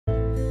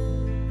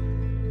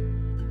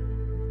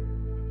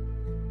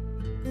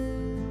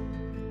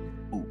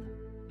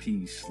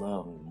peace,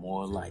 love, and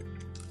more light.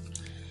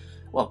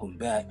 Welcome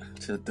back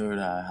to the Third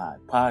Eye High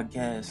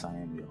podcast. I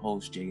am your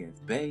host,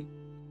 JF Bay.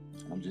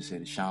 I'm just here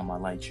to shine my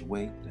light your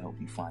way to help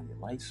you find your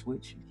light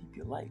switch and keep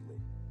your light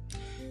lit.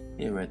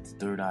 Here at the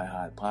Third Eye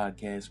High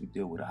podcast, we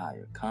deal with a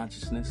higher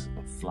consciousness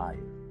of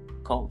flyer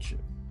culture.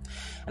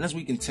 And as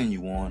we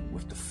continue on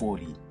with the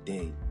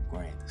 40-day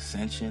Grand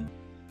Ascension,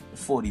 the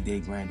 40-day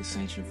Grand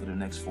Ascension for the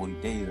next 40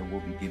 days, I will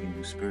be giving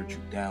you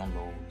spiritual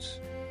downloads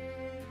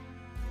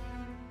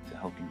to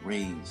help you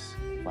raise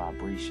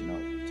vibration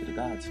up to the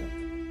God self.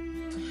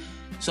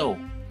 So,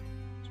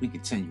 as we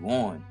continue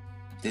on,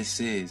 this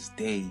is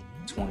day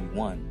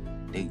 21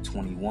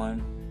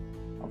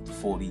 of the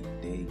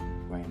 40-day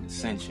Grand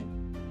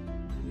Ascension.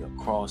 We are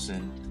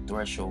crossing the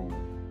threshold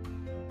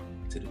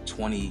to the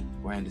 20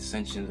 Grand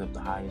Ascensions of the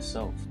higher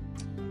self.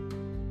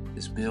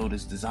 This build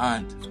is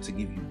designed to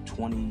give you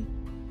 20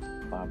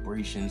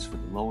 vibrations for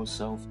the lower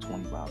self,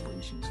 20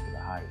 vibrations for the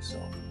higher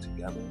self.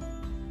 Together,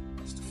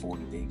 it's the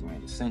 40-day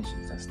Grand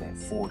Ascensions. That's that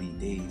 40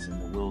 days in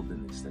the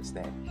wilderness. That's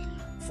that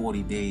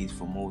 40 days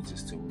for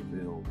Moses to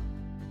reveal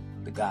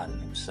the God in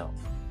himself,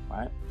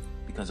 right?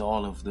 Because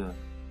all of the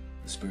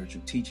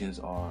spiritual teachings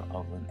are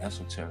of an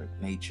esoteric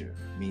nature,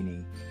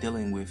 meaning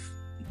dealing with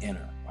the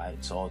inner, right?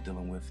 It's all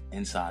dealing with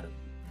inside of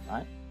you,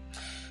 right?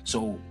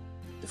 So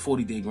the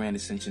 40-day Grand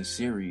Ascension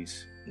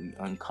series, we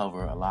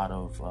uncover a lot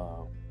of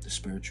the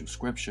spiritual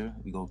scripture.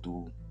 We go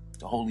through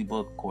the Holy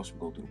Book. Of course, we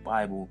go through the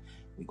Bible.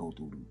 We go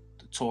through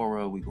the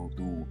Torah. We go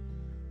through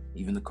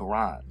even the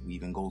Quran. We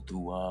even go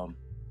through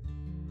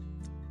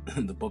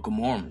the Book of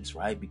Mormons,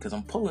 right? Because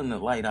I'm pulling the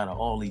light out of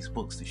all these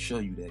books to show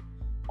you that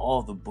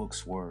all the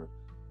books were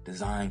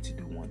designed to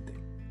do one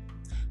thing: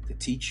 to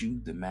teach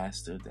you the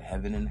master, the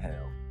heaven and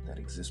hell that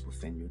exists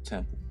within your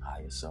temple,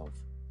 higher self,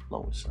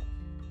 lower self.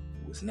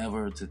 It was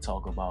never to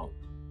talk about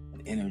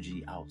an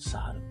energy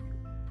outside of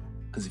you.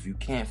 Because if you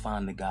can't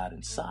find the God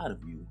inside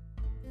of you,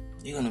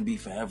 you're going to be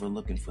forever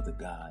looking for the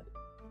God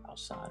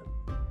outside of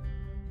you.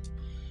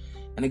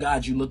 And the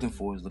God you're looking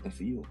for is looking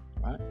for you,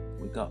 right?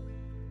 Wake up.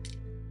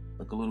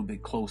 Look a little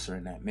bit closer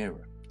in that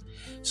mirror.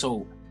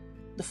 So,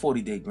 the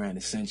 40-day Grand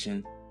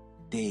Ascension,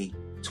 day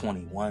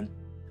 21,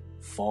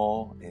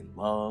 fall in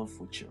love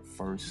with your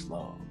first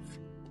love.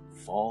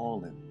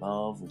 Fall in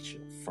love with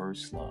your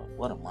first love.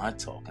 What am I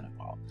talking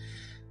about?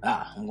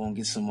 I'm gonna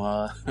get some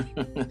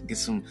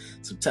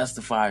some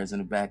testifiers in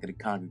the back of the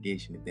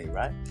congregation today,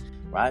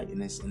 right? In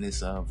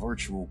this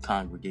virtual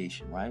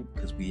congregation, right?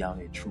 Because we out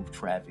here truth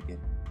trafficking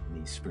in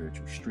these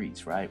spiritual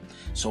streets, right?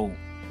 So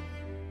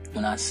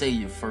when I say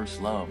your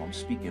first love, I'm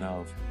speaking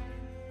of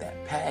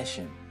that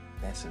passion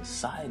that's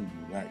inside of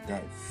you,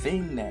 that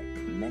thing that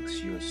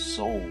connects your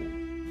soul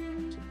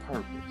to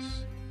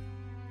purpose,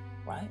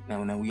 right?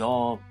 Now we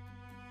all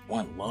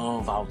want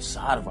love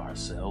outside of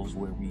ourselves,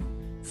 where we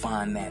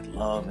find that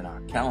love in our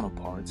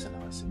counterparts and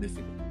our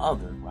significant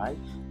other, right?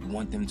 You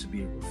want them to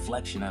be a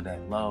reflection of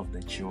that love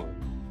that you're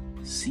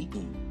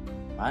seeking,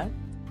 right?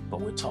 But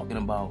we're talking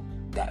about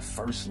that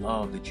first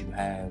love that you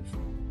have,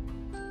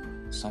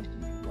 something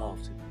you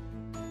love to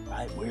do,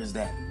 right? Where's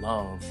that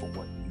love for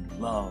what you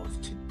love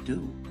to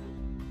do?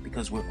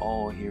 Because we're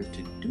all here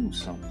to do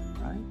something,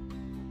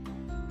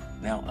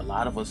 right? Now, a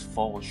lot of us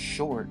fall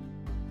short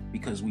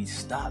because we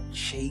stop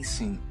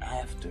chasing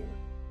after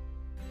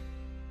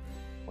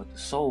what the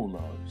soul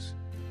loves,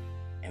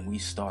 and we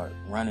start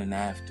running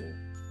after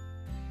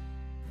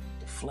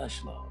the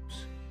flesh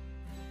loves,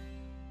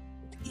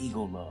 what the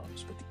ego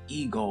loves. But the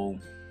ego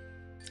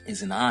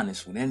isn't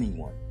honest with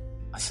anyone.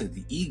 I said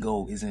the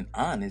ego isn't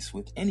honest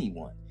with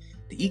anyone.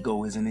 The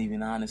ego isn't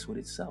even honest with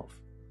itself.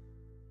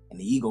 And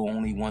the ego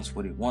only wants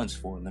what it wants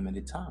for a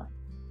limited time.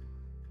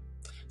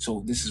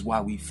 So this is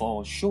why we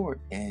fall short,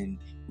 and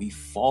we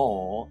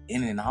fall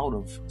in and out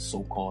of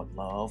so-called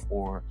love,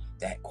 or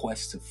that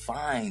quest to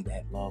find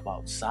that love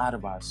outside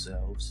of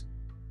ourselves.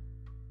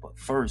 But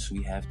first,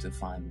 we have to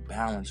find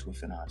balance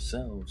within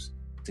ourselves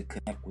to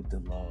connect with the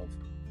love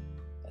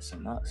that's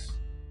in us.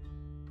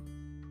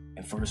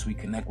 And first, we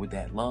connect with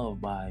that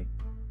love by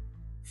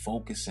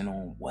focusing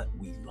on what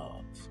we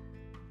love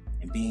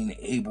and being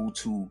able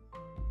to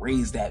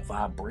raise that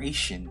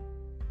vibration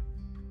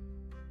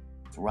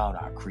throughout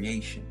our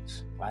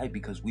creations, right?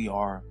 Because we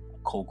are a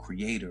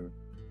co-creator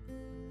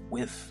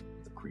with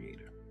the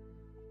Creator.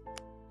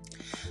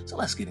 So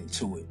let's get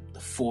into it. The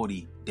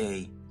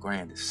 40-day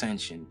Grand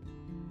Ascension,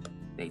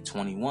 day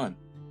 21.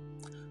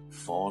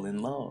 Fall in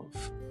love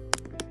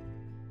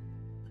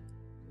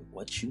with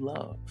what you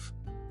love.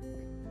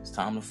 It's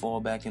time to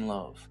fall back in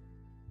love.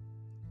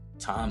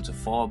 Time to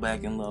fall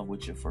back in love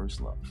with your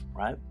first love,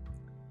 right?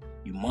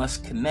 You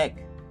must connect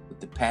with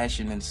the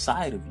passion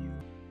inside of you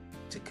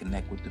to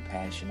connect with the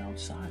passion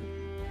outside of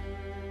you,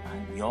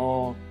 right? We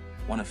all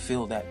want to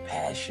feel that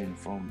passion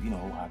from,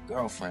 our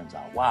girlfriends,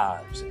 our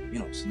wives,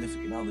 and,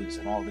 significant others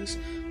and all this.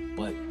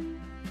 But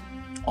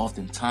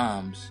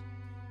oftentimes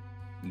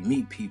we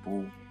meet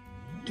people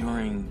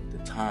during the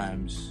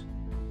times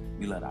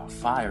we let our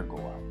fire go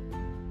out.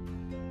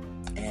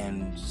 And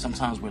And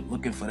sometimes we're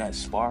looking for that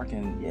spark,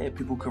 and yeah,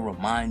 people can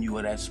remind you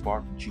of that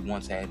spark that you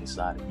once had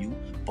inside of you,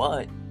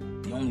 but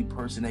the only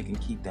person that can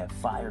keep that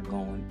fire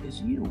going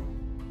is you.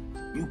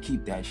 You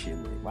keep that shit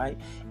lit, right?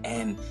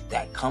 And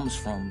that comes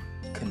from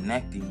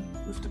connecting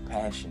with the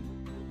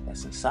passion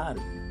that's inside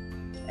of you.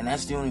 And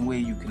that's the only way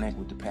you connect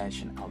with the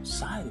passion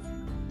outside of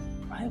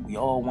you, right? We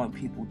all want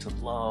people to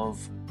love,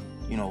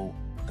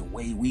 the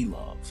way we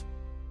love.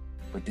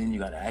 But then you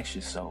got to ask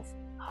yourself,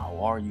 how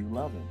are you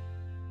loving?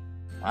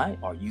 Right?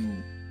 Are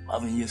you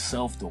loving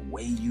yourself the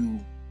way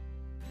you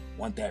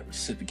want that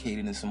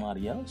reciprocated in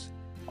somebody else?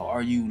 Or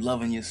are you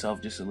loving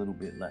yourself just a little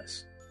bit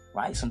less?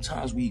 Right?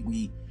 Sometimes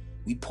we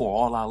pour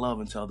all our love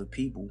into other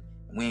people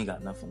and we ain't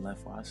got nothing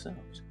left for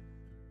ourselves.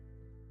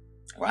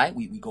 Right?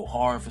 We go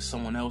hard for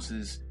someone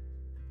else's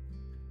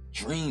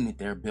dream that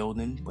they're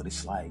building, but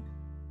it's like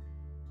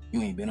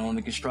you ain't been on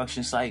the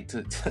construction site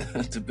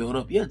to build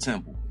up your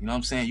temple. You know what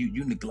I'm saying?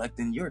 You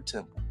neglecting your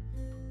temple.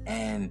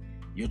 And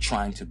you're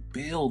trying to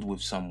build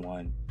with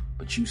someone,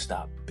 but you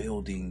stop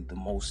building the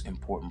most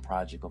important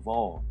project of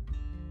all,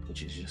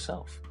 which is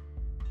yourself.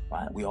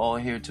 Right? We all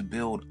here to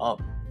build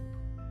up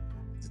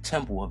the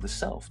temple of the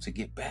self, to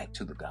get back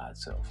to the God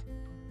self.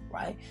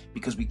 Right?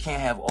 Because we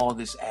can't have all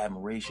this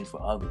admiration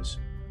for others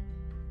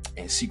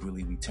and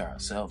secretly we tear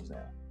ourselves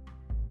down.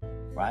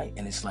 Right?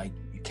 And it's like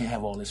you can't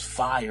have all this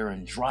fire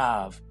and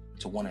drive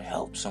to want to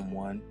help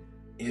someone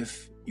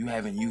if you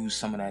haven't used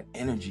some of that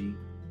energy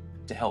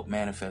to help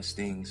manifest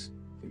things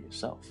for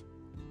yourself.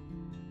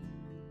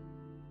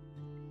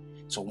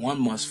 So one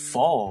must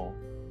fall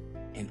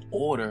in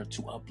order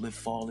to uplift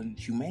fallen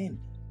humanity,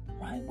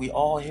 right? We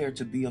all here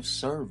to be of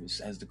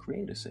service, as the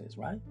Creator says,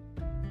 right?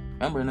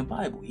 Remember in the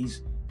Bible,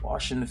 he's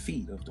washing the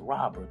feet of the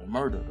robber, the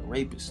murderer, the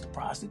rapist, the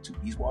prostitute.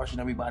 He's washing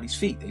everybody's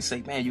feet. They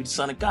say, man, you're the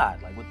son of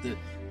God. Like, what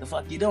the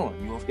fuck you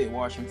doing? You over here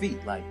washing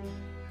feet. Like,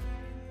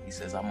 he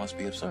says, I must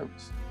be of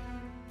service.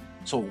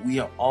 So we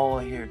are all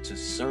here to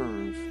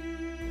serve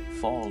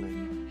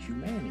fallen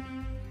humanity.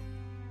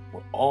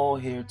 We're all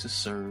here to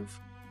serve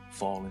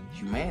fallen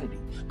humanity.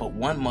 But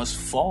one must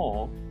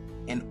fall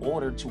in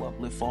order to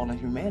uplift fallen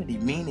humanity,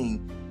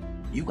 meaning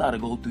you got to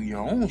go through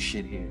your own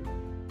shit here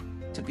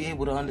to be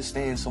able to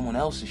understand someone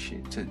else's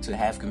shit, to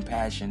have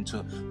compassion,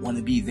 to want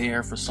to be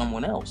there for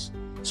someone else.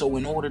 So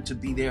in order to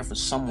be there for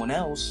someone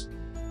else,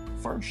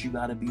 first you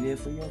got to be there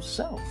for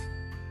yourself.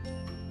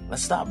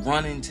 Let's stop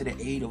running to the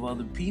aid of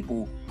other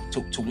people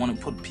to want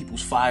to put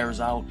people's fires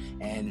out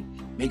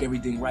and make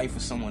everything right for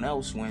someone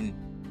else when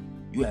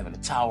you having a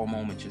tower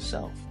moment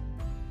yourself.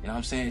 You know what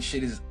I'm saying?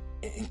 Shit is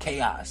in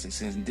chaos.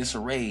 It's in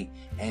disarray,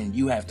 and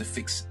you have to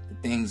fix the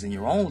things in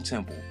your own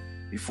temple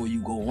before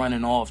you go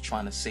running off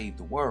trying to save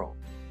the world.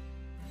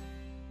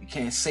 You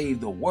can't save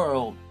the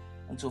world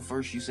until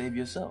first you save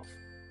yourself.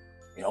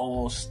 It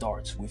all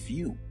starts with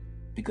you,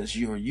 because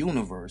you're a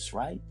universe,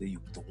 right? The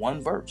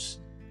one verse,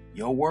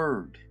 your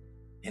word.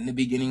 In the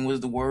beginning was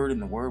the Word,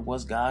 and the Word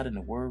was God, and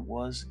the Word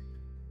was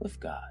with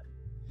God.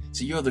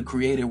 So you're the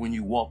creator when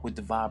you walk with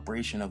the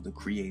vibration of the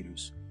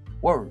Creator's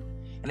word.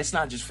 And it's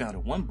not just found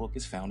in one book,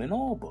 it's found in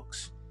all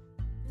books.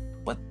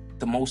 But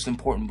the most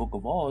important book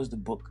of all is the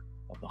book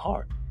of the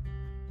heart,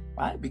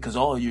 right? Because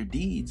all your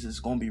deeds is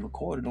going to be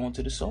recorded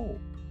onto the soul.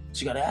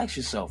 So you got to ask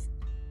yourself,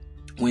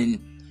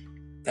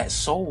 when that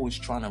soul is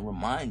trying to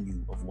remind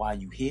you of why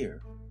you're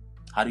here,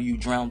 how do you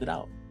drown it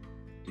out?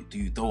 Do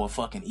you throw a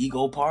fucking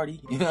ego party?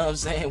 You know what I'm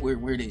saying?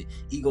 Where the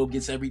ego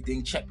gets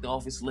everything checked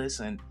off its list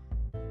and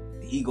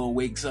the ego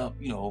wakes up,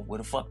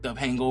 with a fucked up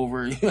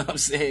hangover, you know what I'm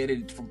saying?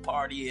 And from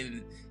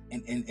partying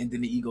and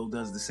then the ego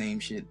does the same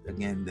shit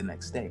again the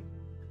next day.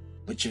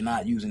 But you're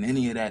not using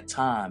any of that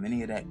time,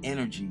 any of that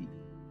energy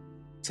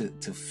to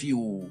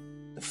fuel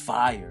the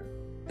fire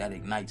that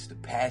ignites the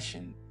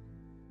passion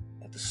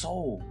that the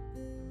soul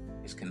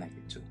is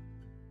connected to.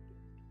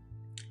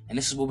 And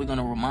this is what we're going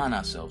to remind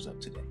ourselves of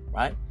today,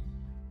 right?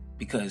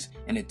 Because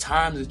in the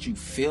times that you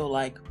feel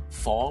like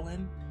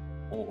falling,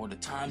 or the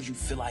times you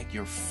feel like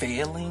you're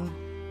failing,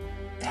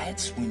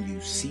 that's when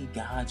you see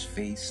God's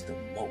face the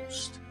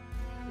most.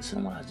 Listen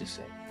to what I just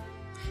said.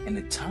 In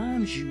the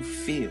times you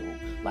feel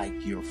like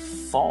you're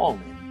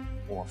falling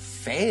or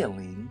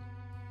failing,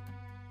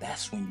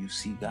 that's when you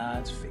see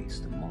God's face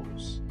the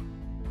most.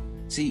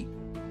 See,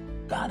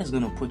 God is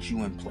going to put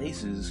you in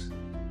places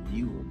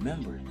you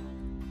remember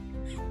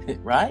it.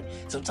 Right?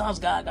 Sometimes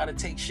God got to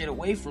take shit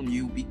away from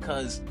you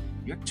because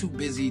you're too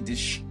busy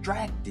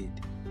distracted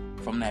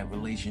from that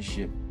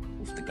relationship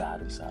with the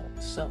God inside of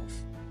yourself.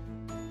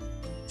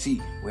 See,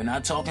 we're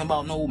not talking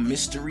about no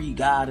mystery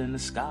God in the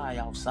sky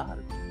outside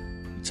of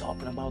you. We're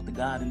talking about the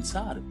God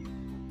inside of you.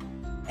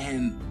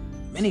 And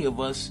many of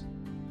us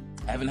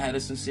haven't had a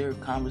sincere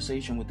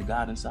conversation with the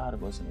God inside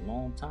of us in a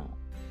long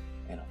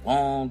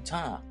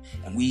time.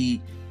 And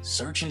we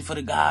searching for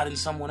the God in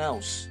someone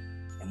else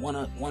and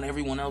want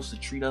everyone else to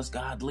treat us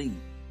godly.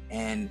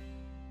 And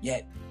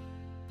yet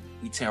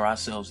we tear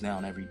ourselves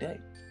down every day.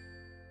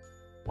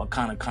 What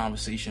kind of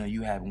conversation are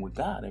you having with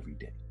God every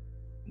day?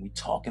 We're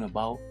talking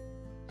about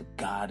the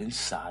God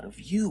inside of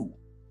you.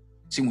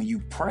 See, when you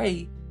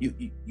pray,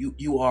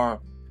 you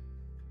are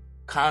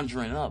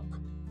conjuring up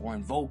or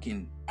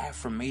invoking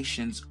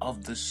affirmations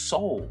of the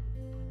soul.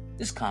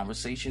 This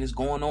conversation is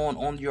going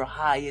on your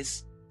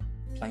highest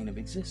plane of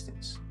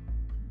existence.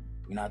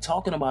 We're not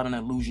talking about an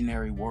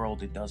illusionary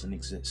world that doesn't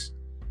exist.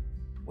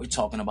 We're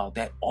talking about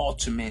that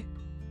ultimate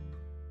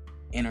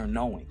inner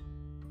knowing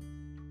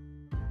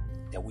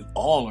that we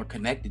all are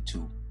connected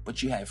to,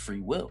 but you have free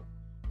will,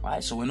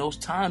 right? So in those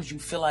times you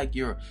feel like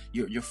you're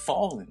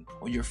falling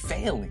or you're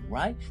failing,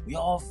 right? We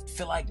all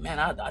feel like, man,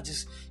 I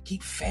just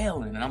keep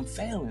failing and I'm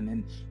failing.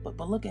 And but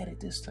look at it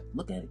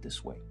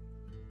this way.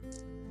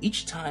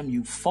 Each time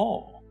you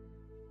fall,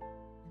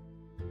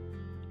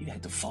 you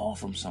had to fall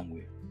from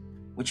somewhere,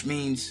 which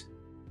means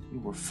you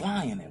were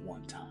flying at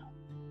one time,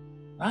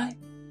 right?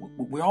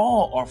 We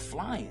all are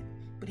flying,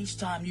 but each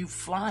time you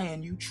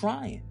flying, you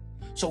trying.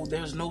 So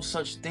there's no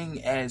such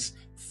thing as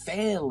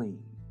failing.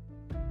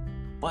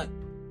 But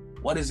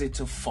what is it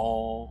to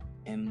fall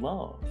in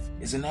love?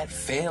 Isn't that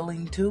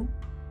failing too?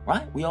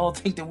 Right? We all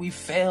think that we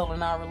fail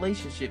in our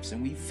relationships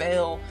and we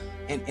fail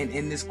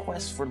in this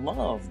quest for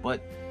love.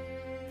 But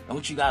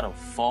don't you gotta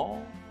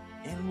fall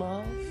in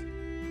love?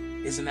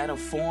 Isn't that a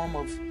form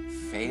of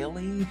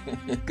failing?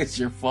 Because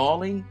you're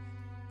falling?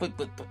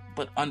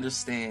 But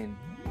understand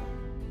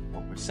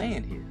what we're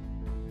saying here.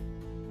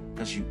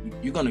 Because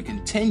you're going to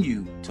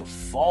continue to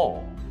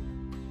fall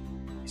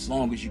as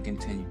long as you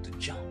continue to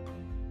jump.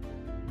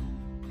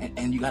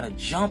 And you got to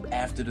jump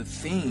after the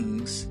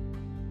things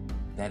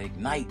that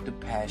ignite the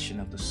passion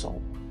of the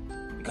soul.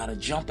 You got to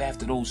jump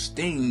after those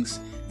things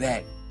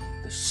that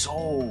the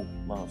soul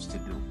loves to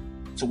do.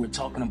 So we're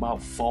talking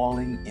about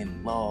falling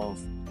in love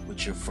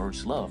with your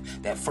first love.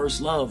 That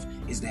first love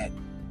is that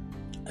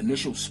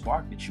initial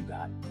spark that you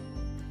got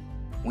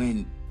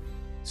when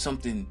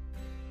something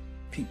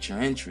piqued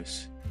your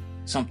interest,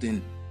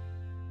 something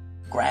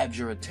grabbed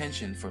your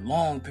attention for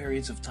long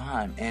periods of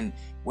time, and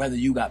whether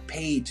you got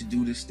paid to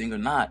do this thing or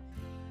not,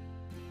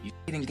 you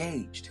get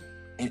engaged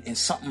and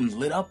something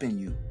lit up in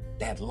you.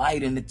 That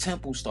light in the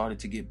temple started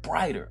to get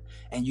brighter,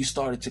 and you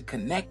started to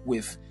connect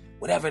with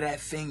whatever that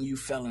thing you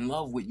fell in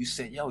love with. You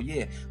said, yo,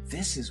 yeah,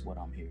 this is what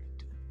I'm here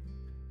to do.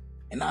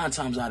 And 9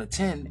 times out of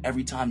 10,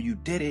 every time you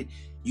did it,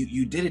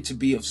 you did it to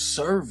be of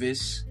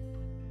service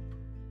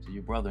to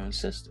your brother and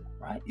sister,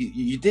 right?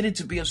 You did it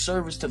to be of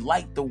service, to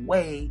light the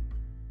way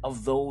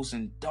of those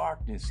in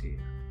darkness here.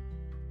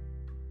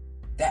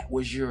 That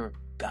was your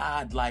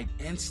God-like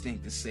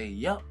instinct to say,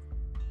 yup,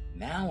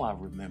 now I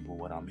remember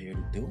what I'm here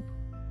to do.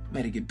 I'm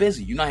here to get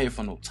busy. You're not here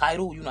for no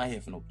title. You're not here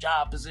for no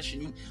job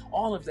position.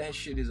 All of that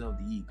shit is of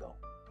the ego.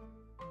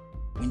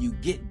 When you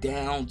get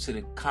down to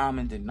the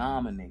common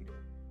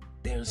denominator,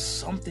 there's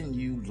something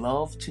you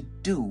love to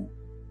do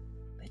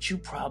that you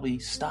probably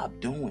stopped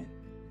doing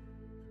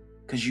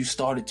because you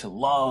started to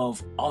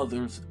love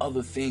other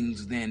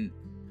things than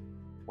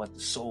what the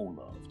soul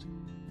loved,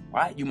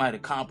 right? You might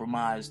have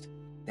compromised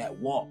that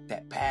walk,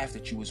 that path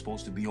that you were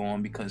supposed to be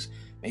on because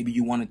maybe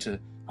you wanted to,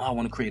 I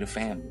want to create a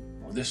family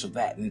or this or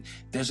that. And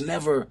there's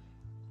never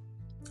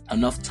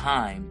enough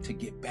time to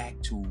get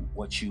back to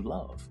what you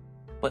love.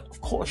 But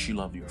of course you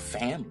love your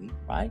family,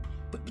 right?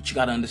 But you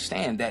got to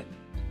understand that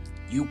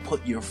you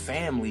put your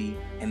family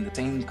in the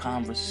same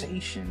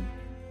conversation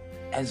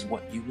as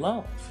what you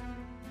love.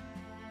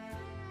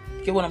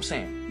 Get what I'm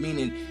saying?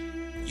 Meaning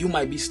you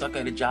might be stuck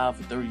at a job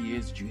for 30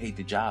 years that you hate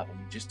the job and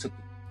you just took it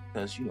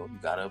because, you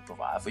got to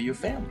provide for your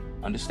family.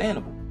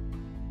 Understandable.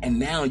 And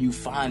now you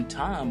find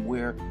time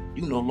where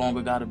you no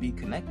longer got to be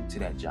connected to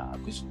that job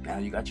because now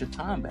you got your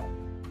time back.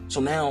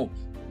 So now,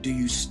 do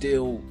you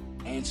still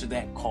answer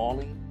that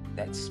calling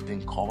that's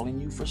been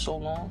calling you for so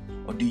long?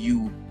 Or do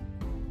you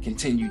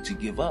continue to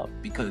give up?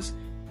 Because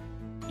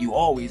you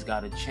always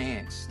got a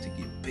chance to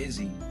get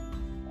busy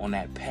on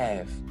that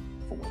path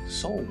for what the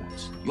soul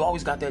wants. You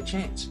always got that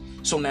chance.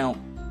 So now,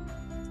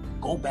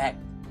 go back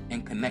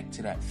and connect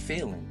to that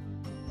feeling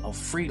of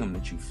freedom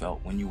that you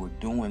felt when you were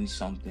doing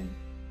something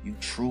you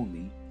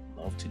truly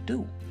love to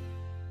do.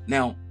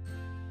 Now,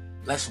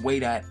 let's weigh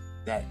that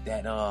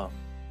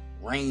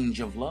range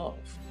of love.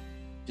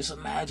 Just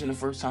imagine the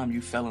first time you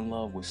fell in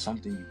love with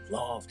something you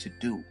love to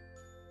do.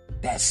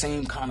 That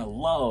same kind of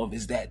love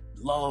is that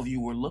love you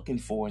were looking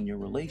for in your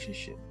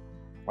relationship,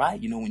 right?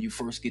 When you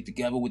first get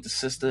together with the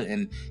sister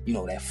and,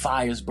 that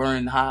fire's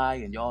burning high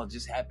and y'all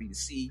just happy to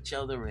see each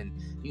other and,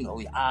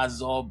 your eyes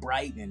is all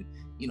bright and,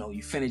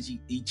 you finish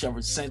each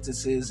other's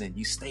sentences and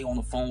you stay on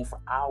the phone for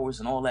hours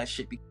and all that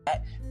shit.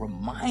 That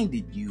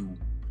reminded you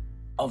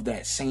of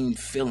that same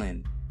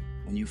feeling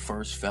when you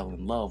first fell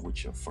in love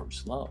with your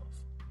first love,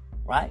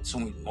 right? So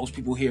when most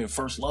people hear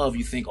first love,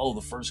 you think, oh,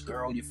 the first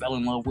girl you fell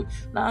in love with.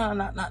 Nah,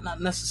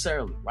 not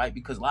necessarily, right?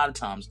 Because a lot of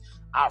times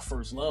our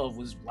first love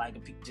was like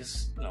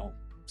just,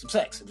 some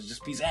sex. It was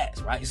just a piece of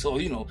ass, right?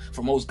 So,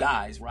 for most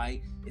guys,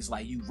 right, it's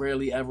like you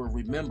rarely ever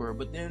remember,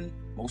 but then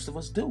most of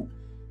us do.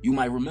 You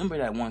might remember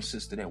that one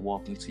sister that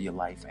walked into your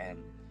life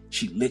and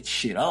she lit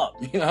shit up.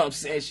 You know what I'm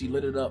saying? She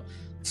lit it up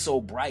so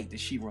bright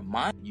that she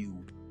reminded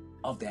you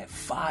of that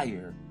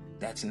fire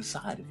that's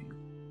inside of you.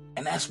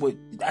 And that's what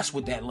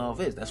that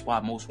love is. That's why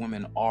most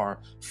women are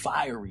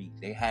fiery.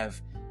 They have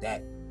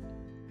that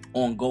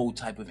on-go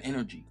type of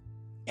energy.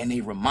 And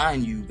they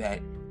remind you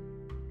that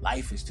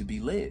life is to be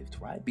lived,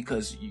 right?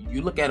 Because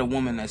you look at a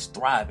woman that's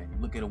thriving,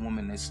 you look at a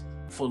woman that's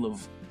full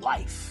of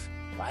life,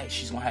 right?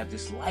 She's going to have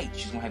this light.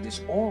 She's going to have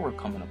this aura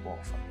coming up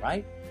off her,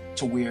 right?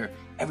 To where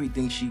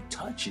everything she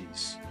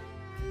touches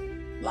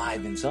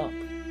livens up,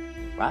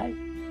 right?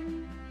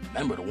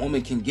 Remember, the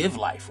woman can give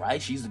life,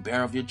 right? She's the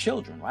bearer of your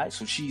children, right?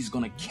 So she's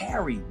going to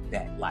carry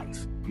that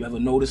life. You ever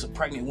notice a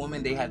pregnant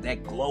woman, they have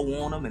that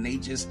glow on them and they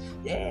just,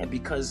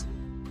 because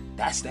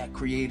that's that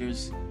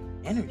creator's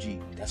energy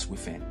that's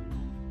within.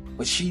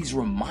 But she's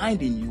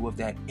reminding you of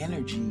that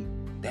energy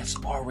that's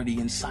already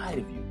inside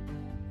of you.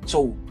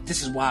 So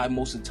this is why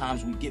most of the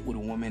times we get with a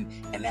woman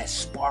and that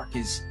spark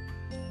is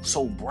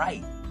so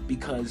bright,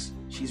 because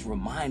she's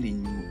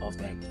reminding you of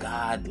that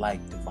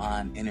God-like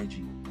divine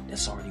energy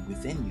that's already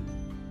within you.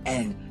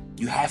 And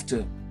you have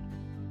to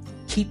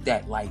keep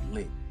that light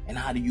lit. And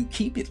how do you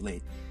keep it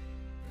lit?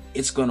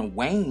 It's going to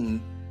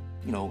wane,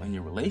 in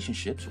your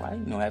relationships, right?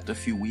 After a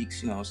few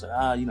weeks,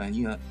 so,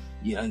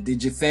 you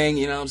did your thing,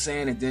 you know what I'm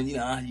saying? And then, you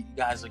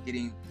guys are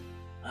getting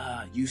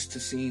used to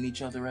seeing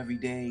each other every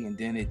day. And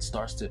then it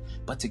starts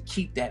but to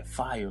keep that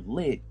fire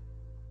lit,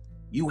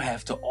 you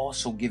have to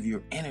also give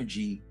your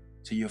energy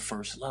to your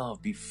first love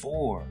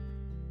before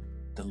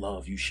the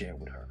love you share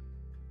with her.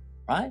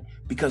 Right?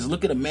 Because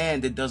look at a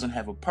man that doesn't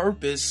have a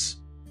purpose.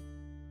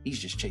 He's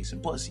just chasing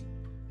pussy.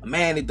 A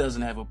man that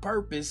doesn't have a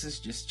purpose is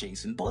just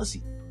chasing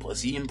pussy.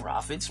 Pussy and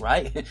profits,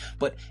 right?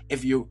 But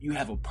if you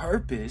have a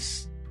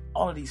purpose,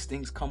 all of these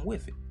things come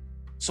with it.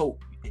 So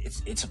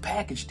it's a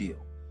package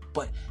deal.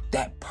 But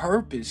that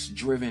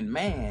purpose-driven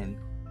man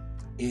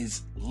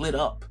is lit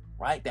up,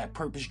 right? That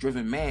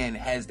purpose-driven man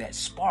has that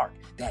spark,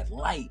 that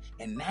light,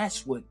 and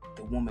that's what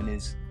the woman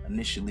is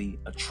initially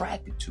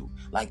attracted to.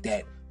 Like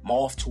that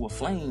moth to a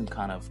flame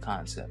kind of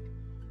concept,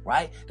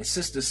 right? The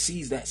sister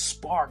sees that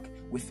spark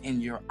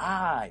within your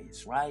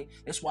eyes, right?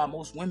 That's why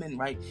most women,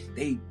 right,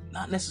 they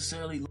not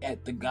necessarily look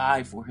at the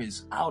guy for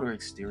his outer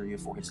exterior,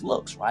 for his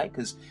looks, right?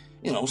 Because,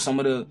 some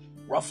of the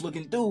rough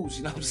looking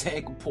dudes,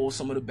 can pull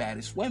some of the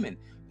baddest women.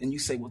 And you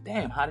say, well,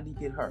 damn, how did he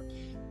get her?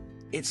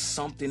 It's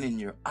something in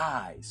your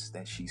eyes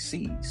that she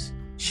sees.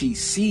 She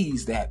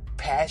sees that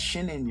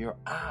passion in your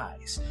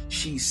eyes.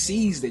 She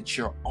sees that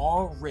you're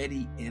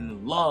already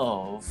in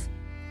love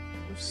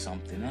with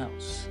something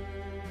else.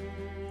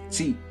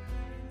 See,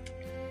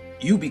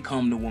 you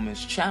become the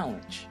woman's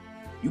challenge.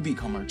 You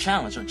become her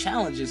challenge. Her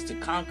challenge is to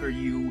conquer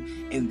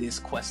you in this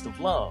quest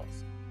of love.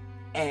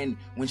 And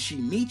when she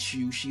meets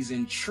you, she's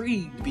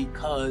intrigued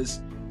because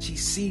she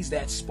sees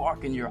that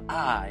spark in your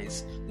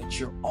eyes that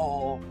you're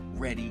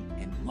already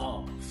in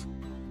love.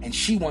 And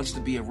she wants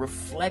to be a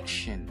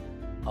reflection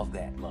of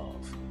that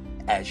love,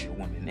 as your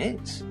woman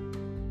is.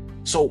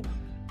 So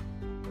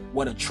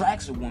what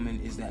attracts a woman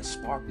is that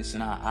spark that's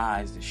in our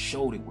eyes that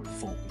show that we're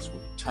focused,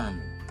 we're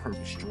determined,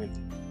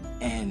 purpose-driven,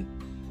 and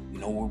we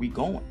know where we're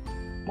going.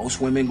 Most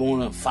women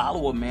going to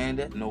follow a man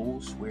that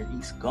knows where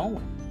he's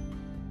going.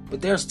 But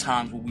there's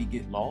times where we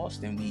get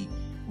lost and we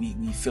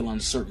feel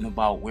uncertain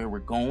about where we're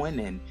going,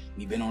 and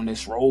we've been on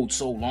this road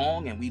so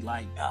long and we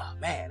like,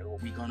 man, are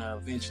we going to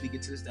eventually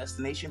get to this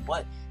destination?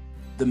 But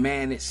the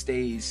man that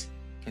stays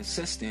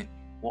consistent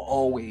will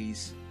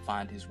always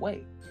find his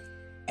way.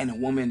 And a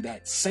woman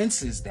that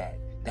senses that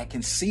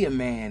can see a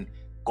man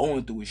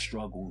going through his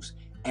struggles,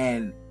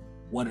 and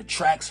what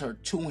attracts her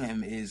to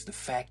him is the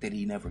fact that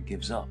he never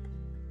gives up.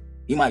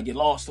 He might get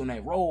lost on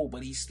that road,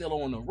 but he's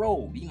still on the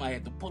road. He might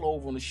have to pull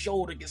over on the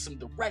shoulder, get some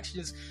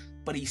directions,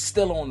 but he's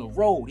still on the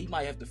road. He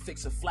might have to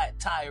fix a flat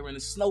tire in a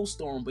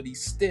snowstorm, but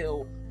he's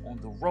still on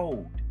the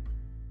road.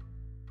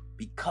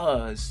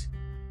 Because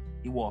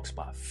he walks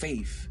by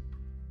faith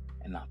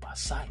and not by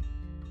sight.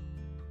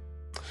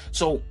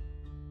 So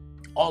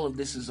all of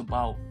this is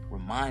about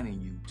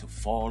reminding you to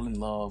fall in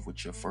love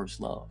with your first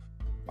love,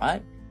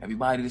 right?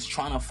 Everybody that's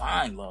trying to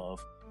find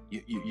love,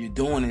 you're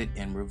doing it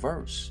in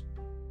reverse.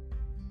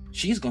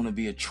 She's going to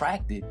be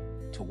attracted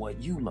to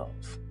what you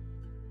love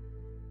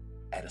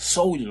at a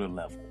cellular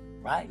level,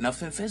 right?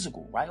 Nothing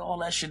physical, right? All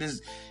that shit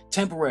is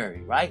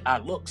temporary, right?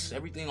 Our looks,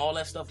 everything, all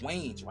that stuff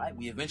wanes, right?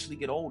 We eventually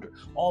get older.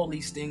 All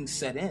these things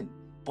set in.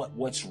 But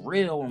what's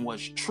real and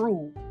what's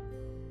true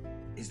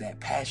is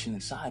that passion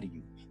inside of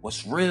you.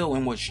 What's real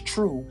and what's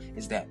true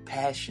is that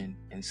passion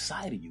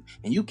inside of you.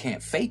 And you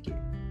can't fake it.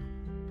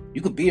 You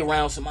could be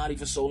around somebody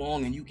for so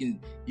long and you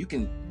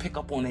can pick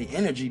up on their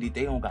energy that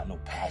they don't got no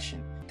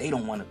passion. They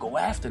don't want to go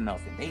after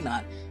nothing. They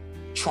not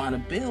trying to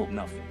build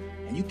nothing.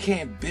 And you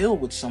can't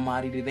build with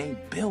somebody that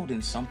ain't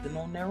building something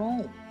on their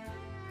own.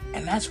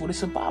 And that's what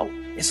it's about.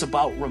 It's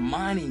about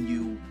reminding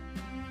you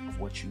of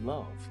what you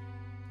love.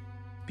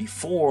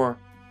 Before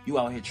you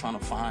out here trying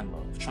to find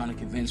love, trying to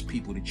convince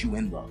people that you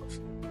in love,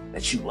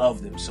 that you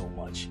love them so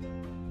much.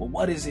 Well,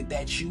 what is it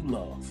that you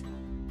love?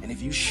 And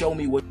if you show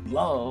me what you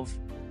love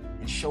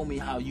and show me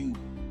how you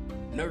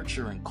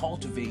nurture and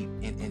cultivate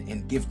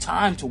and give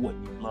time to what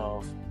you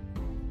love,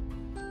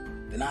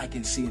 then I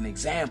can see an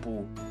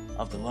example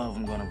of the love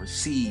I'm going to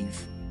receive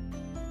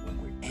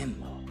when we're in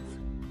love.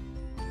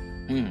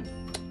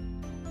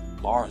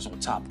 Bars on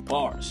top of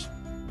bars.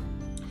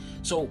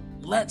 So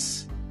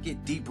let's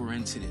get deeper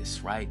into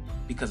this, right?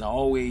 Because I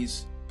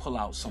always pull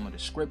out some of the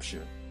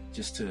scripture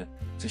just to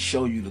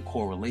show you the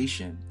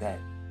correlation that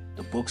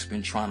the book's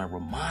been trying to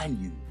remind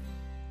you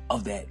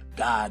of, that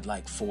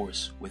God-like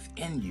force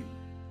within you,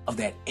 of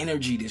that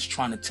energy that's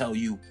trying to tell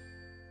you,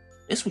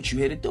 it's what you're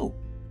here to do.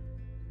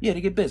 You're here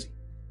to get busy.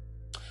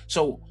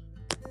 So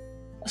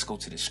let's go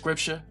to the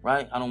scripture,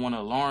 right? I don't want to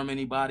alarm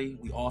anybody.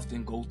 We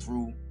often go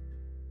through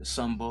the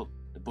Sun book,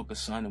 the book of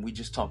Sun, and we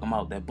just talk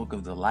about that book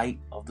of the light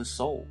of the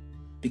soul,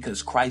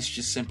 because Christ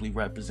just simply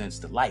represents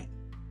the light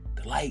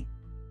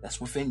that's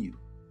within you.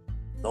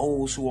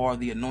 Those who are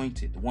the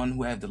anointed, the one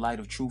who have the light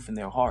of truth in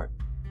their heart,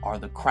 are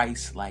the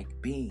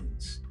Christ-like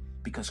beings,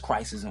 because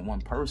Christ isn't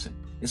one person.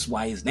 This is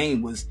why his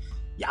name was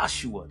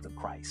Yahshua the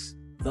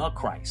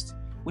Christ,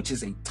 which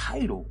is a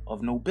title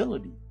of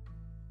nobility.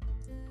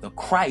 The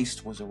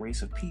Christ was a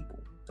race of people,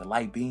 the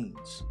light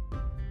beings,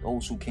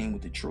 those who came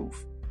with the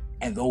truth,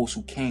 and those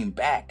who came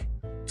back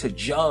to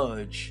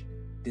judge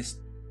this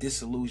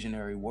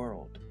disillusionary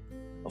world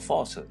of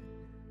falsehood.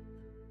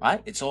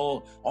 Right? It's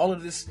all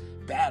of this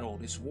battle,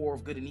 this war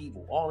of good and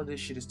evil, all of this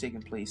shit is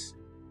taking place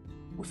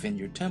within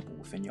your temple,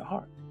 within your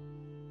heart.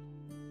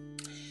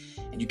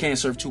 And you can't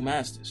serve two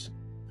masters.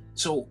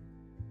 So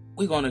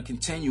we're going to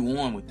continue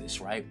on with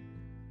this, right?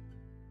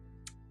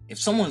 If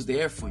someone's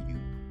there for you,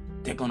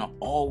 they're going to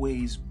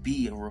always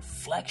be a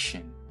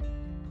reflection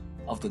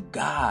of the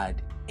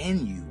God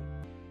in you,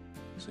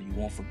 so you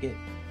won't forget.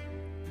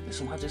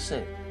 Listen what I just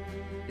said.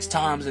 It's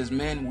times as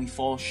men we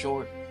fall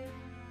short,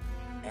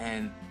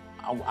 and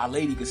our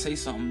lady could say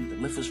something to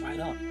lift us right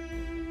up,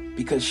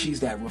 because she's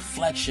that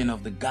reflection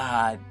of the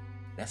God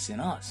that's in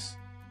us.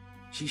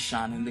 She's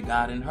shining the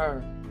God in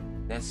her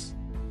that's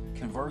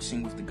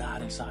conversing with the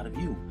God inside of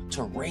you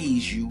to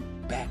raise you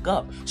back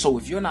up. So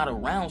if you're not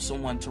around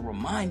someone to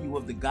remind you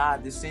of the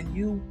God that's in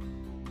you,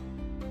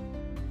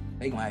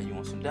 they gonna have you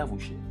on some devil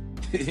shit.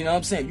 You know what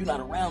I'm saying? You're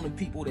not around the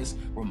people that's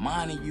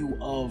reminding you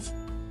of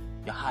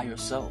your higher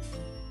self,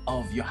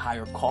 of your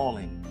higher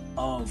calling,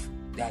 of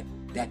that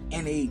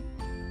innate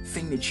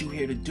thing that you're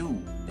here to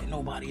do that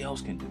nobody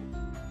else can do,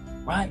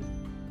 right?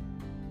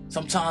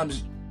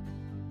 Sometimes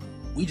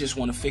we just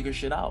want to figure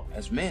shit out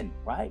as men,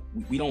 right?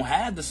 We don't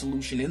have the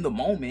solution in the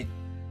moment,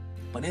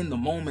 but in the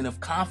moment of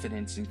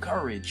confidence and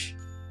courage,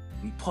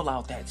 we pull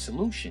out that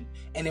solution.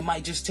 And it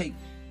might just take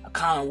a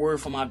kind word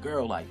from our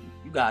girl, like,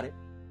 you got it.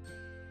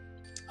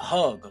 A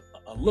hug,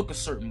 a look a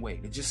certain way,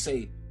 to just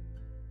say,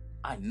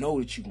 I know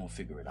that you're going to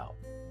figure it out.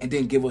 And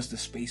then give us the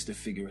space to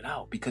figure it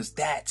out, because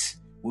that's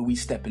where we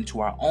step into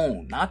our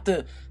own, not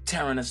the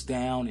tearing us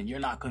down and you're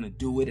not going to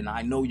do it and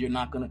I know you're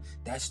not going to.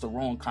 That's the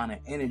wrong kind of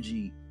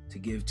energy to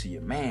give to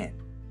your man,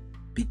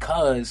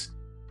 because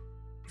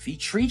if he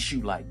treats you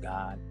like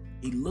God,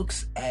 he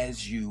looks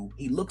at you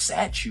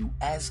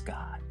as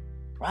God,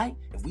 right?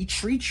 If we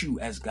treat you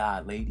as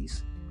God,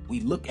 ladies, we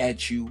look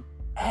at you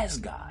as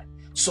God.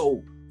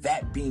 So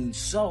that being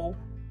so,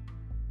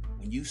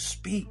 when you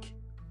speak,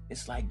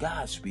 it's like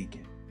God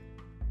speaking.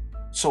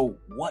 So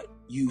what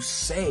you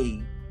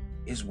say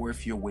is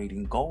worth your weight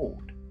in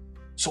gold.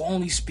 So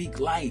only speak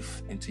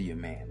life into your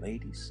man,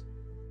 ladies.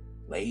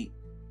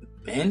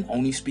 Men,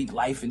 only speak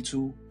life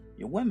into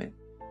your women,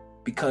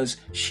 because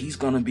she's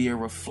going to be a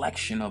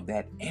reflection of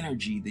that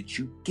energy that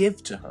you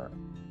give to her.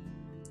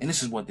 And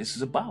this is what this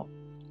is about.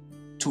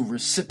 To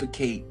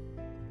reciprocate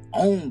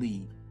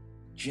only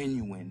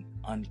genuine,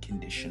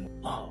 unconditional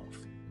love.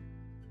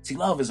 See,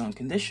 love is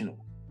unconditional.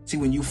 See,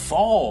 when you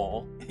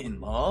fall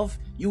in love,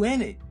 you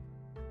in it.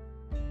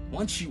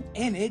 Once you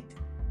in it,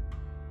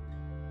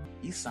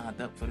 you signed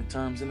up for the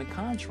terms in the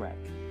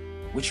contract,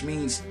 which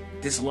means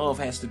this love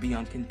has to be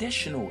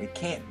unconditional. It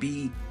can't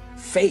be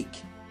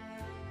fake.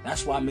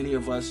 That's why many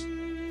of us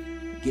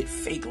get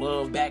fake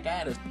love back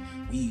at us.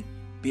 We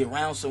be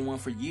around someone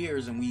for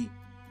years and we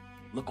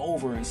look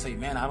over and say,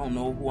 man, I don't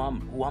know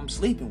who I'm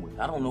sleeping with.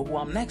 I don't know who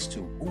I'm next to.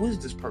 Who is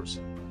this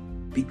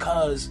person?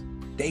 Because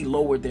they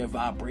lowered their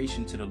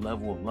vibration to the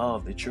level of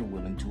love that you're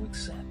willing to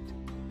accept.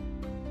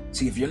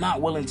 See, if you're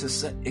not willing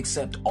to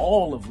accept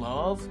all of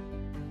love,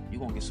 you're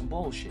going to get some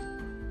bullshit.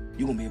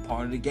 You're going to be a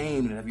part of the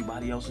game that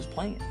everybody else is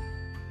playing.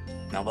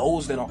 Now,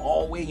 those that are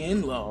always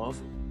in love,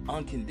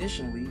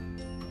 unconditionally,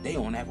 they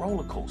on that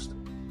roller coaster.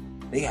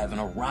 They having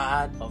a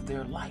ride of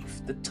their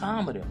life, the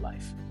time of their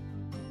life.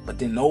 But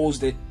then those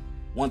that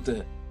want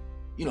the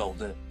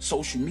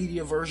social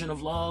media version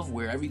of love,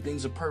 where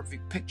everything's a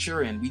perfect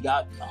picture and we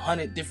got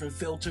 100 different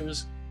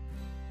filters,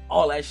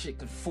 all that shit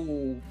could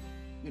fool,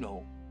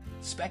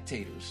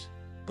 spectators.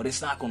 But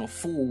it's not going to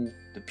fool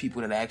the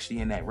people that are actually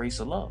in that race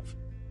of love.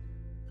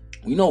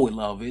 We know what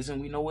love is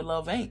and we know what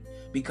love ain't.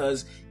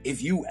 Because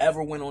if you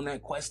ever went on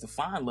that quest to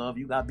find love,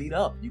 you got beat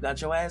up. You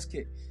got your ass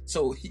kicked.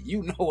 So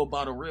you know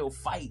about a real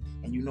fight,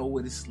 and you know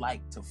what it's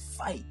like to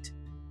fight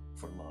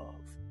for love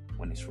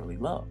when it's really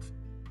love.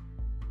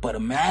 But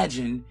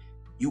imagine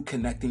you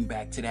connecting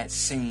back to that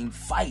same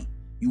fight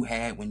you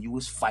had when you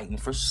was fighting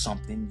for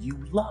something you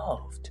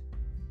loved.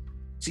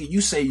 See,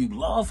 you say you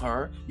love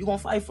her, you're going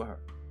to fight for her.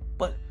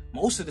 But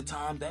most of the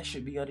time, that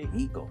should be of the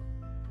ego.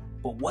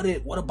 But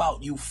what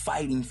about you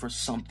fighting for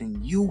something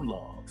you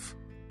love?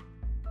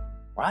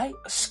 Right?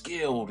 A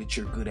skill that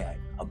you're good at,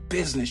 a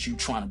business you're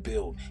trying to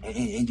build,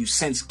 and you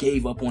since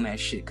gave up on that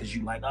shit because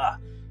you like,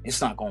 it's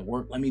not going to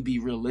work. Let me be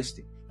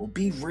realistic. Well,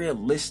 be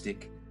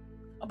realistic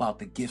about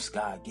the gifts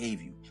God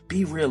gave you.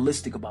 Be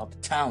realistic about the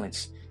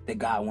talents that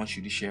God wants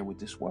you to share with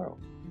this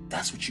world.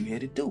 That's what you're here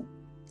to do.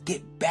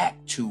 Get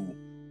back to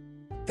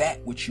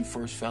that which you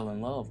first fell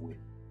in love with,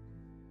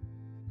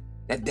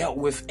 that dealt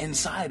with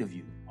inside of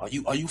you.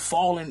 Are you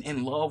falling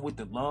in love with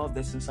the love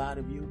that's inside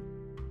of you?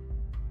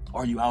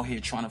 Or are you out here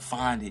trying to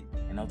find it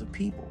in other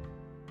people?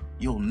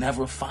 You'll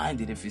never find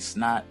it if it's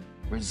not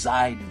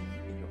residing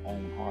in your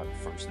own heart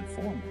first and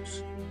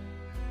foremost.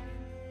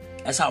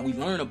 That's how we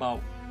learn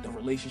about the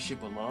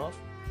relationship of love.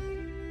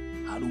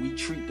 How do we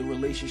treat the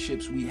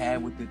relationships we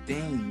have with the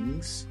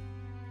things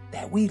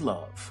that we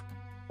love?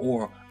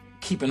 Or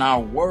keeping our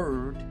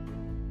word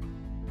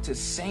to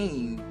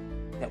saying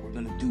that we're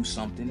going to do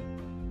something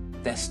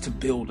that's to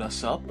build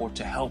us up or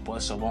to help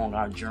us along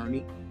our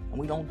journey, and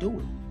we don't do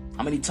it.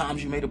 How many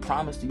times you made a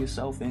promise to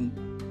yourself and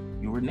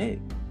you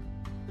renege?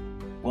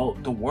 Well,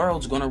 the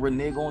world's going to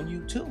renege on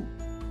you too.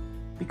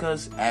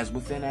 Because as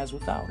within, as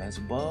without, as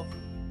above,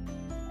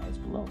 as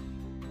below.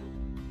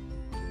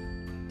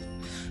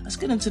 Let's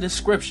get into the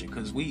scripture,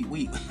 because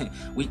we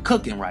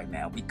cooking right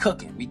now. We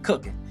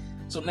cooking.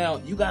 So now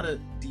you got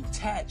to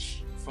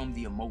detach from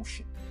the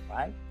emotion,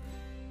 right?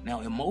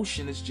 Now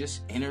emotion is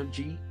just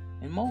energy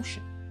in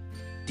motion.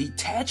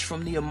 Detach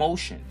from the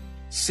emotion.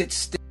 Sit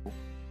still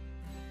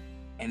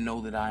and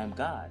know that I am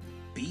God.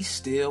 Be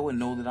still and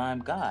know that I am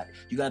God.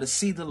 You got to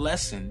see the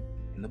lesson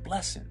in the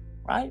blessing,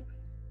 right?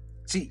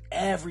 See,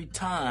 every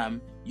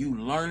time you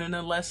learning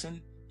a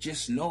lesson,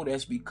 just know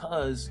that's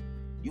because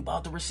you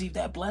about to receive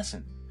that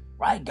blessing,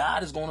 right?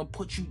 God is going to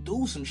put you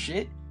through some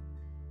shit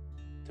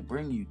to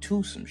bring you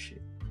to some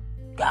shit.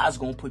 God's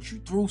going to put you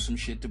through some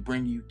shit to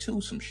bring you to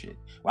some shit,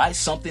 right?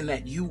 Something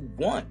that you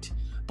want.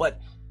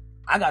 But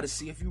I got to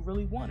see if you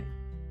really want it.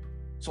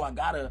 So I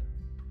got to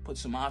put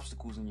some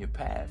obstacles in your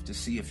path to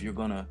see if you're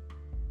going to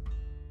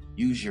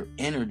use your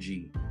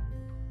energy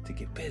to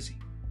get busy,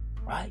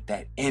 right?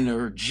 That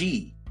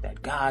energy,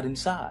 that God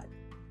inside.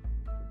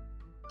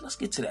 Let's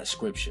get to that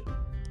scripture.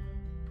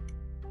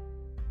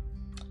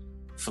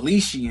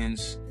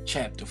 Philippians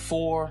chapter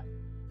 4,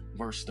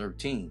 verse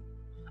 13.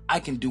 I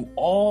can do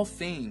all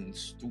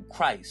things through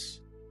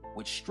Christ,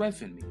 which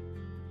strengthen me.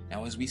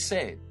 Now, as we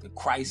said, the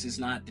Christ is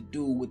not to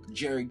do with the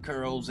jerry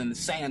curls and the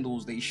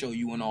sandals they show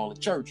you in all the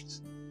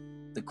churches.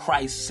 The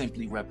Christ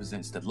simply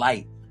represents the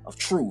light of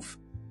truth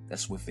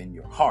that's within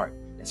your heart,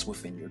 that's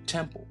within your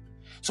temple.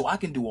 So I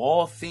can do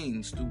all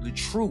things through the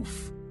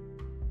truth,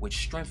 which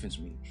strengthens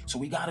me. So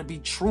we got to be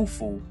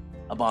truthful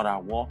about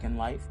our walk in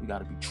life. We got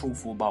to be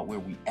truthful about where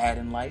we at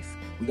in life.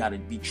 We got to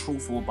be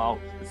truthful about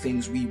the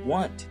things we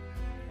want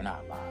in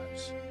our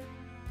lives,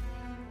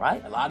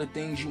 right? A lot of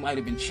things you might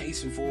have been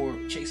chasing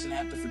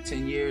after for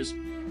 10 years,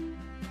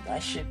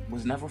 that shit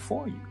was never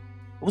for you.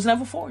 It was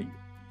never for you.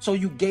 So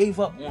you gave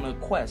up on a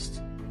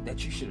quest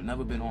that you should have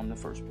never been on in the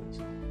first place.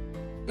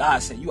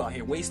 God said, you out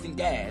here wasting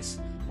gas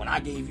when I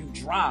gave you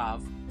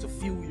drive to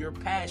fuel your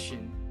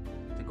passion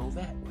to go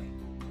that way.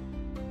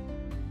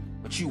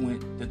 But you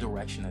went the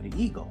direction of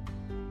the ego.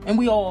 And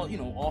we all,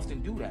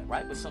 often do that,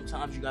 right? But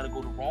sometimes you got to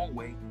go the wrong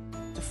way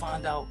to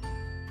find out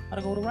how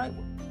to go the right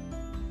way.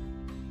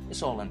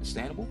 It's all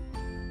understandable.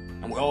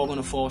 And we're all going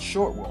to fall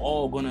short. We're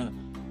all going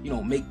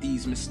to, make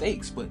these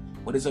mistakes. But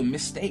what is a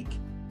mistake,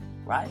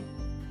 right?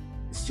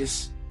 It's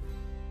just,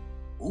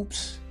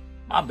 oops,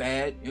 my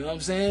bad. You know what I'm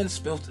saying?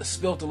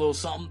 Spilt a little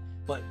something,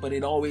 but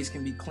it always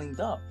can be cleaned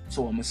up.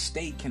 So a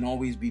mistake can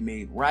always be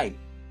made right.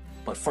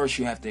 But first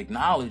you have to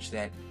acknowledge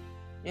that,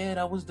 yeah,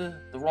 that was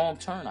the wrong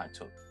turn I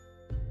took.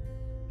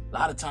 A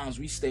lot of times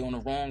we stay on the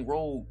wrong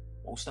road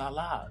most of our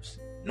lives,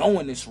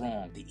 knowing it's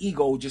wrong. The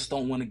ego just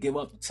don't want to give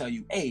up to tell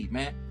you, hey,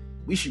 man,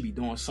 we should be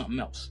doing something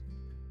else.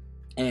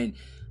 And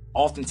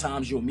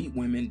oftentimes you'll meet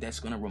women that's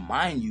going to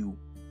remind you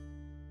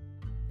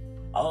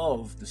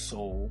of the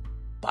soul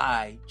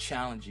by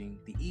challenging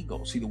the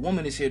ego. See, the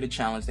woman is here to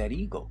challenge that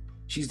ego.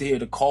 She's here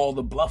to call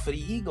the bluff of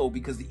the ego,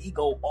 because the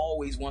ego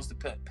always wants to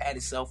pat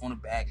itself on the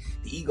back.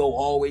 The ego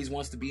always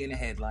wants to be in the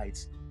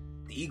headlights.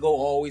 The ego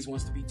always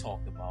wants to be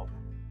talked about.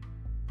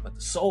 But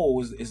the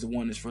soul is the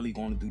one that's really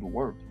going to do the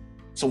work.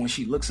 So when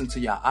she looks into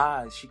your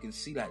eyes, she can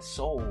see that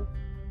soul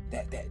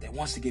that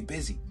wants to get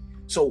busy.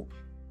 So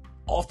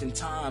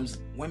oftentimes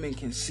women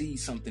can see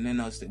something in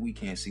us that we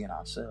can't see in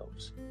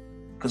ourselves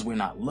because we're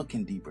not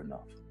looking deep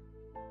enough.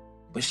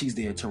 But she's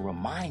there to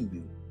remind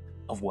you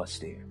of what's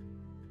there.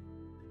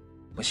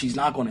 But she's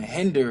not going to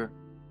hinder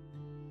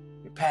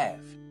your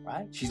path,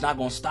 right? She's not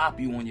going to stop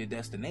you on your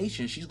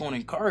destination. She's going to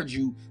encourage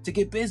you to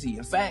get busy.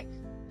 In fact,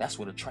 that's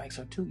what attracts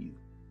her to you.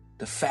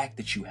 The fact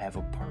that you have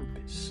a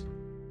purpose.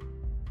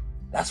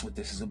 That's what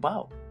this is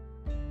about.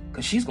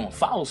 Because she's going to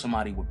follow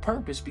somebody with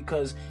purpose,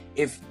 because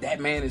if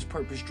that man is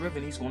purpose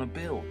driven, he's going to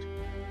build.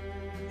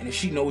 And if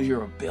she knows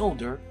you're a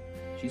builder,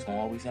 she's going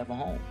to always have a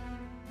home.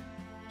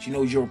 She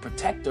knows you're a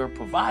protector,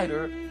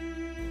 provider.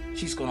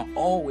 She's going to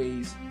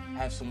always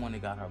have someone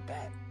that got her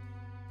back.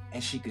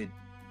 And she could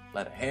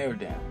let her hair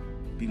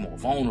down, be more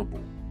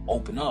vulnerable,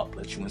 open up,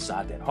 let you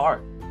inside that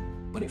heart.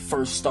 But it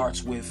first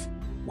starts with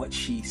what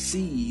she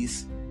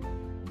sees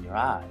in your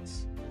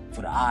eyes.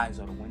 For the eyes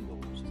are the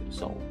windows to the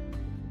soul.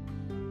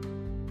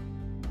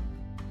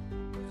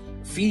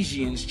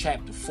 Ephesians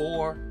chapter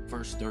 4,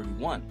 verse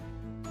 31.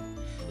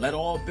 Let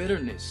all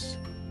bitterness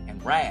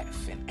and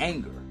wrath and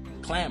anger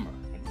and clamor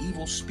and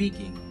evil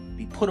speaking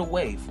be put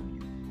away from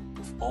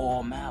you with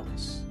all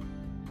malice.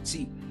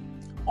 See,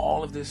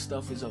 all of this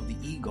stuff is of the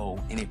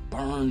ego, and it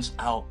burns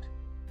out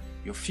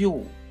your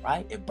fuel,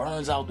 right? It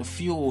burns out the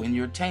fuel in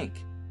your tank.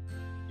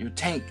 Your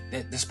tank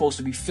that's supposed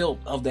to be filled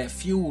of that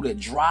fuel that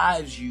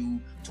drives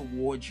you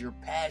towards your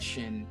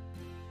passion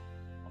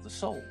of the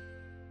soul.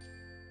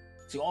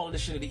 See, all of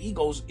this shit of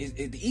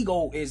the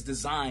ego is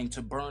designed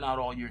to burn out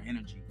all your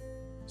energy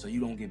so you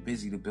don't get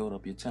busy to build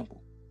up your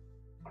temple.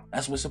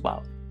 That's what it's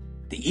about.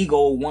 The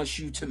ego wants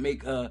you to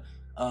make a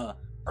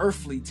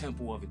earthly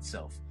temple of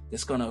itself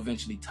that's going to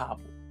eventually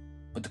topple.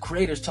 But the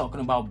Creator's talking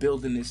about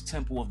building this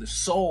temple of the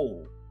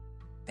soul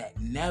that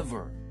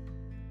never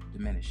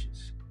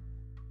diminishes.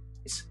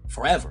 It's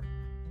forever,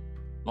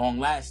 long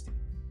lasting.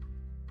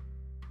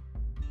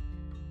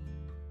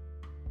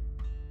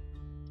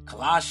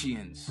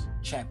 Colossians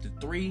chapter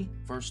 3,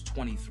 verse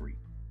 23.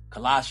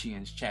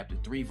 Colossians chapter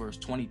 3, verse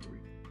 23.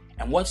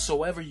 And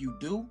whatsoever you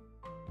do,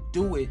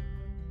 do it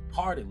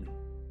heartily,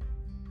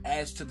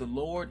 as to the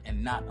Lord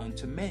and not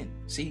unto men.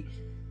 See,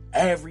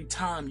 every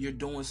time you're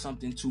doing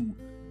something to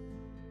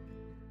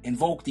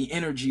invoke the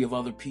energy of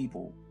other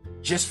people,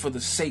 just for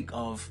the sake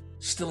of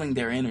stealing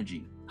their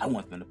energy. I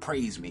want them to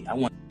praise me. I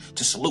want them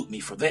to salute me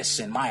for this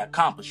and my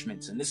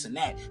accomplishments and this and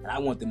that. And I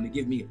want them to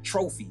give me a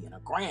trophy and a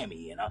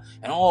Grammy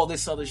and all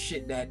this other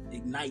shit that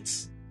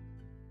ignites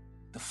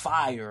the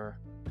fire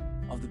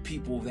of the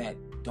people that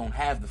don't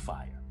have the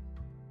fire,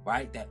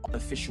 right? That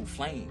artificial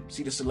flame.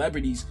 See, the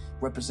celebrities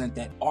represent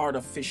that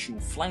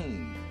artificial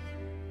flame.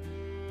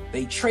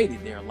 They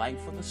traded their light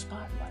for the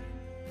spotlight.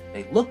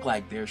 They look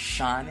like they're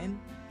shining,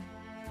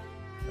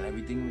 but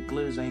everything that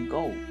glitters ain't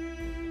gold.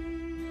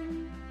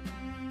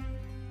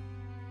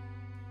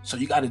 So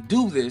you got to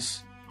do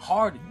this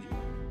heartedly,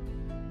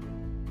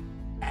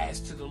 as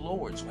to the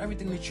Lord. So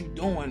everything that you're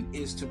doing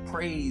is to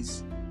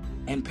praise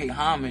and pay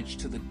homage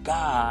to the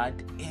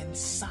God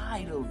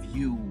inside of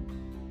you,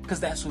 because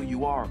that's who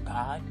you are,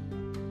 God.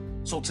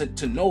 So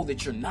to know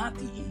that you're not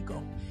the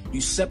ego,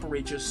 you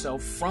separate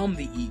yourself from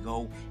the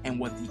ego and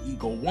what the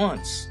ego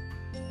wants.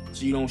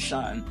 So you don't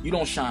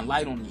shine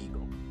light on the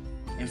ego.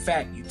 In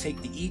fact, you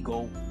take the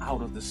ego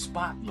out of the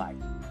spotlight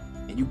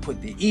and you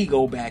put the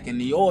ego back in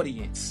the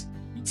audience.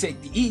 You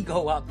take the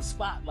ego out the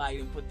spotlight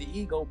and put the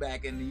ego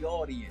back in the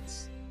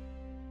audience.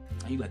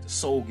 And you let the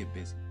soul get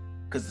busy,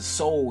 because the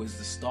soul is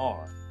the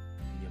star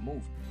in your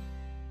movie.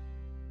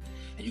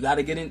 And you got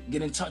to get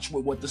in touch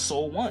with what the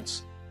soul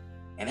wants.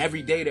 And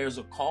every day there's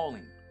a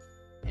calling.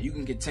 And you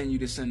can continue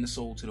to send the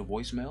soul to the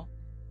voicemail,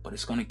 but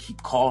it's going to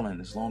keep calling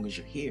as long as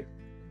you're here.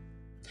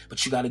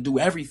 But you got to do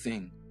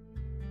everything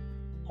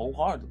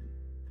wholeheartedly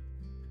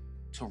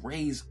to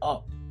raise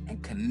up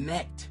and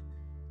connect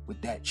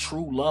with that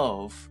true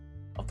love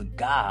of the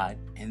God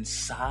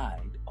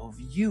inside of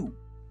you.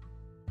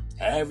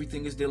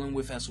 Everything is dealing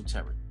with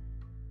esoteric.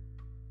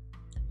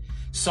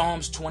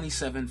 Psalms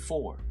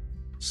 27:4.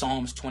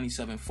 Psalms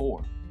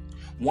 27:4.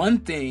 One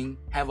thing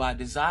have I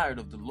desired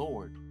of the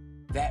Lord,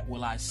 that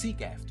will I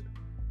seek after.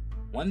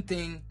 One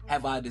thing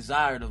have I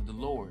desired of the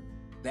Lord,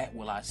 that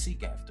will I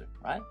seek after,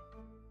 right?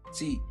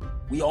 See,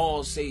 we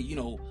all say,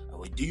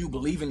 do you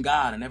believe in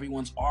God? And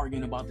everyone's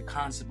arguing about the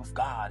concept of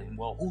God. And,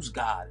 well, who's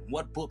God? And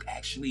what book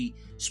actually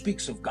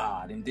speaks of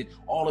God? And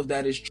all of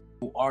that is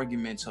true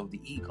arguments of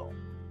the ego.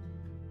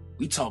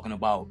 We talking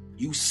about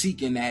you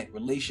seeking that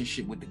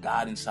relationship with the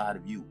God inside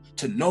of you.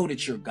 To know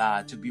that you're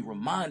God, to be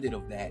reminded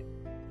of that,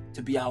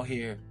 to be out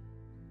here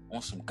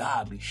on some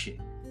godly shit.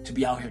 To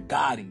be out here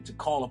guiding, to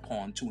call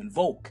upon, to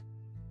invoke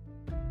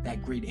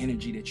that great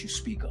energy that you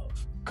speak of.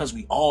 Because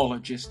we all are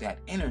just that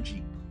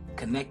energy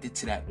connected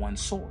to that one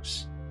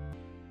source.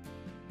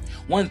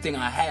 One thing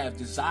I have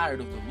desired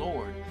of the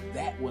Lord,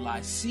 that will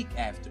I seek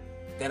after,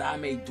 that I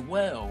may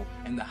dwell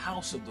in the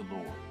house of the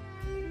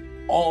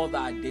Lord all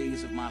thy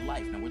days of my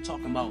life. Now we're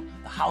talking about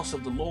the house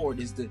of the Lord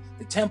is the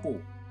temple,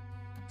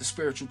 the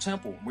spiritual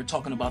temple. We're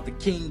talking about the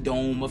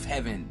kingdom of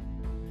heaven.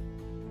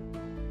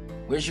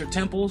 Where's your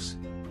temples?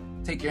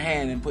 Take your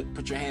hand and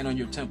put your hand on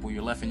your temple,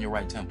 your left and your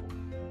right temple.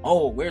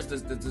 Oh, where's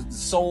the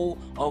soul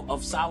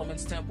of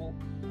Solomon's temple?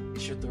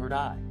 It's your third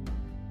eye.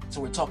 So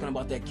we're talking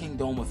about that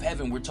kingdom of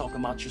heaven. We're talking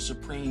about your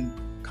supreme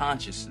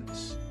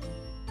consciousness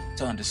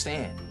to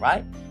understand,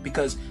 right?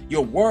 Because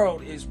your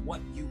world is what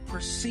you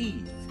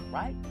perceive,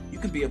 right? You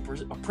can be a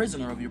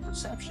prisoner of your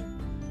perception,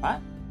 right?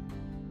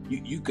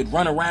 You could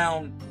run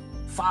around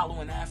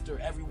following after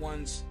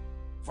everyone's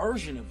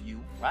version of you,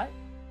 right?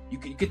 You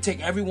could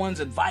take everyone's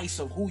advice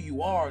of who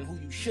you are and who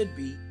you should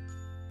be,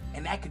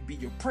 and that could be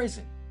your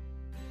prison.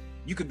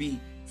 You could be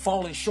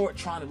falling short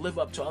trying to live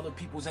up to other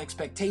people's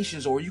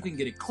expectations, or you can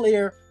get a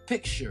clear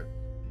picture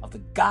of the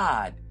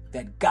God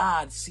that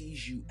God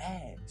sees you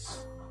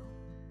as.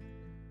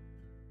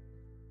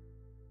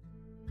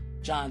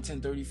 John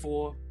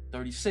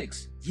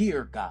 10:34-36, ye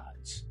are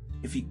gods.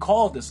 If he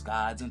called us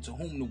gods, unto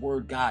whom the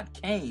word God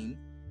came,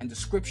 and the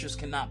scriptures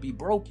cannot be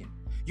broken.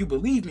 You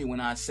believe me when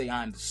I say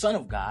I am the Son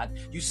of God.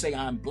 You say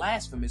I'm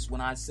blasphemous when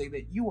I say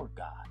that you are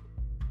God.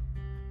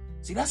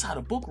 See, that's how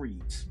the book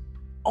reads.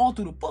 All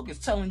through the book it's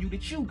telling you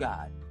that you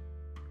God.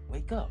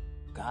 Wake up,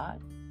 God.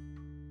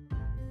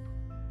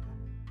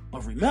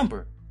 But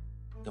remember,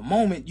 the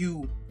moment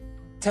you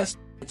test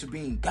to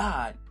being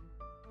God,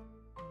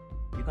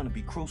 you're going to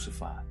be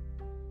crucified.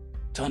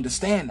 To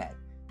understand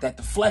that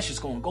the flesh is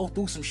going to go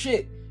through some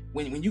shit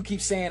when you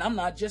keep saying, I'm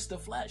not just the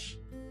flesh.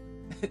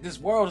 This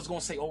world is going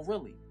to say, oh,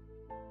 really?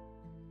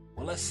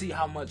 Well, let's see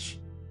how much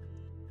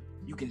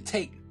you can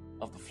take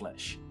of the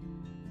flesh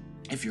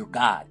if you're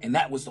God. And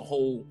that was the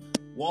whole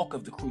walk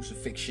of the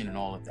crucifixion and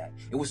all of that.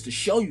 It was to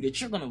show you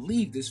that you're going to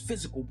leave this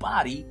physical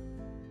body,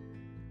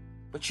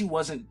 but you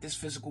wasn't this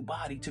physical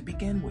body to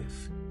begin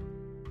with.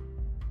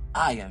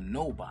 I am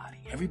nobody.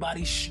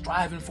 Everybody's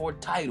striving for a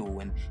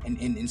title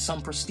and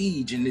some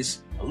prestige in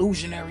this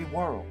illusionary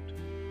world.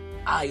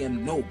 I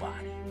am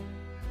nobody.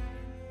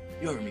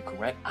 You heard me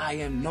correct. I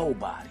am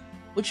nobody.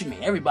 What you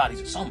mean?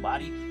 Everybody's a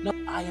somebody. No,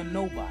 I am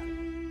nobody.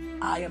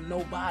 I am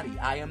nobody.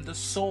 I am the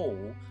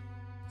soul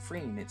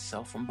freeing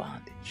itself from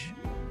bondage.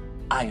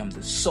 I am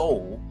the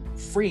soul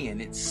freeing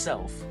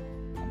itself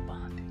from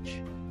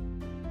bondage.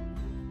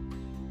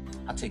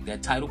 I'll take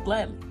that title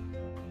gladly.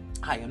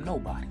 I am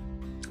nobody.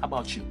 How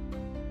about you?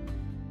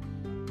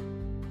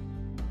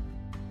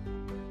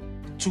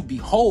 To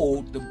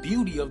behold the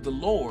beauty of the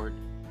Lord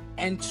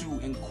and to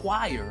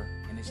inquire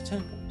in his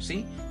temple.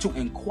 See? To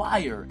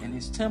inquire in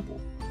his temple.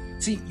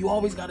 See, you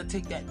always got to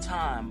take that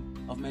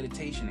time of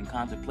meditation and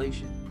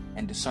contemplation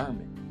and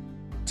discernment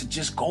to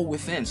just go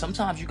within.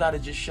 Sometimes you got to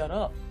just shut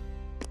up.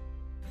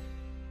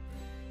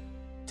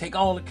 Take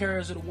all the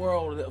cares of the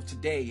world of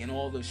today and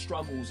all the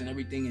struggles and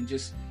everything and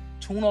just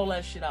tune all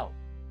that shit out.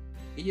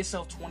 Give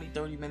yourself 20,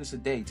 30 minutes a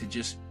day to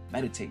just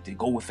meditate, to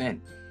go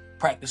within.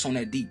 Practice on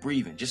that deep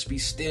breathing. Just be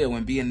still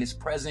and be in this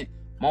present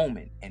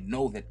moment and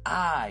know that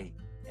I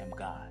am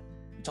God.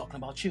 I'm talking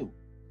about you.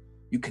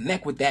 You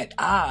connect with that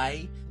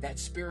I, that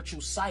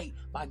spiritual sight,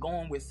 by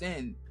going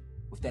within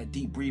with that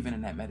deep breathing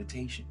and that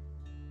meditation.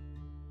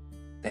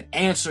 That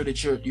answer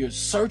that you're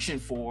searching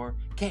for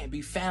can't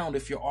be found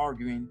if you're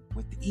arguing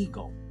with the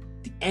ego.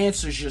 The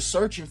answers you're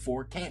searching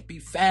for can't be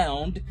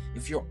found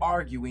if you're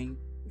arguing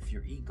with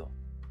your ego.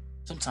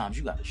 Sometimes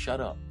you got to shut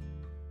up.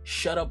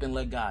 Shut up and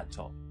let God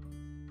talk.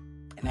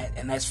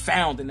 And that's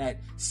found in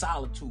that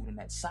solitude and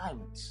that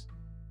silence.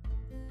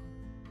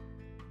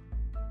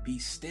 Be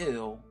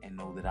still and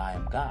know that I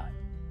am God.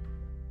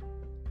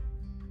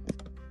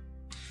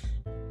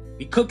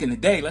 We cooking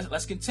today.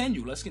 Let's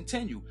continue.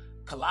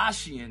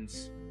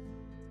 Corinthians.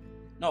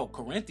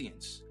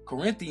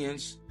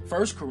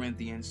 1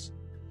 Corinthians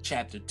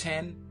chapter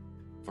 10,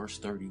 verse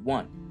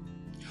 31.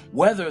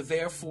 Whether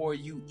therefore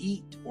you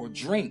eat or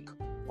drink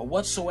or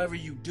whatsoever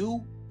you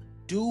do,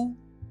 do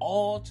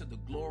all to the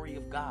glory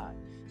of God.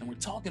 And we're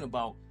talking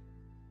about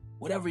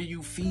whatever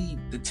you feed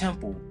the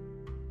temple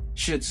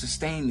should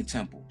sustain the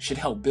temple, should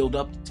help build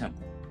up the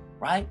temple,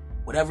 right?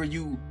 Whatever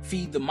you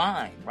feed the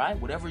mind, right?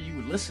 Whatever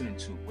you're listening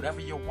to,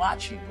 whatever you're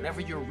watching, whatever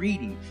you're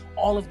reading,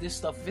 all of this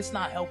stuff, if it's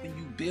not helping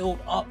you build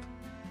up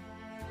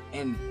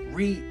and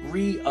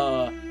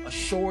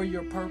assure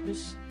your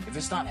purpose, if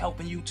it's not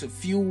helping you to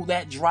fuel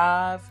that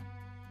drive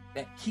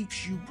that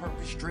keeps you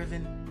purpose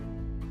driven,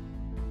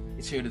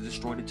 it's here to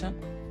destroy the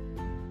temple,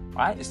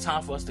 right? It's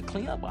time for us to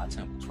clean up our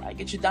temples, right?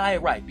 Get your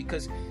diet right,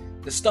 because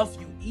the stuff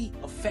you eat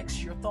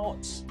affects your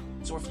thoughts.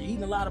 So if you're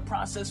eating a lot of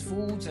processed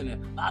foods and a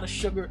lot of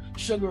sugar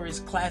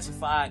is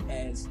classified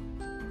as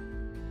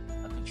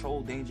a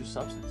controlled dangerous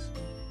substance.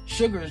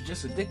 Sugar is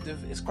just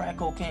addictive as crack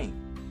cocaine.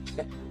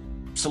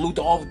 Salute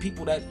to all the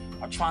people that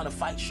are trying to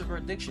fight sugar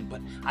addiction.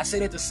 But I say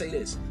that to say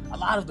this. A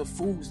lot of the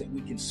foods that we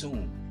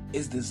consume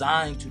is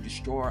designed to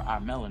destroy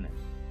our melanin.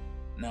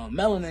 Now,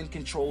 melanin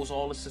controls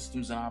all the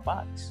systems in our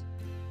bodies.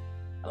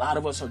 A lot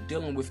of us are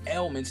dealing with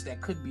ailments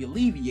that could be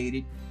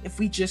alleviated if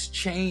we just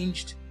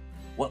changed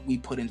what we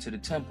put into the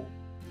temple.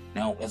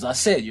 Now, as I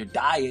said, your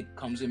diet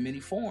comes in many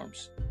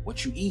forms.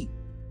 What you eat,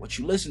 what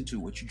you listen to,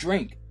 what you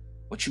drink,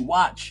 what you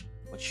watch,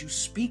 what you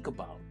speak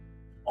about.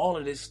 All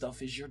of this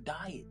stuff is your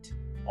diet.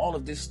 All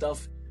of this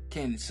stuff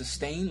can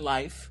sustain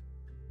life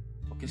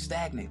or can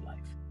stagnate life.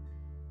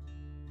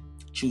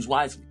 Choose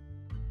wisely.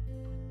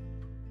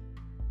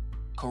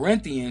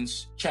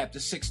 Corinthians chapter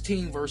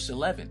 16, verse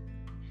 11.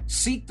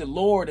 Seek the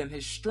Lord and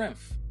his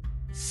strength.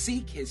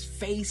 Seek his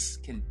face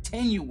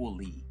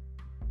continually.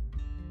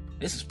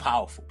 This is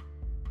powerful.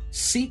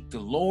 Seek the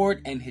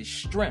Lord and his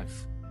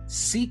strength.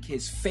 Seek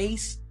his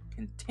face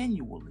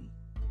continually.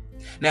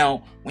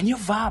 Now, when you're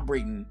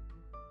vibrating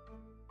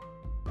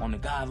on the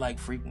God-like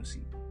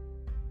frequency,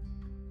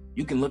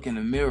 you can look in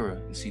the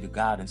mirror and see the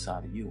God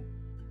inside of you.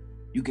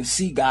 You can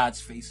see God's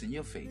face in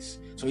your face.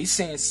 So he's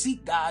saying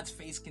seek God's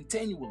face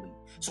continually.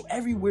 So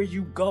everywhere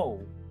you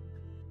go,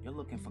 you're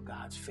looking for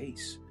God's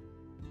face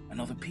and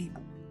other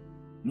people.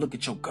 You look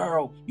at your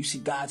girl, you see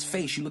God's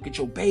face. You look at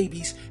your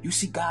babies, you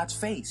see God's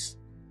face.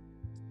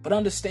 But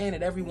understand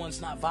that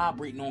everyone's not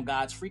vibrating on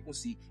God's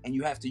frequency, and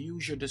you have to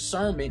use your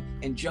discernment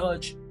and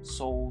judge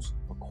souls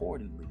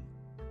accordingly.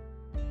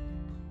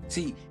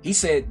 See, he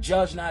said,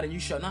 judge not and you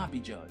shall not be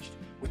judged.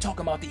 We're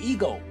talking about the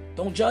ego.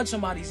 Don't judge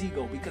somebody's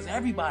ego, because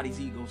everybody's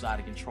ego's out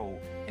of control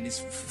in this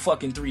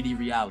fucking 3D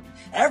reality.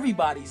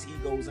 Everybody's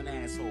ego's an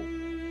asshole.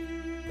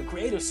 The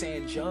Creator's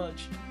saying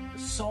judge the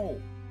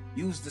soul.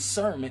 Use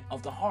discernment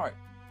of the heart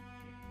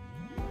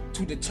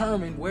to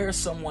determine where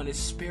someone is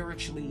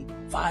spiritually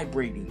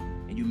vibrating,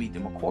 and you meet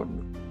them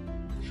accordingly.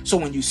 So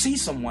when you see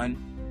someone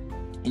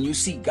and you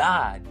see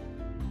God,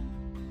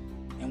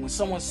 and when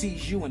someone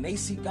sees you and they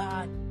see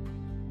God,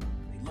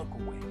 they look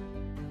away.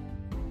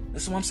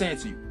 Listen what I'm saying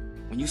to you.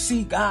 When you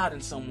see God in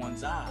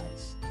someone's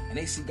eyes and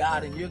they see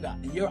God in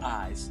your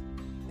eyes,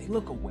 they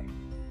look away.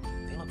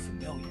 They look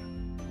familiar.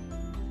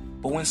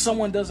 But when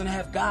someone doesn't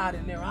have God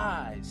in their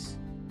eyes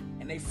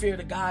and they fear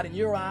the God in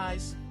your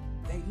eyes,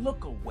 they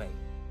look away.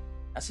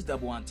 That's a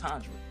double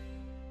entendre.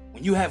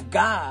 When you have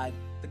God,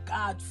 the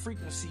God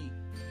frequency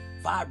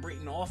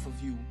vibrating off of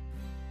you,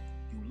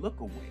 you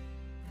look away.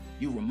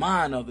 You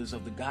remind others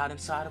of the God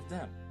inside of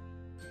them.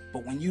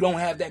 But when you don't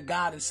have that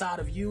God inside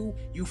of you,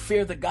 you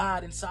fear the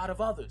God inside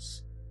of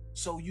others.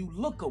 So you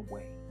look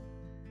away.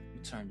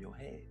 You turn your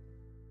head.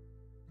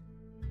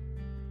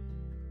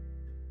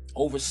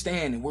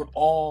 Understanding we're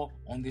all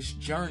on this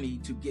journey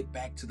to get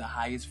back to the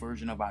highest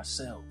version of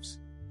ourselves.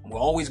 And we're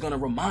always going to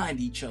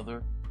remind each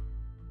other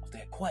of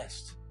that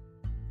quest.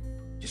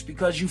 Just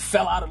because you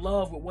fell out of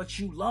love with what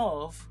you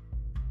love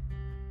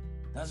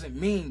doesn't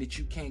mean that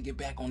you can't get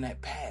back on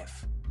that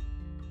path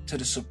to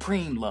the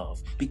supreme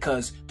love,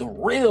 because the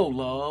real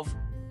love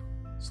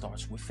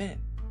starts within.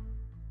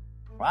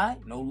 Right?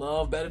 No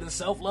love better than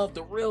self-love.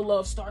 The real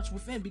love starts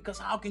within, because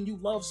how can you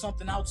love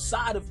something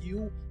outside of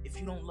you if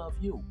you don't love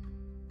you?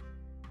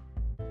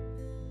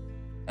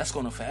 That's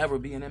going to forever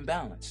be an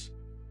imbalance.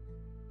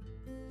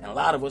 And a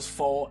lot of us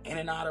fall in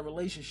and out of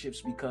relationships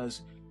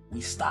because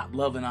we stopped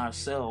loving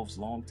ourselves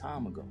a long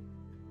time ago.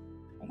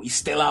 And we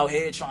still out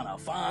here trying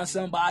to find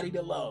somebody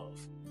to love.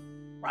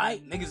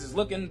 Right? Niggas is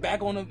looking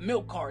back on the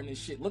milk carton and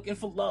shit, looking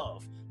for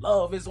love.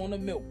 Love is on the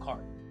milk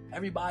carton.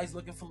 Everybody's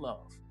looking for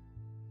love.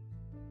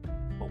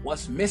 But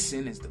what's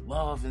missing is the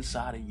love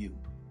inside of you.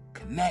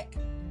 Connect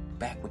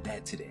back with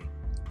that today.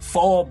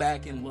 Fall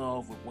back in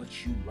love with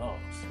what you love.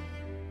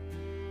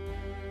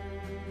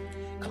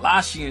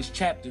 Colossians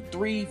chapter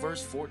 3,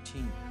 verse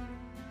 14.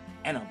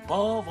 And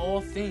above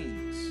all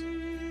things,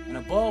 and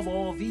above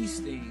all these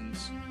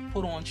things,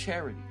 put on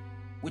charity,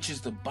 which is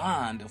the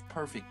bond of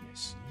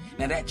perfectness.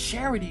 Now that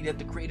charity that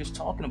the Creator's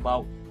talking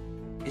about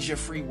is your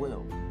free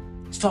will.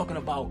 It's talking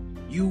about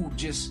you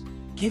just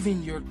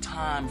giving your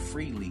time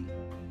freely,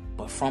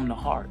 but from the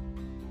heart.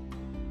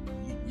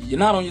 You're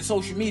not on your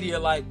social media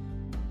like,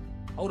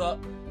 hold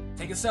up,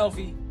 take a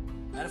selfie.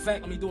 Matter of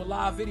fact, let me do a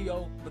live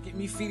video. Look at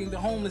me feeding the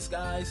homeless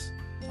guys.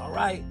 All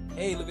right.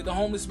 Hey, look at the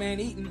homeless man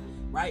eating.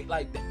 Right?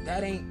 Like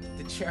that ain't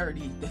the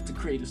charity that the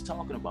Creator's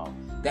talking about.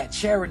 That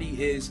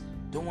charity is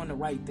doing the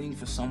right thing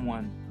for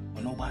someone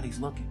when nobody's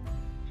looking.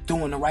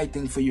 Doing the right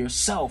thing for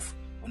yourself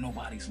when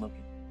nobody's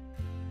looking.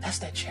 That's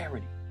that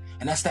charity.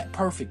 And that's that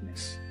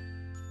perfectness.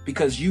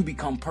 Because you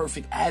become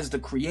perfect as the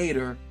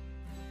Creator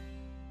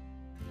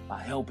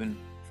by helping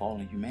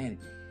fallen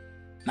humanity.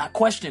 Not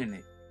questioning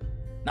it.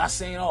 Not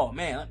saying, oh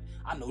man,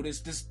 I know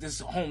this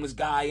homeless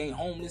guy ain't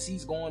homeless.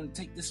 He's going to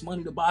take this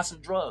money to buy some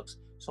drugs.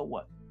 So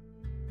what?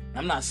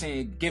 I'm not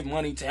saying give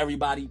money to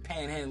everybody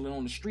panhandling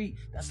on the street.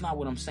 That's not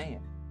what I'm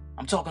saying.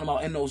 I'm talking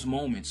about in those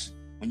moments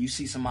when you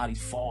see somebody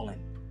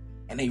falling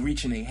and they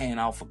reaching their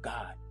hand out for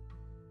God.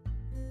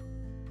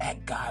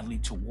 Act godly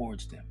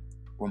towards them.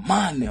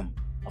 Remind them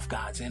of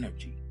God's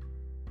energy.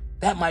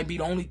 That might be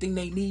the only thing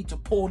they need to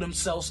pull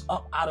themselves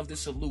up out of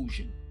this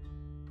illusion.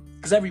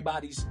 Because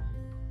everybody's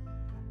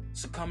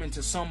succumbing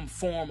to some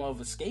form of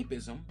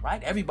escapism,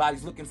 right?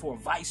 Everybody's looking for a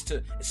vice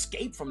to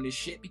escape from this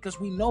shit because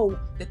we know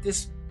that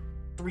this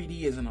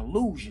 3D is an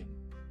illusion.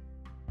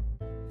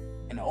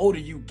 And the older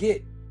you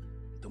get,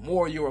 the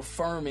more you're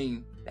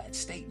affirming that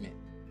statement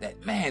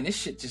that, man, this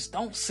shit just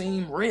don't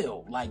seem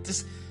real. Like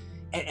this,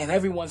 and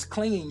everyone's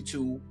clinging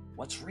to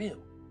what's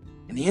real.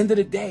 In the end of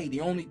the day,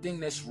 the only thing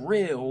that's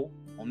real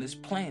on this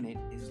planet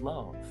is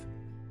love.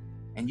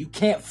 And you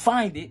can't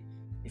find it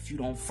if you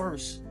don't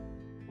first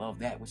love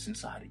that which is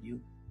inside of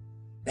you.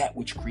 That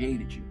which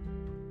created you.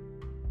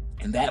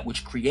 And that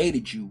which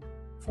created you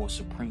for a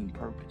supreme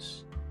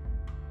purpose.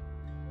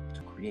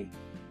 To create.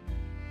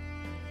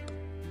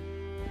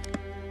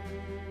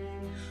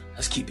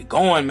 Let's keep it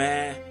going,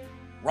 man.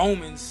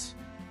 Romans.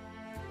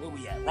 Where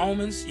we at?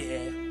 Romans?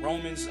 Yeah.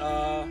 Romans,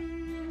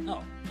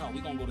 no,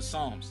 we're gonna go to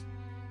Psalms.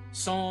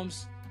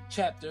 Psalms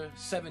chapter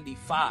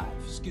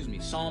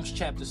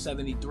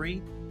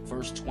 73,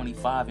 verse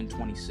 25 and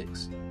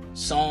 26.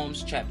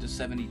 Psalms chapter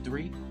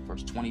 73,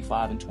 verse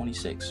 25 and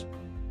 26.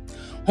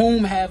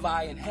 Whom have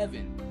I in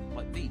heaven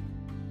but thee?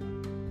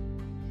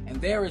 And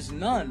there is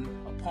none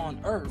upon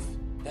earth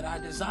that I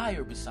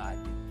desire beside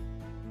thee.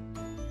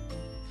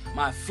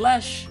 My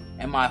flesh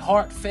and my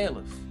heart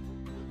faileth,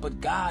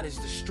 but God is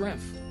the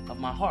strength of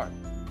my heart,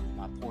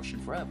 my portion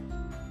forever.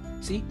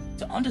 See,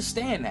 to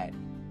understand that,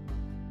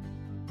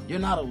 you're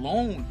not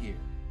alone here.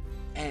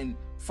 And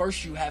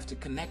first you have to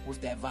connect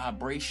with that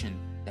vibration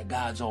that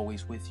God's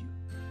always with you.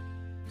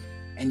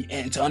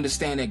 And to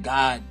understand that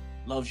God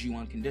loves you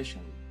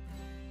unconditionally.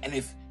 And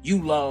if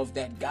you love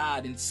that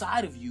God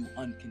inside of you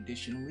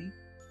unconditionally,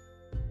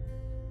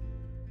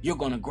 you're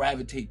going to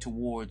gravitate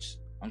towards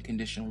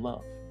unconditional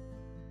love.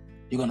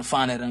 You're going to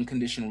find that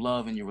unconditional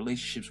love in your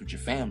relationships with your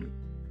family,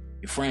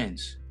 your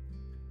friends,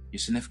 your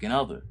significant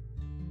other,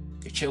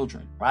 your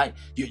children, right?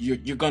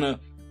 You're going to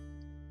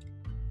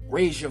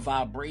raise your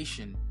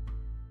vibration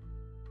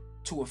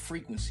to a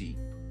frequency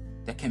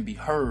that can be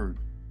heard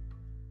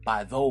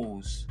by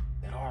those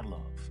that are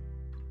loved.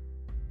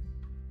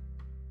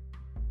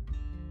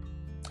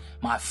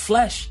 My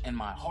flesh and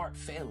my heart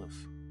faileth.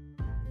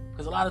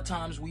 Because a lot of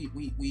times we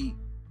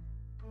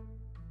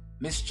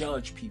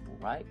misjudge people,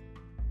 right?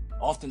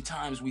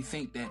 Oftentimes we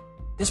think that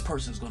this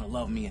person's going to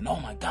love me and oh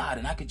my God,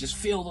 and I could just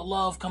feel the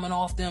love coming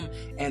off them.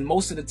 And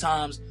most of the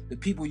times, the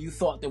people you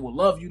thought that will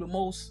love you the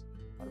most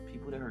are the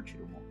people that hurt you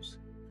the most.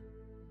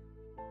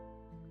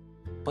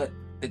 But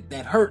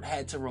that hurt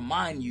had to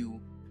remind you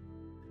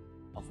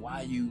of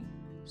why you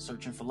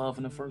searching for love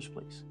in the first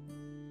place.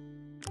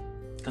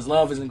 Because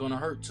love isn't going to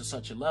hurt to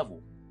such a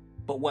level.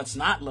 But what's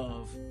not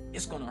love,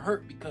 it's going to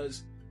hurt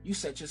because you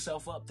set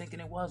yourself up thinking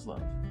it was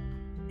love.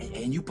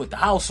 And you put the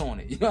house on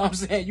it. You know what I'm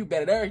saying? You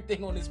betted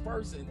everything on this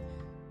person.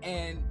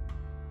 And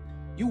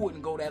you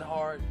wouldn't go that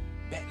hard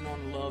betting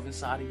on the love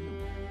inside of you.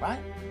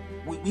 Right?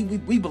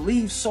 We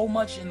believe so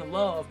much in the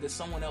love that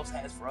someone else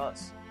has for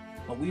us.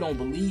 But we don't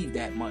believe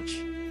that much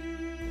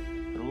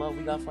for the love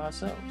we got for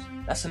ourselves.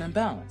 That's an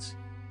imbalance.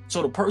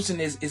 So the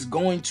person is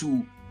going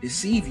to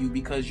deceive you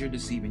because you're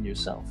deceiving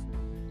yourself,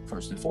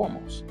 first and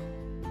foremost.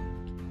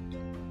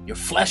 Your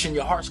flesh and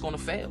your heart's going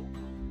to fail.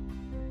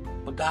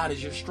 But God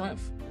is your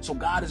strength. So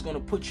God is going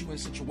to put you in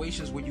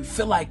situations where you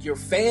feel like you're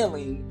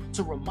failing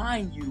to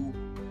remind you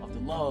of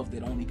the love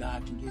that only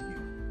God can give you.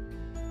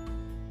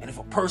 And if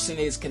a person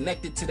is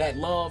connected to that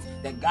love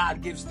that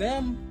God gives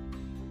them,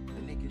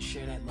 then they can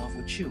share that love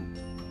with you.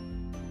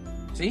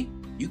 See?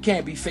 You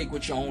can't be fake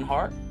with your own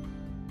heart.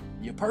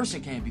 Your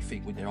person can't be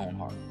fake with their own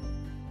heart.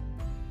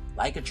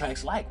 Like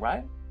attracts like,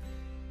 right?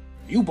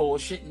 You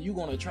bullshitting, you're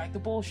going to attract the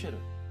bullshitter.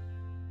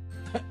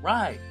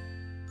 Right.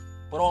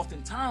 But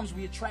oftentimes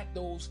we attract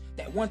those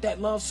that want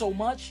that love so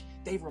much,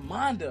 they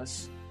remind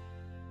us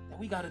that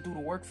we got to do the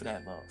work for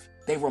that love.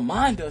 They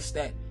remind us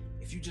that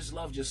if you just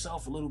loved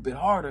yourself a little bit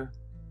harder,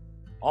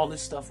 all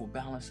this stuff will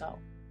balance out.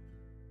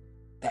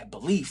 That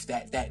belief,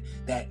 that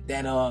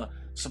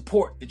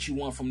support that you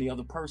want from the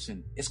other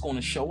person, it's going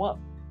to show up.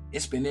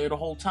 It's been there the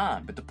whole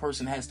time, but the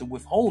person has to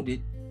withhold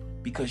it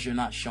because you're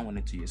not showing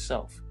it to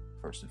yourself,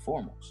 first and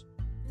foremost.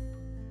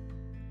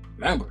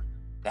 Remember,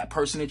 that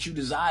person that you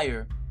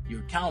desire,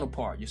 your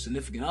counterpart, your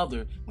significant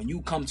other, when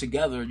you come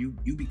together,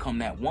 you become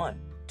that one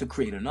to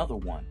create another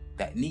one,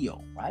 that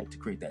Neo, right? To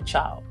create that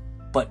child.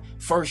 But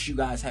first, you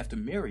guys have to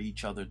mirror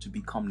each other to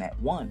become that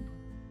one.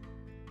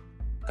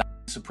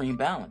 Supreme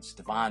balance,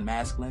 divine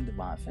masculine,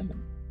 divine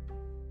feminine.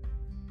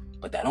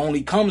 But that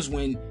only comes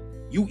when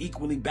you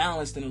equally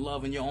balanced in the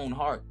love in your own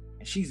heart,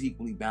 and she's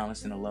equally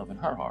balanced in the love in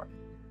her heart.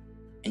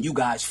 And you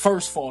guys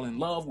first fall in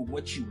love with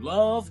what you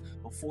love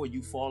before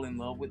you fall in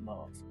love with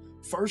love.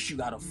 First, you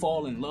got to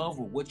fall in love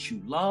with what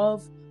you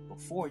love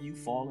before you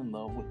fall in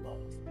love with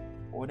love.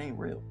 Or it ain't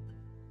real.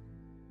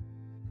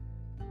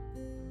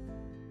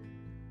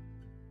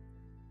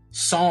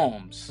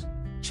 Psalms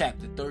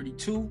chapter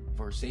 32,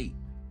 verse 8.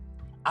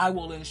 I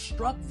will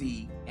instruct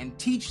thee and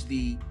teach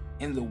thee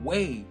in the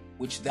way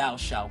which thou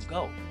shalt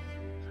go.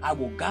 I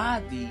will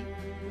guide thee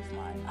with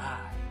mine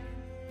eye.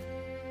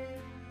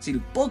 See, the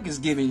book is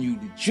giving you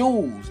the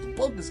jewels. The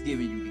book is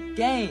giving you the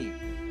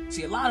game.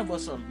 See, a lot of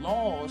us are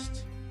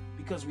lost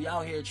because we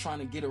out here trying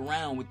to get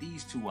around with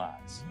these two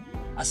eyes.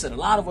 I said a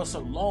lot of us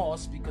are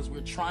lost because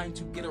we're trying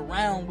to get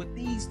around with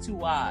these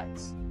two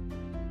eyes.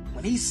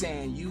 When he's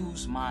saying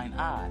use mine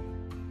eye,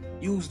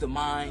 use the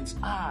mind's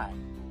eye.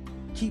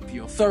 Keep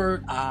your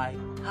third eye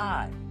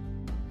high.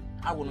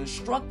 I will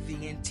instruct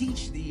thee and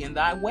teach thee in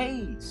thy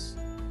ways.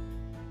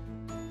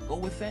 Go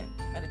within,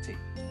 meditate.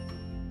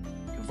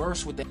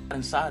 Converse with that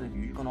inside of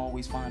you. You're going to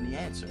always find the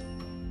answer.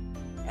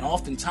 And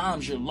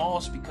oftentimes you're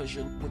lost because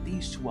you're with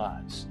these two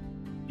eyes.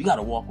 You got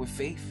to walk with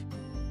faith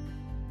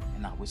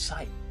and not with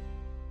sight.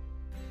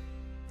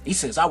 He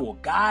says, I will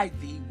guide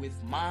thee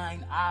with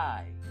mine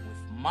eye,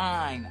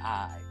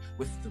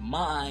 with the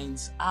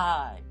mind's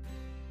eye.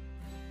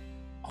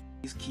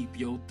 Always keep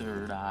your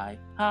third eye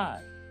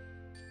high.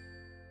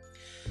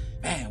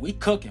 Man, we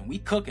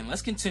cooking.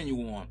 Let's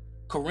continue on.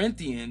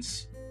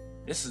 Corinthians,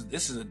 this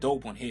is a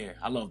dope one here.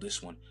 I love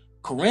this one.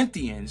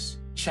 Corinthians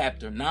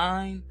chapter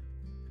 9,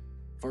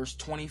 verse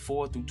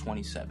 24 through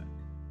 27.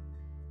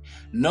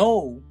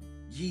 Know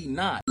ye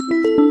not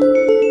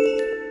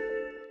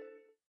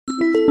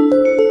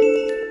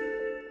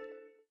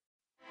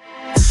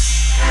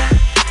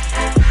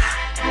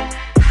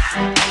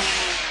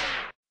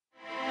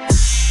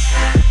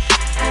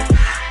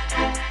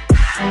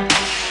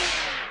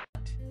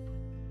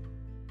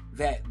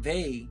that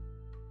they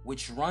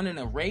which run in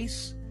a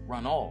race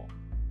run all,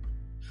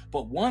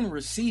 but one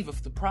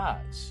receiveth the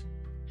prize.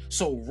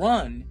 So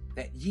run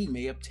that ye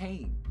may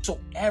obtain. So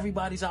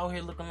everybody's out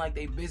here looking like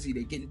they busy.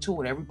 They getting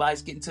to it.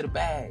 Everybody's getting to the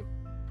bag.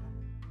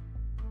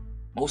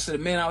 Most of the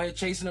men out here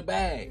chasing a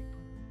bag.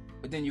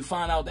 But then you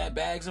find out that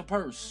bag's a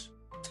purse.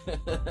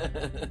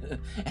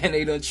 And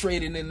they done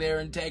traded in their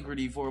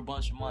integrity for a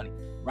bunch of money.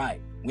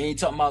 Right. We ain't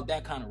talking about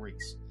that kind of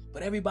race.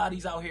 But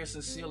everybody's out here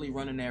sincerely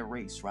running their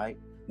race, right?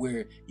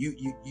 Where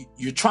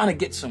you're trying to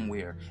get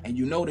somewhere, and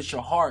you know that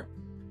your heart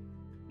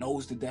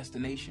knows the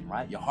destination,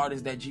 right? Your heart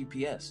is that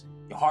GPS.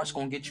 Your heart's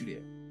going to get you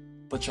there.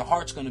 But your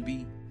heart's going to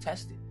be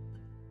tested.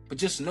 But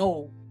just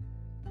know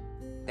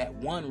that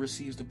one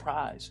receives the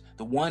prize.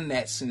 The one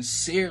that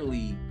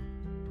sincerely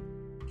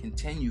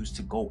continues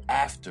to go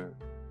after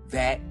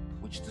that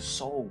which the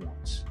soul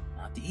wants,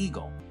 not the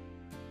ego.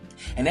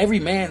 And every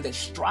man that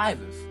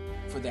striveth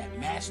for that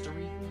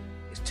mastery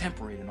is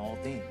temperate in all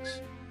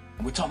things.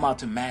 And we're talking about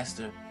to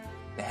master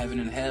the heaven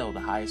and hell, the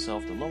higher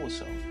self, the lower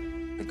self,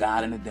 the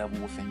God and the devil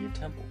within your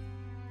temple.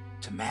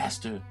 To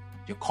master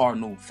your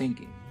cardinal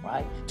thinking,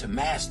 right? To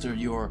master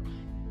your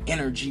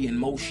energy and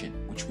motion,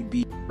 which would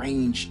be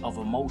range of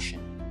emotion.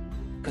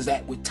 Because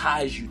that would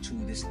ties you to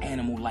this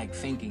animal-like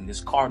thinking,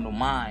 this cardinal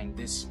mind,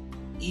 this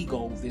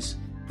ego, this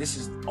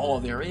is all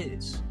there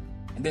is.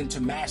 And then to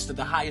master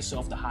the higher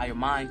self, the higher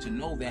mind, to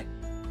know that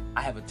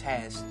I have a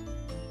task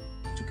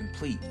to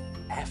complete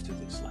after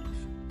this life.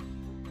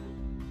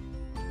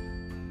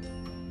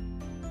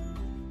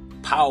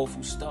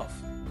 Powerful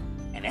stuff.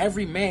 And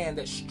every man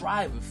that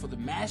striveth for the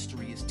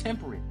mastery is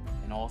temperate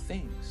in all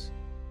things.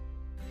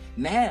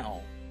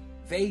 Now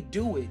they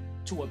do it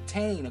to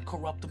obtain a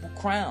corruptible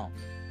crown,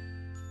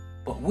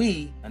 but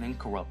we an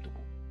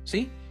incorruptible.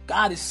 See,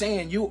 God is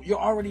saying you're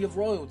already of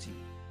royalty,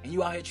 and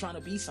you out here trying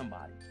to be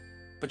somebody,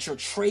 but you're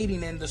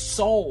trading in the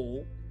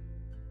soul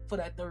for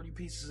that 30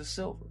 pieces of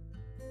silver.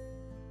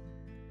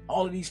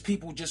 All of these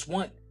people just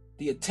want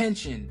the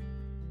attention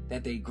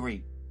that they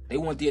great. They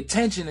want the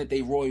attention that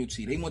they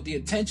royalty. They want the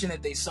attention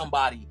that they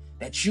somebody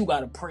that you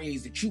gotta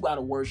praise, that you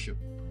gotta worship.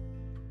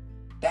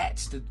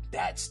 That's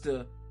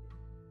the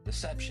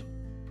deception.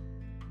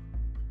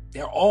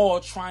 They're all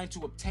trying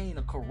to obtain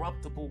a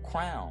corruptible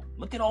crown.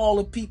 Look at all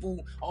the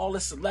people, all the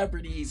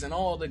celebrities and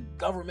all the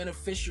government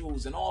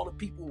officials and all the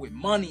people with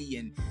money,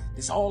 and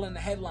it's all in the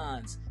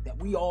headlines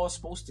that we all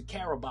supposed to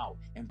care about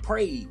and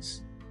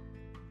praise.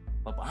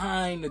 But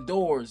behind the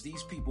doors,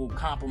 these people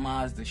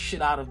compromise the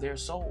shit out of their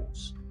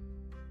souls.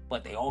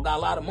 But they all got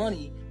a lot of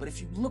money. But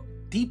if you look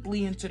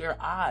deeply into their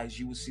eyes,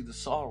 you would see the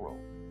sorrow.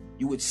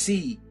 You would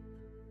see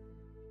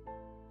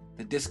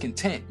the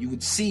discontent. You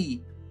would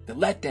see the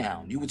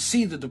letdown. You would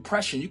see the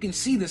depression. You can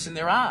see this in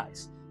their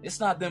eyes.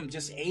 It's not them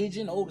just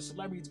aging. Oh, the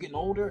celebrity's getting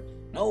older.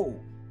 No,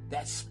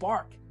 that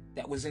spark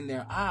that was in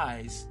their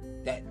eyes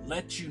that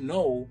let you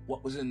know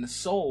what was in the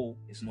soul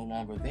is no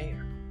longer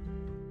there.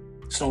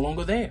 It's no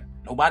longer there.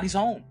 Nobody's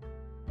home.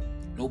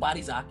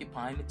 Nobody's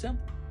occupying the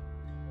temple.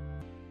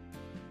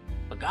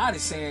 But God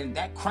is saying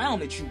that crown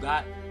that you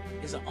got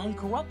is an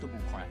uncorruptible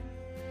crown.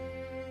 You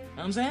know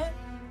what I'm saying?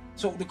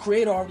 So the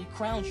Creator already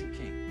crowned you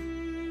king.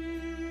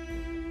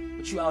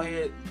 But you out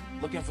here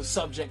looking for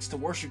subjects to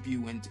worship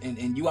you,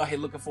 and you out here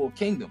looking for a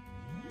kingdom.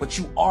 But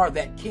you are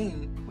that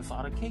king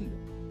without a kingdom,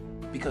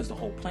 because the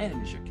whole planet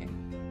is your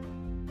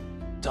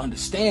kingdom. To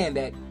understand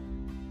that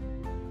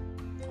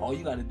all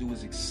you got to do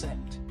is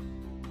accept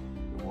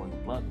the royal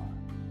bloodline.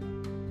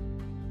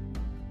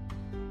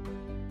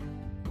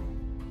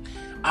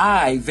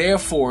 I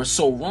therefore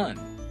so run,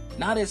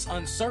 not as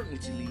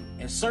uncertainly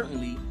as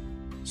certainly,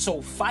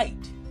 so fight.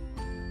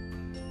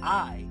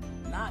 I,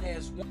 not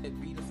as one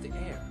that beateth the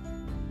air.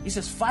 He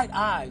says, fight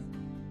I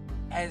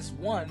as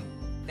one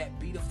that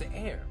beateth the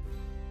air.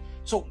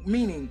 So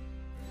meaning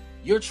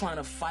you're trying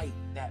to fight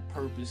that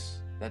purpose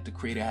that the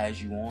Creator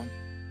has you on.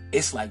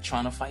 It's like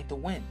trying to fight the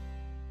wind.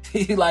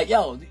 Like,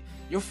 yo,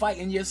 you're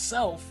fighting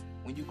yourself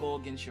when you go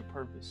against your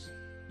purpose.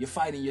 You're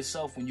fighting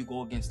yourself when you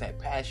go against that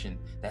passion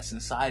that's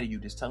inside of you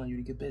that's telling you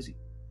to get busy.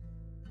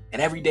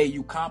 And every day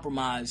you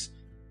compromise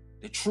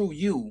the true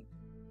you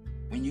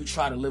when you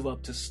try to live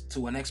up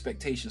to an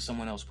expectation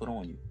someone else put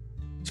on you.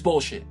 It's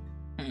bullshit.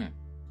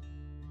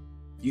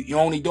 You're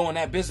only doing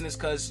that business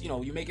because,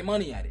 you're making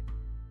money at it.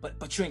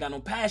 But you ain't got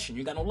no passion. You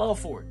ain't got no love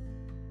for it.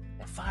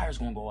 That fire's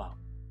going to go out.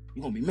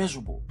 You're going to be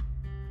miserable.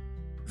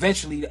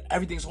 Eventually,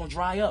 everything's going to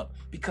dry up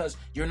because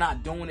you're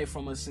not doing it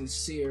from a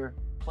sincere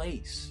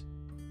place.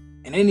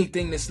 And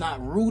anything that's not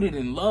rooted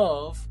in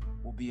love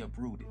will be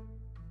uprooted.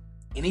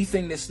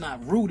 Anything that's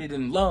not rooted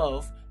in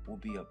love will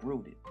be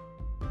uprooted.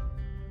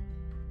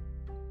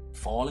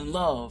 Fall in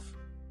love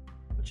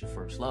with your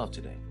first love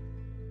today.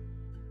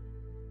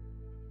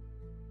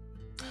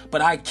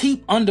 But I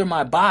keep under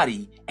my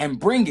body and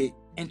bring it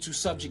into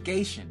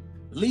subjugation,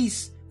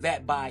 lest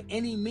that by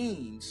any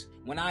means,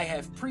 when I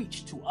have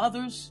preached to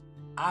others,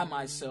 I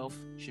myself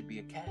should be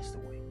a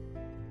castaway.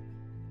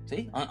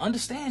 See,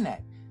 understand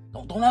that.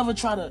 Don't ever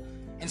try to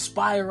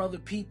inspire other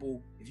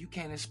people if you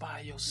can't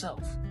inspire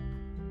yourself.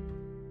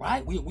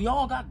 Right? We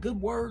all got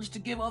good words to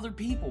give other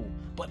people,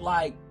 but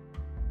like,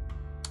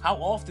 how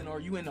often are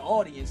you in the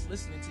audience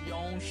listening to your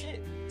own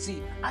shit?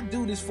 See, I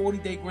do this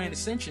 40-day Grand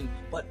Ascension,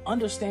 but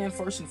understand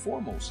first and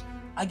foremost,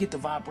 I get the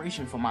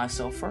vibration for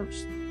myself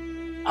first.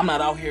 I'm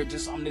not out here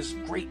I'm this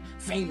great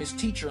famous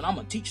teacher and I'm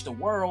going to teach the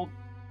world.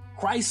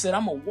 Christ said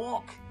I'm going to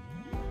walk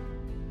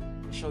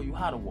and show you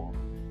how to walk.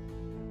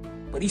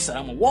 But he said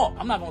I'm going to walk.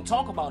 I'm not going to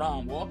talk about how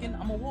I'm walking.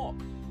 I'm going to walk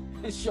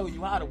and show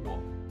you how to walk.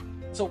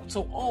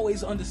 So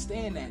always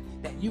understand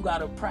that you got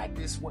to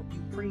practice what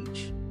you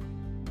preach.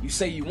 You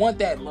say you want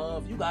that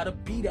love, you got to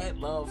be that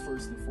love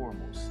first and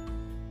foremost.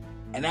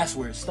 And that's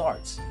where it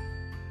starts.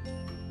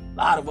 A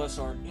lot of us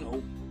are,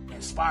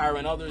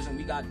 inspiring others and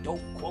we got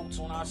dope quotes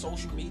on our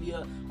social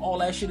media. All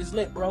that shit is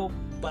lit, bro.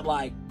 But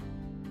like,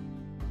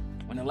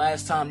 when the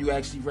last time you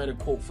actually read a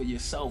quote for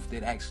yourself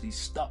that actually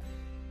stuck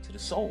to the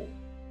soul,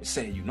 it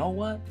said, you know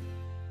what?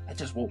 That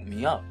just woke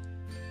me up.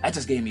 That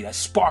just gave me that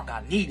spark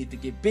I needed to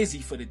get busy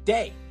for the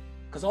day.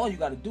 Because all you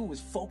got to do is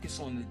focus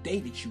on the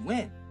day that you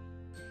in.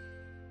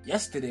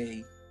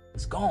 Yesterday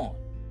is gone.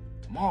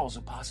 Tomorrow's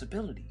a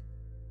possibility.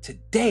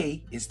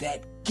 Today is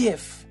that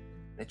gift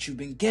that you've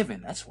been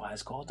given. That's why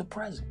it's called the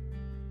present.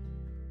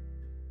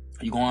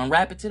 Are you going to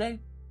unwrap it today?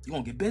 You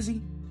going to get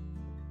busy?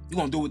 You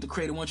going to do what the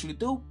Creator wants you to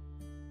do?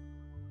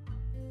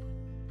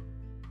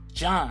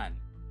 John,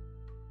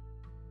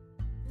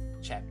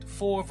 chapter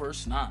 4,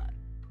 verse 9.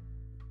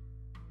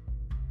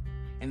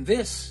 And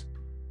this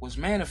was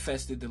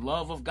manifested the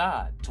love of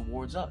God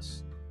towards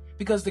us,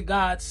 because the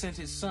God sent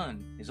his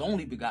Son, his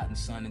only begotten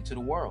Son, into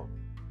the world,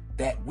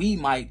 that we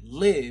might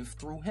live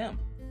through him.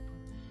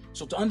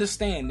 So to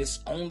understand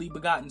this only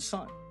begotten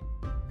Son,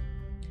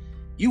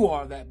 you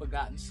are that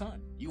begotten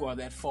Son. You are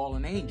that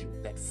fallen angel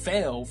that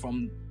fell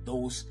from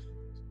those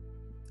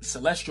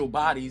celestial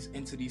bodies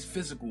into these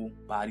physical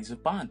bodies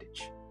of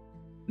bondage.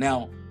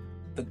 Now,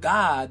 the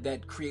God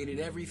that created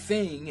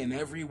everything and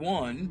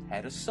everyone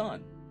had a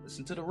son.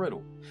 Listen to the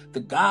riddle.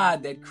 The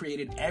God that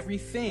created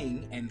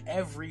everything and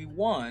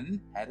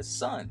everyone had a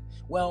son.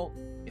 Well,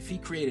 if he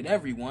created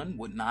everyone,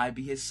 wouldn't I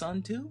be his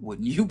son too?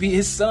 Wouldn't you be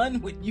his son?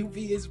 Wouldn't you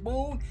be his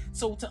moon?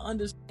 So to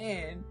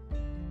understand,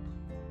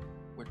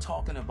 we're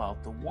talking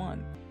about the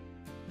one.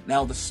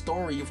 Now, the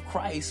story of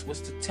Christ was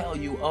to tell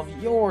you of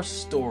your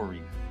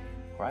story,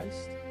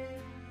 Christ.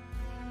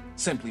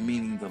 Simply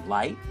meaning the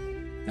light.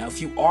 Now, if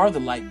you are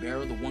the light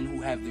bearer, the one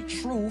who have the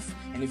truth,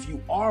 and if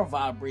you are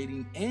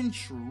vibrating in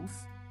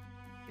truth,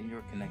 then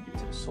you're connected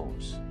to the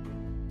source.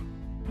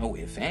 No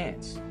ifs,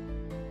 ands.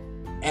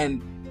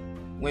 And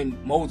when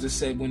Moses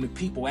said, when the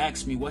people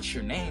ask me, what's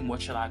your name?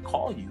 What should I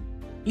call you?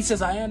 He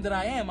says, I am that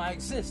I am. I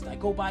exist. I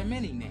go by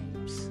many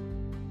names.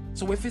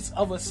 So if it's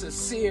of a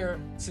sincere,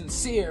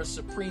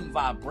 supreme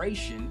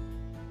vibration,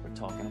 we're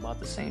talking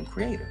about the same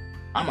creator.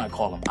 I might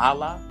call him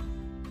Allah,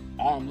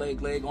 arm,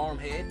 leg, arm,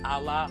 head,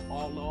 Allah,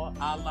 all law,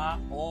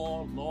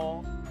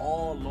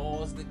 all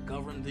laws that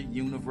govern the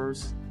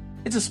universe.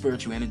 It's a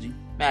spiritual energy,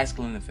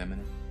 masculine and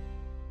feminine.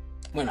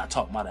 We're not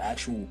talking about an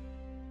actual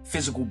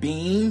physical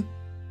being,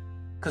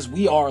 because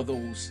we are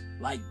those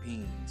light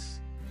beings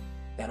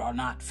that are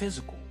not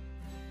physical.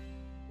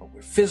 But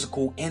we're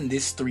physical in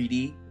this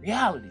 3D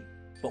reality.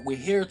 But we're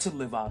here to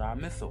live out our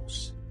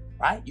mythos,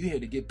 right? You're here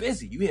to get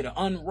busy. You're here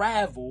to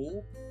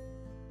unravel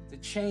the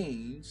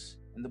chains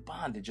and the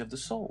bondage of the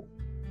soul.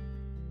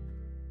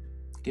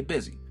 Get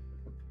busy.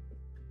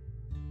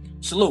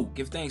 Salute.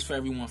 Give thanks for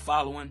everyone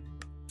following.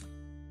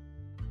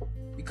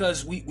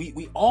 Because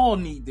we all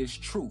need this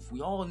truth.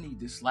 We all need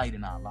this light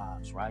in our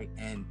lives, right?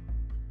 And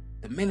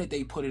the minute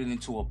they put it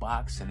into a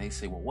box and they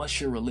say, well, what's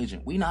your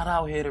religion? We not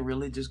out here to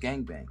religious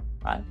gangbang,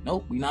 right?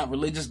 Nope, we not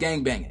religious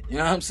gangbanging. You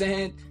know what I'm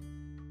saying?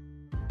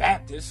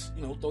 Baptists,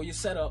 throw your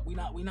set up. We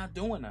not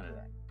doing none of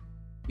that.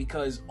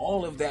 Because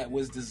all of that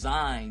was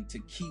designed to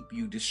keep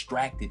you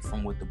distracted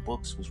from what the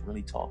books was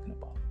really talking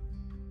about.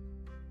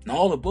 And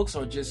all the books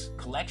are just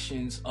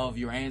collections of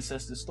your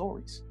ancestors'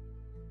 stories.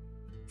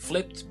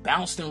 Flipped,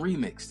 bounced, and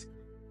remixed.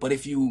 But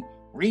if you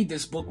read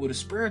this book with a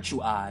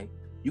spiritual eye,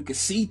 you can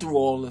see through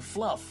all the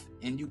fluff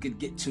and you could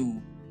get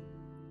to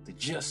the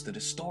gist of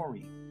the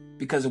story.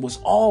 Because it was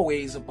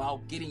always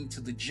about getting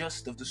to the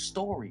gist of the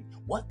story.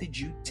 What did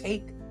you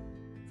take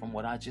from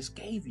what I just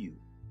gave you?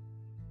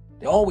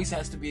 There always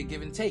has to be a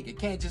give and take. It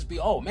can't just be,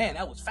 oh man,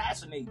 that was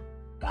fascinating.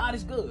 God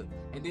is good.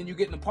 And then you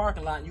get in the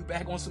parking lot and you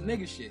back on some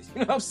nigga shit.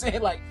 You know what I'm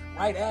saying? Like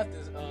right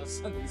after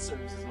Sunday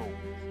service is over.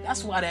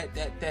 That's why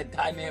that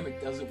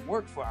dynamic doesn't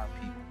work for our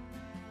people.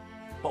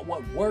 But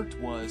what worked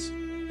was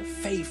the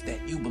faith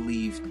that you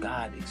believed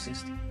God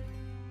existed.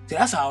 See,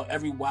 that's how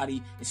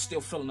everybody is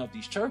still filling up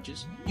these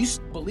churches. You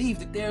believe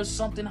that there's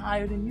something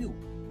higher than you.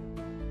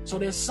 So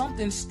there's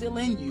something still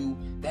in you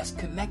that's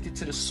connected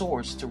to the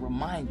source to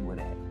remind you of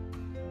that.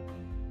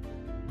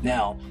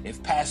 Now,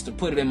 if pastor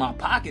put it in my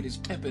pocket is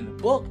pimping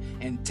the book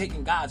and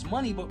taking God's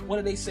money, but what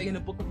do they say in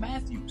the book of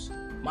Matthew?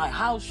 My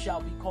house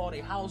shall be called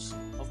a house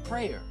of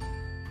prayer,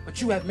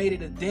 but you have made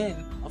it a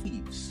den of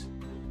thieves.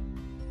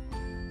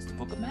 It's the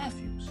book of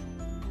Matthew.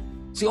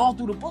 See, all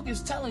through the book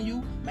is telling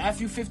you,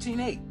 Matthew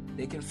 15:8,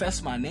 they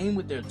confess my name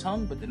with their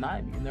tongue, but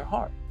deny me in their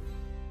heart.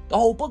 The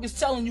whole book is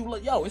telling you,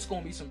 like, yo, it's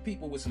going to be some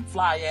people with some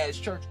fly-ass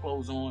church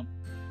clothes on.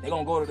 They're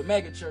going to go to the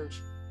mega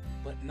church,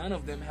 but none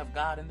of them have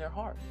God in their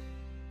heart.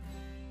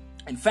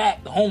 In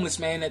fact, the homeless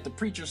man that the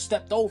preacher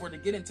stepped over to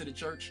get into the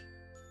church,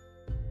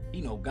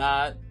 he know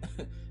God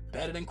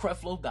better than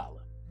Creflo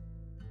Dollar.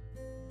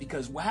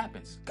 Because what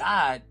happens?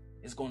 God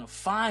is going to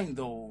find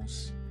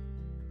those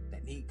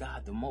that need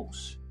God the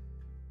most.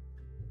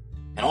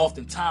 And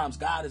oftentimes,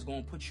 God is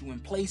going to put you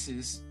in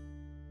places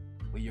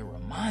where you're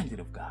reminded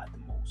of God the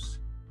most.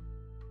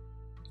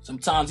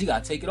 Sometimes he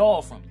got to take it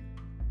all from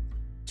you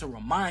to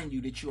remind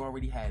you that you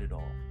already had it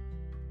all.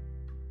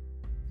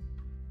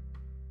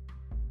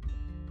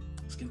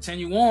 Let's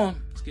continue on.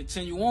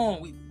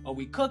 Are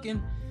we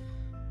cooking?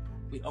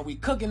 Are we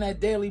cooking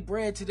that daily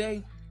bread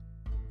today?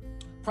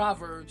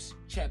 Proverbs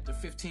chapter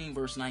 15,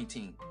 verse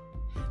 19.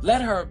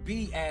 Let her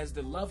be as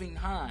the loving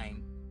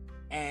hind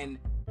and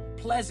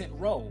pleasant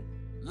roe.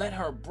 Let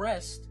her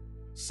breast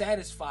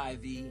satisfy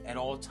thee at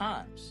all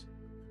times,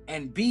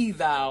 and be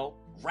thou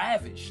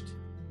ravished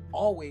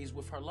always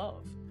with her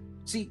love.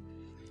 See,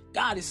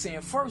 God is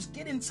saying, first,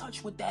 get in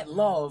touch with that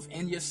love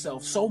in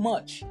yourself so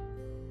much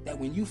that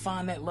when you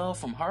find that love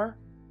from her,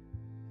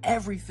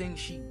 everything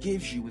she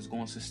gives you is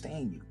going to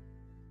sustain you.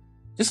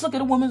 Just look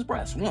at a woman's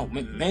breast. You know,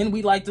 men,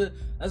 we like to,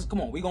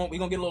 we're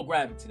gonna get a little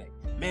graphic today.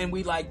 Men,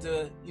 we like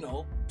to,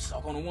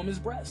 suck on a woman's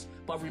breast.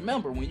 But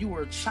remember, when you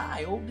were a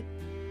child,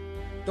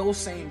 those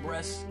same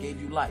breasts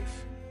gave you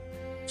life.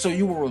 So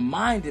you were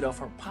reminded of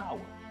her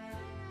power,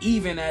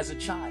 even as a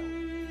child.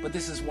 But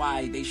this is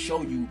why they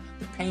show you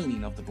the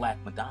painting of the Black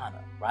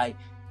Madonna, right?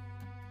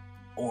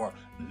 Or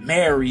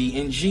Mary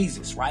and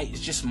Jesus, right? It's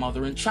just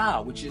mother and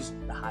child, which is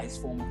the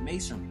highest form of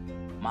masonry.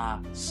 My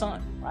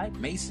son, right?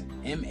 Mason,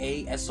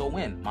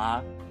 M-A-S-O-N,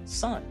 my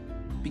son.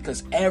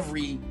 Because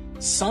every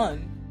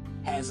son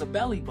has a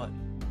belly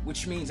button,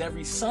 which means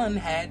every son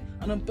had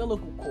an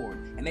umbilical cord,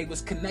 and they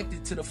was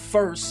connected to the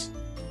first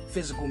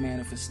physical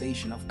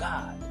manifestation of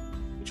God,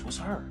 which was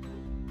her.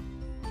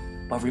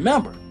 But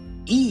remember,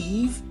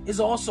 Eve is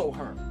also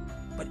her.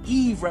 But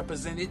Eve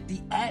represented the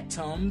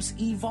atoms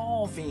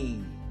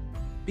evolving,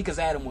 because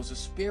Adam was a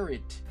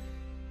spirit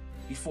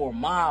before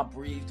Ma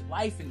breathed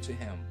life into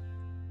him.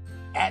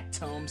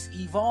 Atoms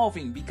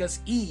evolving, because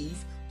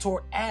Eve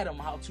taught Adam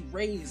how to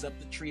raise up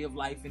the tree of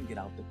life and get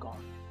out the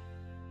garden.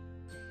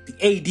 The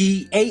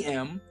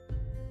A-D-A-M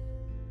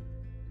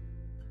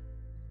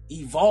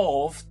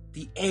evolved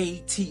the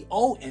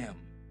A-T-O-M.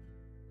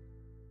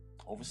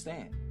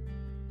 Overstand.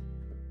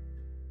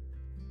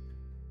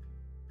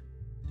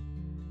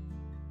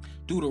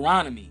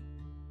 Deuteronomy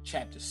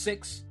chapter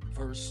 6,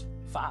 verse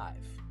 5.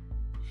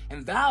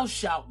 And thou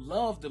shalt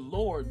love the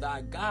Lord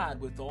thy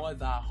God with all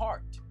thy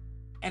heart,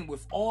 and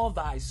with all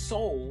thy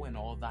soul and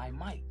all thy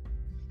might.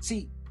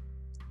 See,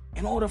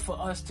 in order for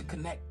us to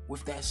connect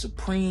with that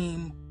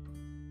supreme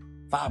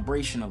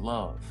vibration of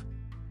love,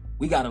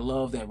 we got to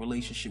love that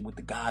relationship with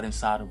the God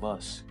inside of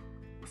us,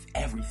 with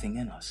everything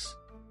in us.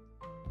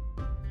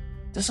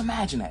 Just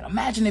imagine that.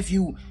 Imagine if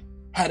you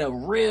had a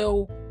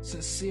real,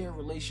 sincere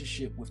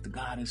relationship with the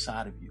God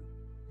inside of you.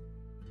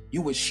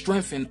 You would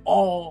strengthen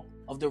all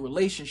of the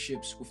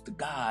relationships with the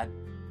God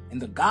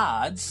and the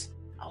gods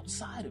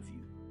outside of you.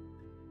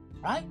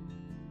 Right?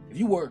 If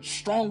you were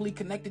strongly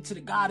connected to the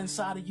God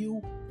inside of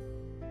you,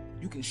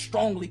 you can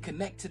strongly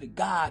connect to the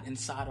God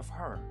inside of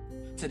her,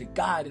 to the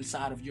God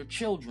inside of your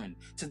children,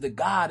 to the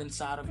God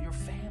inside of your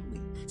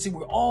family. See,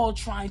 we're all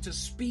trying to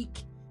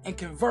speak and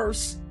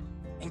converse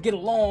and get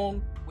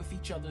along with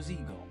each other's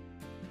ego.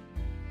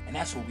 And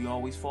that's where we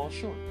always fall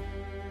short.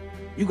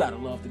 You got to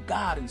love the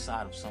God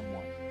inside of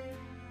someone.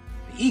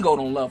 The ego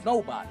don't love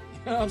nobody.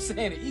 You know what I'm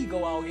saying? The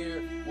ego out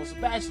here on some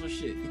bachelor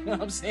shit. You know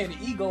what I'm saying? The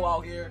ego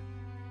out here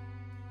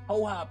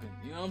ho-hopping.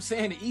 You know what I'm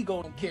saying? The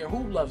ego don't care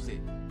who loves it,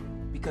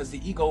 because the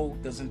ego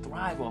doesn't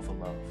thrive off of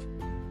love.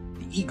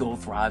 The ego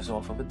thrives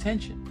off of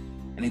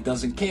attention, and it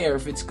doesn't care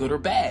if it's good or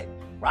bad,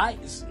 right?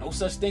 There's no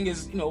such thing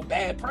as,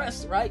 bad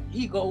press, right?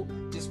 Ego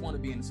just want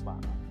to be in the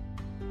spotlight.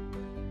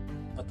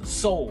 But the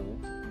soul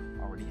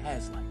already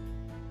has light.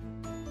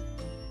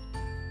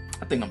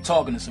 I think I'm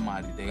talking to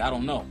somebody today. I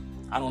don't know.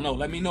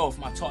 Let me know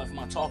if I'm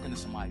talking to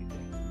somebody today.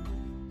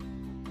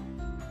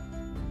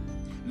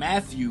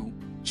 Matthew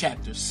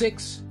chapter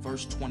 6,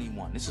 verse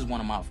 21. This is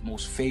one of my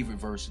most favorite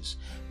verses.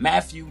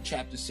 Matthew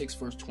chapter 6,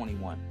 verse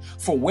 21.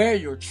 For where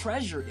your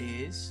treasure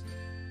is,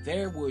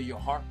 there will your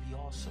heart be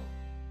also.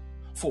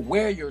 For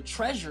where your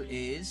treasure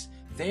is,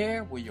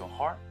 there will your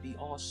heart be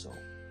also.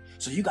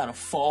 So you got to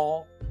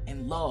fall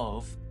in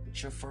love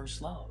with your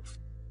first love.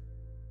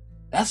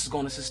 That's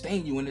going to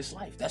sustain you in this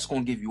life. That's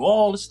going to give you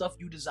all the stuff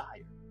you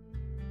desire.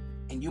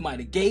 And you might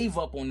have gave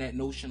up on that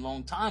notion a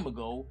long time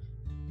ago,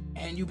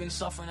 and you've been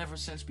suffering ever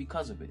since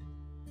because of it.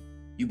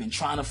 You've been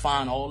trying to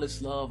find all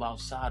this love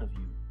outside of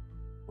you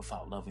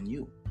without loving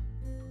you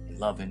and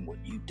loving what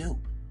you do.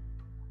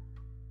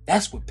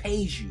 That's what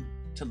pays you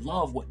to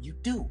love what you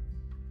do.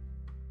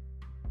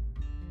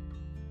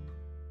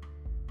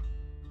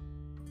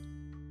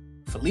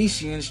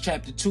 Philippians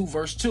chapter 2,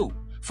 verse 2.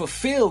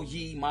 Fulfill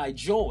ye my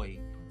joy,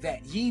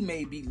 that ye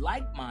may be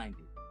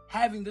like-minded,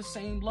 having the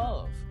same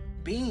love,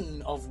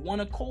 being of one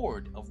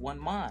accord, of one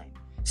mind.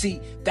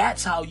 See,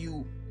 that's how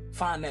you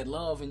find that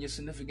love in your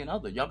significant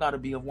other. Y'all got to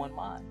be of one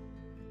mind.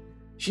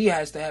 She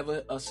has to have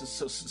a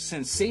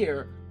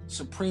sincere,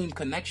 supreme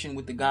connection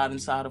with the God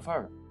inside of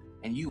her.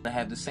 And you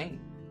have the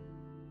same.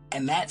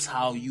 And that's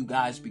how you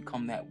guys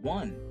become that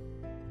one.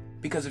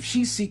 Because if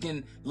she's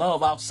seeking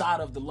love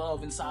outside of the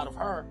love inside of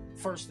her,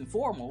 first and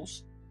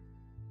foremost,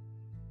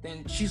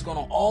 then she's going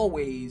to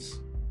always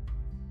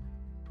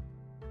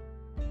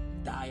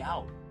die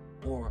out.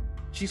 Or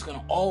she's going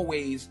to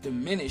always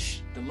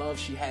diminish the love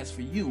she has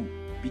for you,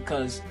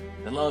 because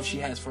the love she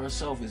has for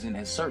herself isn't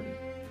as certain.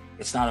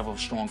 It's not of a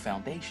strong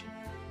foundation.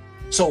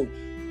 So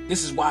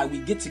this is why we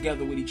get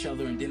together with each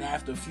other, and then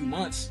after a few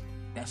months,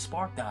 that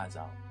spark dies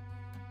out.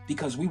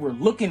 Because we were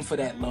looking for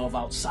that love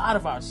outside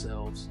of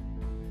ourselves,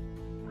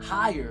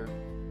 higher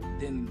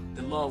than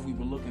the love we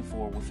were looking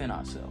for within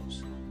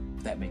ourselves.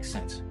 If that makes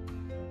sense.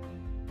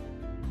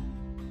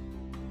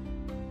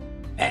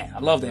 Man, I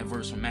love that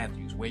verse from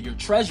Matthew. Where your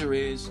treasure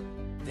is,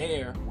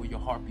 there will your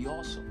heart be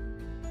also.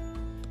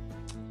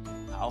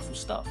 Powerful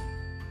stuff.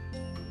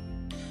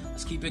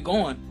 Let's keep it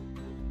going.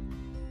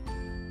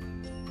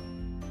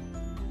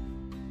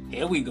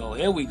 Here we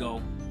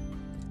go.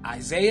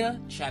 Isaiah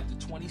chapter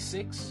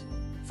 26,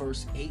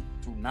 verse 8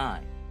 through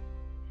 9.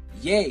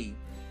 Yea,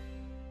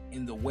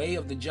 in the way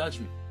of the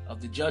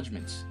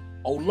judgments,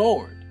 O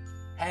Lord,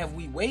 have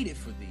we waited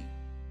for thee.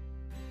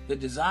 The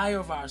desire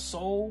of our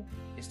soul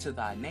is to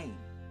thy name,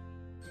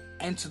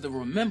 and to the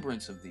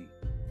remembrance of thee.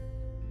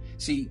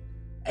 See,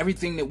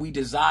 everything that we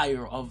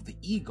desire of the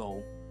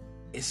ego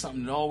is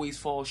something that always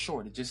falls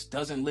short. It just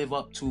doesn't live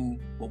up to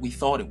what we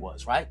thought it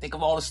was, right? Think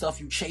of all the stuff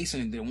you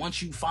chasing, and then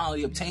once you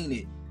finally obtain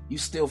it, you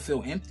still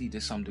feel empty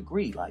to some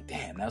degree. Like,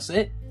 damn, that's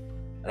it?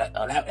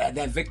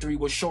 That victory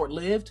was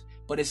short-lived,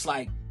 but it's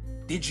like,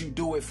 did you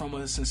do it from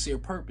a sincere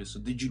purpose? Or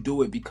did you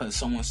do it because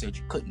someone said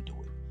you couldn't do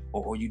it?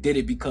 Or you did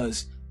it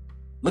because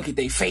look at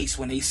their face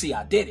when they see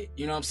I did it.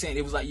 You know what I'm saying?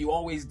 It was like you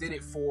always did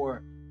it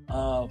for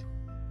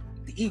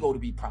the ego to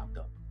be propped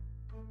up.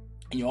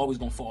 And you're always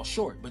going to fall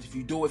short. But if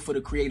you do it for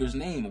the Creator's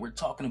name, and we're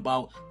talking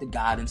about the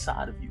God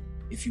inside of you.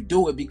 If you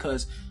do it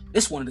because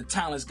this is one of the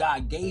talents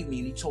God gave me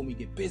and he told me to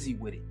get busy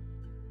with it.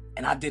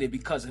 And I did it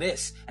because of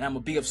this. And I'm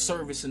going to be of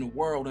service in the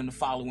world in the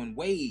following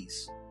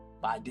ways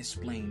by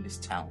displaying this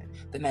talent.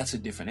 Then that's a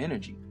different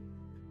energy.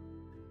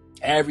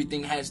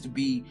 Everything has to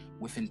be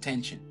with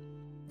intention.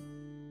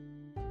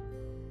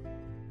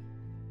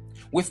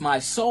 With my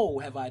soul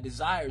have I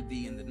desired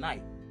thee in the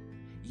night.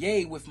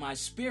 Yea, with my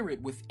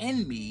spirit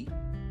within me,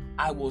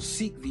 I will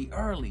seek thee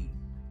early.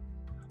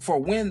 For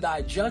when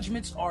thy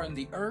judgments are in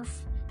the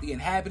earth, the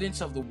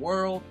inhabitants of the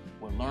world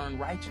will learn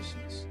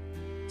righteousness.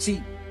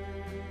 See,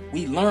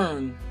 we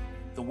learn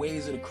the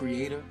ways of the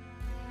Creator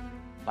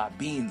by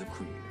being the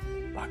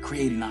Creator, by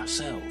creating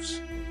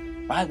ourselves.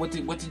 Right? What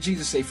did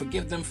Jesus say?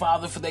 Forgive them,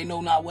 Father, for they know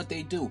not what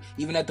they do,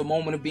 even at the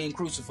moment of being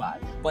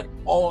crucified. But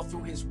all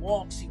through his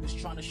walks, he was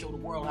trying to show the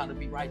world how to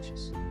be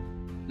righteous.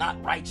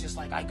 Not righteous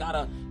like I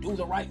gotta do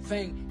the right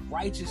thing.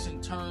 Righteous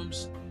in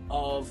terms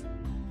of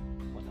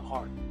what the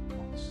heart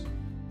wants.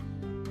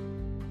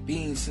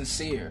 Being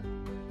sincere.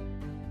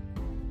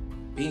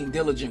 Being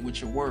diligent with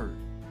your word.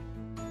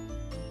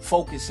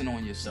 Focusing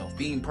on yourself.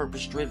 Being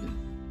purpose-driven.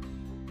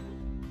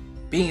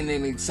 Being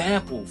an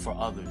example for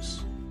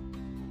others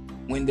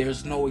when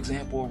there's no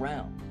example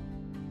around.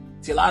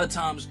 See, a lot of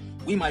times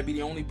we might be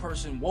the only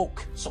person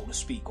woke, so to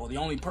speak, or the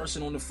only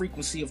person on the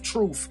frequency of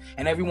truth,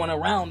 and everyone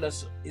around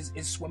us is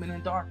swimming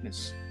in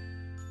darkness.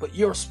 But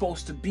you're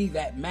supposed to be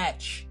that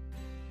match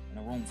in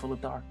a room full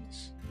of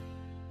darkness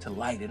to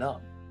light it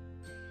up.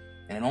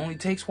 And it only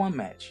takes one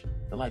match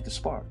to light the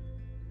spark.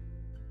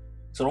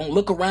 So don't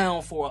look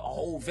around for a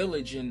whole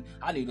village and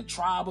I need a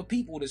tribe of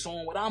people that's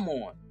on what I'm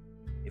on.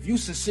 If you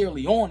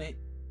sincerely on it,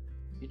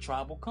 your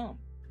tribe will come.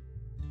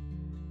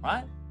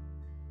 Right?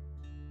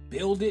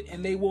 Build it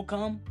and they will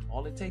come.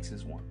 All it takes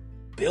is one.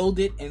 Build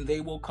it and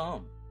they will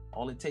come.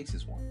 All it takes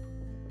is one.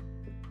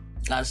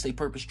 Gotta stay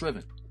purpose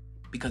driven,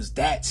 because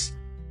that's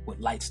what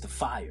lights the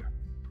fire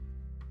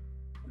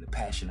and the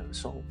passion of the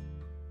soul.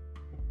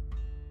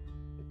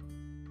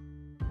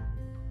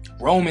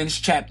 Romans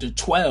chapter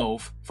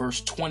 12,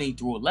 verse 20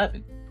 through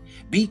 11.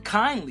 Be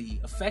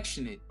kindly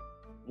affectionate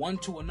one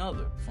to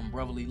another from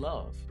brotherly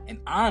love and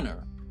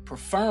honor,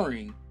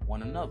 preferring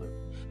one another,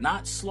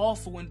 not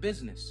slothful in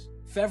business,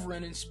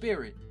 fervent in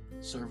spirit,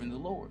 serving the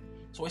Lord.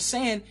 So it's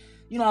saying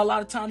You know, a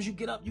lot of times you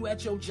get up, you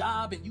at your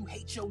job and you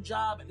hate your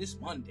job, and it's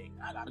Monday.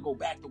 I got to go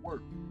back to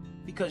work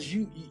because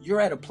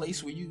you're at a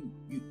place where you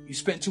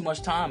spend too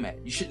much time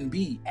at. You shouldn't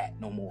be at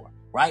no more,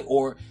 right?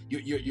 Or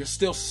you're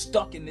still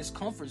stuck in this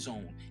comfort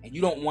zone and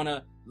you don't want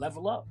to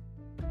level up.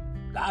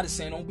 God is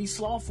saying, don't be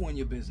slothful in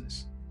your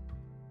business,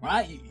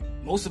 right?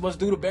 Most of us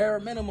do the bare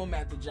minimum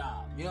at the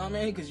job, you know what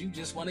I mean? Because you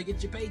just want to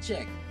get your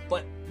paycheck.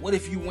 But what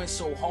if you went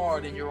so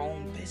hard in your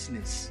own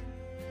business?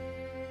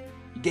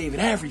 You gave it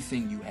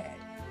everything you had.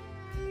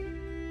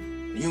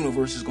 The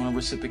universe is going to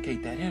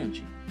reciprocate that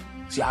energy.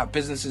 See, our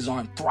businesses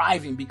aren't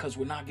thriving because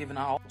we're not giving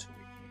our all to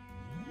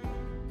it.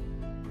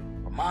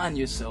 Remind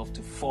yourself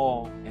to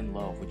fall in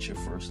love with your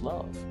first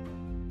love.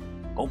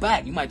 Go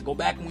back. You might go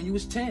back when you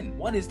was 10.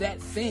 What is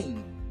that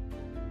thing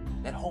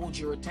that holds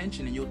your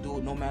attention and you'll do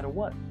it no matter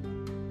what?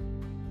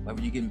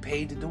 Whether you're getting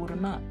paid to do it or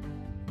not.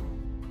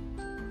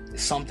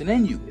 There's something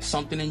in you. There's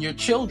something in your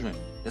children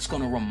that's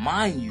going to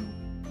remind you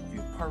of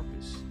your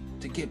purpose.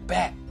 To get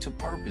back to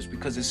purpose,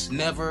 because it's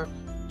never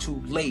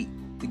too late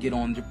to get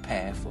on your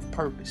path of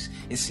purpose.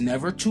 It's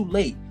never too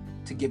late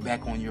to get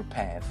back on your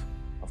path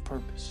of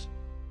purpose.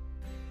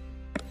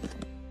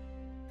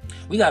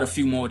 We got a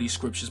few more of these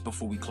scriptures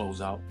before we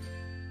close out.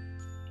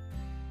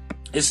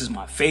 This is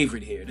my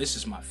favorite here. This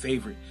is my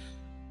favorite.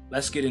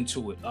 Let's get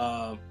into it.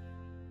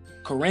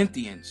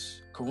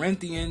 Corinthians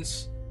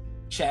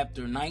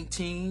chapter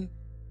 19,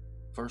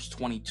 verse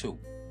 22.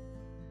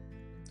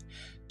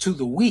 To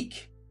the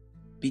weak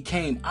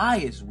became I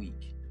as weak,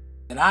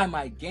 that I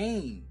might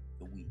gain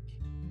the weak.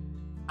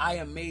 I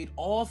am made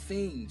all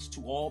things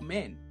to all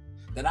men,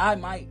 that I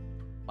might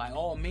by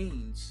all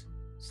means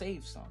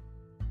save some.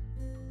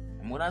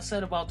 And what I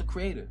said about the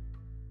Creator,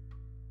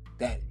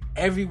 that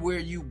everywhere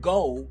you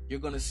go, you're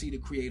going to see the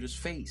Creator's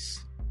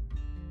face.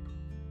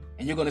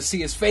 And you're going to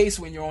see his face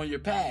when you're on your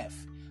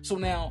path. So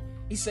now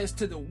he says,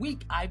 to the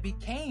weak, I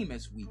became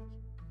as weak.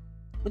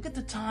 Look at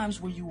the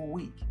times where you were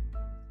weak.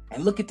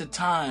 And look at the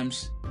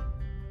times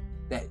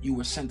that you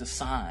were sent a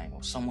sign,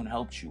 or someone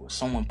helped you, or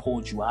someone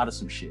pulled you out of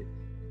some shit.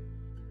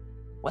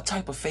 What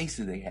type of face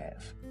did they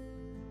have?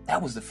 That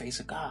was the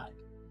face of God.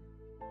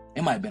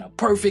 It might have been a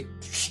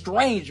perfect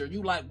stranger.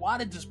 You like, why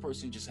did this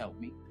person just help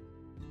me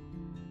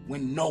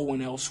when no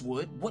one else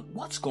would?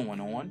 What's going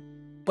on?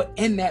 But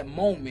in that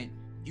moment,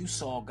 you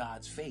saw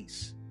God's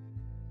face.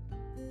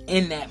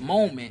 In that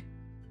moment,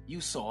 you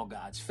saw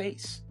God's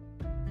face.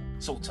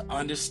 So to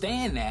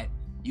understand that,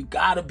 you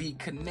gotta be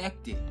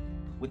connected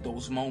with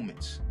those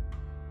moments.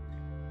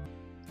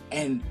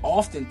 And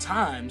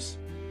oftentimes,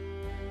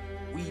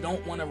 we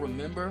don't want to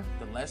remember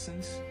the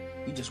lessons.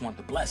 We just want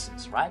the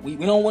blessings, right? We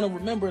don't want to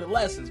remember the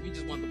lessons. We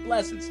just want the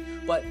blessings.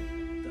 But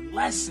the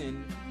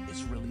lesson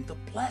is really the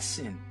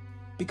blessing.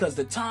 Because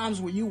the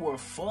times where you were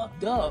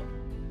fucked up,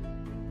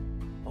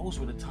 those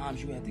were the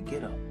times you had to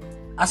get up.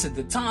 I said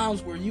the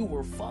times where you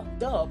were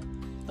fucked up,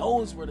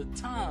 those were the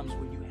times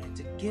where you had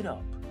to get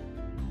up.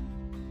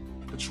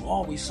 But you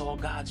always saw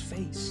God's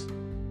face,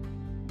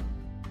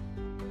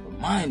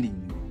 reminding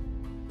you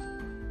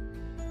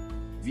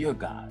of your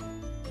God.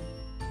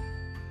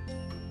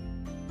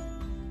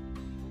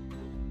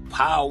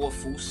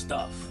 Powerful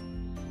stuff.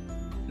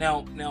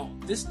 Now,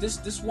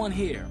 this one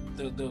here,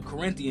 the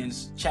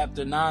Corinthians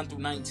chapter 9 through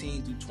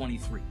 19 through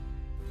 23.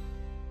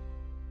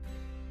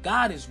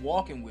 God is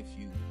walking with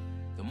you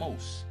the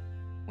most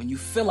when you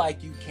feel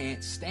like you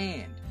can't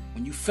stand,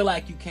 when you feel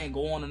like you can't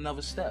go on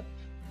another step.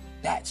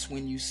 That's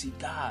when you see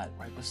God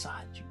right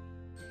beside you.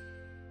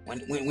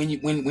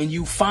 When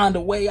you find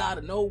a way out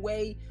of no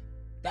way,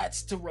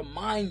 that's to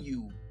remind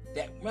you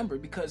that, remember,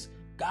 because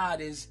God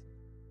is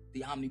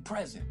the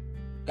omnipresent.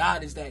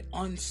 God is that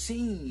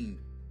unseen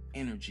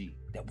energy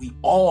that we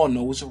all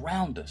know is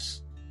around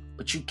us,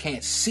 but you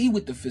can't see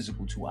with the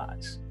physical two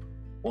eyes.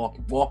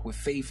 Walk with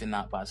faith and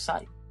not by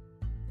sight.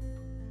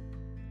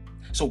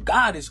 So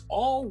God is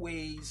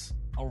always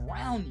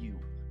around you,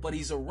 but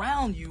he's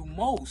around you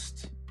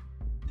most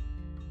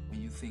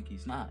when you think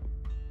he's not.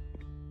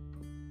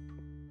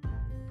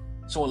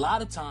 So a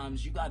lot of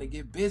times you got to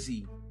get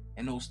busy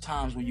in those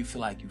times when you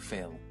feel like you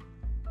failed.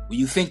 When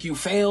you think you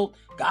failed,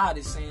 God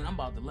is saying, I'm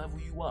about to level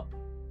you up.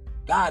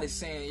 God is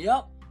saying,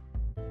 yup,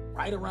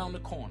 right around the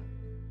corner.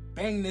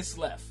 Bang this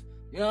left.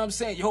 You know what I'm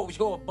saying? Your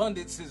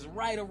abundance is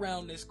right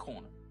around this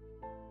corner.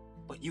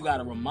 But you got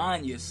to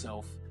remind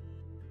yourself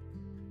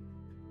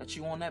that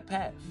you're on that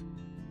path.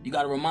 You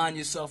got to remind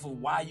yourself of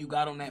why you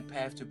got on that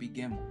path to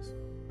begin with.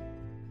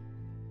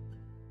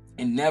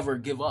 And never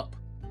give up.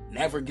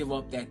 Never give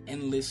up that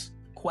endless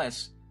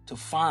quest to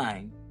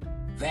find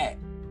that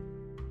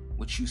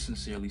which you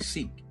sincerely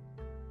seek.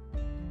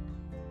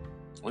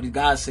 What did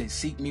God say?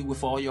 Seek me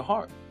with all your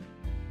heart.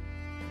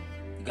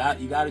 You got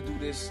to do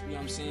this, you know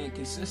what I'm saying,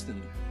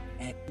 consistently.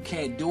 And you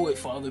can't do it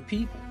for other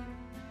people.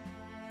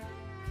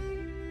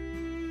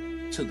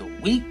 To the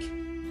weak,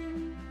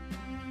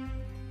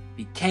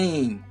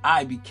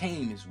 I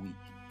became as weak,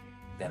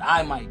 that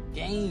I might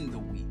gain the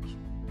weak.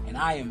 And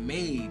I am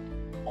made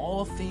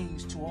all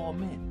things to all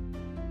men,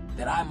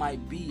 that I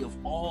might be of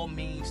all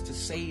means to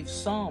save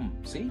some.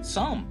 See,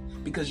 some.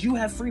 because you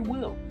have free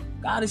will.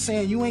 God is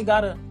saying you ain't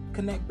got to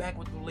connect back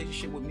with the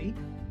relationship with me.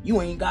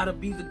 You ain't got to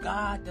be the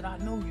God that I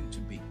know you to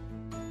be.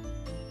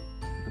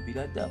 You could be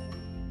that devil.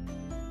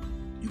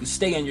 You can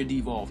stay in your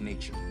devolved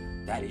nature.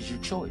 That is your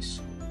choice.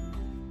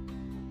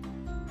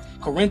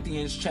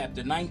 Corinthians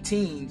chapter 9,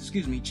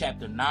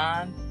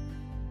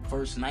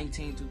 verse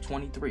 19 to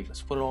 23.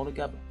 Let's put it all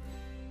together.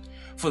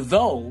 For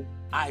though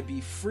I be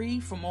free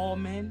from all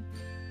men,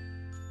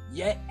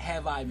 yet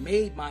have I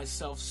made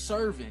myself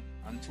servant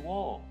unto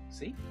all.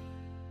 See?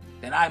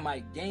 That I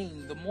might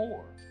gain the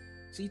more.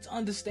 See, to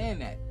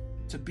understand that,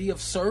 to be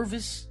of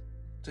service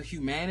to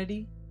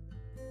humanity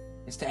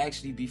is to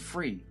actually be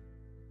free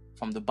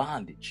from the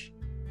bondage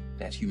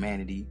that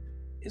humanity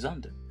is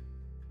under.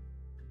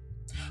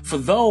 For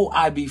though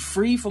I be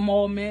free from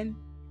all men,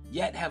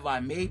 yet have I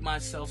made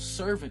myself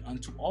servant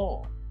unto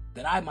all,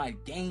 that I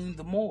might gain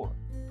the more.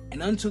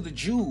 And unto the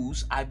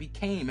Jews I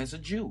became as a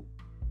Jew.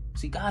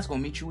 See, God's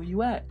going to meet you where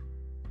you at.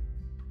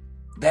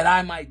 That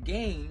I might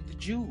gain the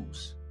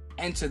Jews.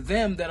 And to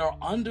them that are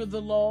under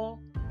the law,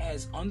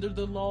 as under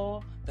the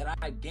law, that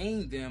I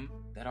gain them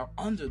that are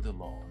under the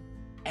law.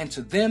 And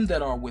to them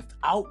that are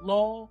without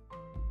law,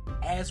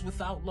 as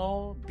without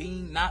law,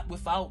 being not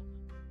without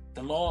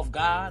the law of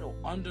God or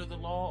under the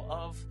law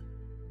of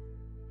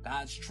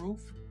God's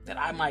truth, that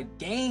I might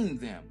gain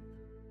them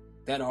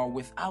that are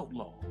without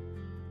law.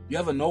 You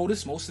ever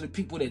notice most of the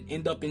people that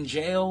end up in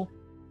jail,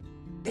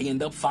 they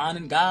end up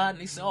finding God,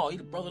 and they say, oh,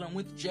 the brother done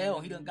went to jail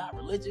and he done got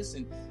religious.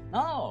 And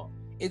no,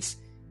 it's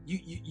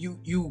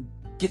you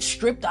get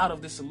stripped out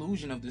of this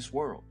illusion of this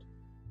world.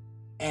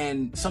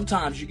 And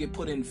sometimes you get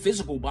put in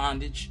physical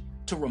bondage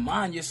to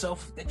remind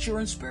yourself that you're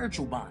in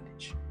spiritual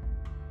bondage.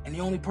 And the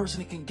only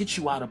person that can get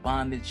you out of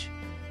bondage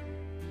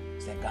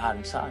is that God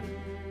inside of you.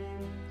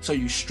 So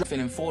you strengthen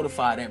and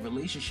fortify that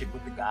relationship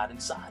with the God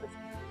inside of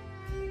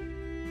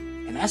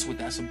you. And that's what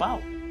that's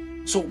about.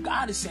 So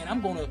God is saying,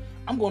 I'm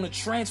gonna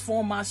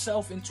transform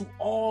myself into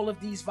all of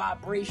these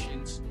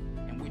vibrations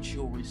in which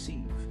you'll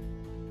receive.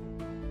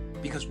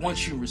 Because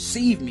once you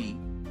receive me,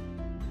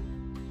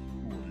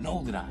 you will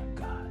know that I am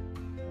God.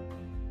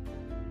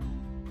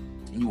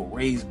 And you will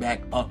raise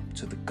back up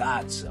to the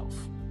God self.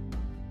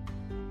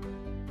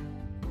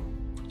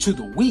 To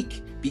the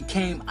weak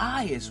became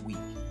I as weak,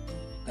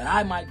 that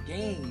I might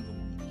gain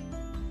the weak.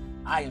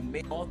 I am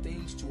made all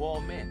things to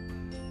all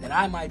men, that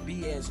I might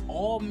be as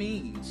all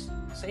means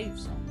save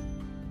some.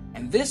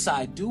 And this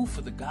I do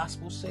for the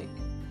gospel's sake,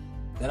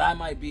 that I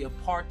might be a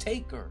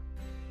partaker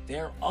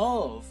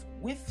thereof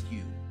with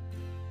you.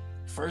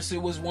 First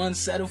it was one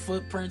set of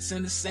footprints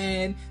in the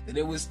sand, then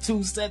it was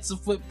two sets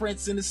of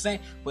footprints in the sand,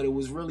 but it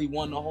was really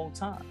one the whole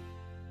time.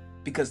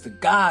 Because the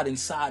God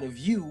inside of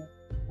you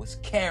was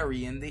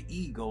carrying the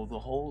ego the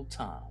whole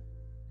time.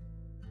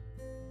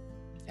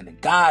 And the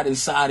God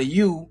inside of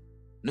you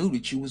knew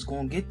that you was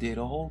going to get there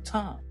the whole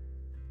time.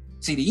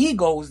 See, the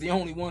ego is the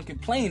only one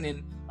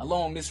complaining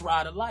along this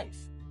ride of life.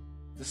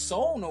 The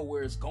soul knows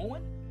where it's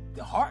going.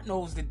 The heart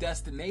knows the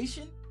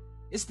destination.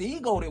 It's the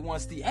ego that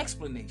wants the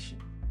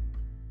explanation.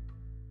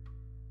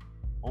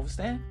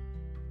 Understand?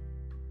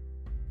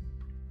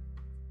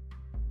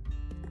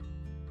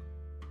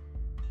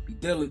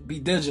 Be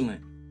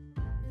vigilant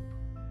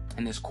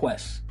in this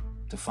quest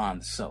to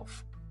find the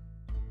self,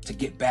 to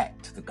get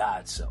back to the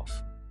God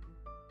self.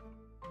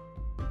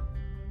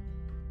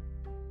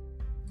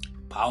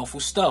 Powerful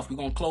stuff. We're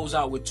going to close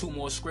out with 2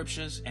 more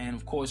scriptures. And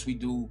of course, we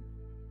do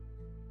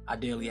our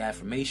daily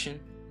affirmation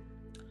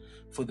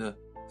for the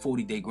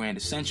 40-day Grand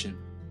Ascension.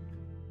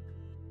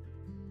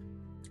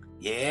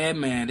 Yeah,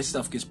 man, this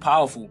stuff gets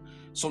powerful.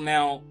 So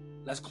now,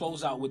 let's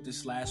close out with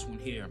this last one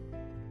here.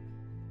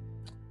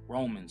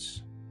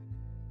 Romans.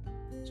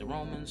 Is it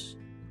Romans?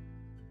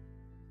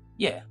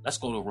 Yeah, let's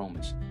go to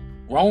Romans.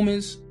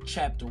 Romans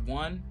chapter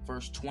 1,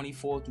 verse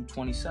 24 through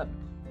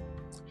 27.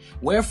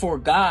 Wherefore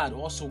God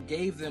also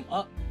gave them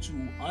up to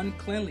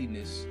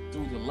uncleanliness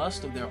through the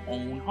lust of their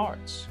own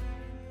hearts,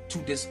 to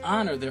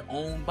dishonor their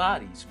own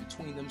bodies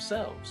between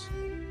themselves,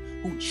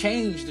 who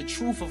changed the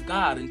truth of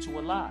God into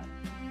a lie,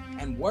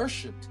 and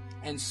worshipped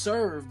and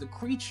served the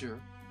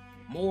creature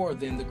more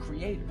than the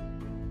Creator,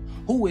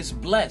 who is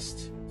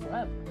blessed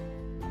forever.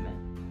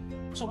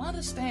 Amen. So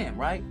understand,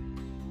 right?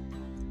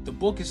 The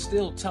book is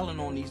still telling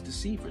on these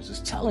deceivers.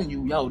 It's telling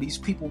you, yo, these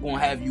people gonna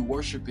have you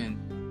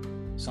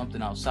worshiping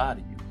something outside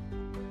of you.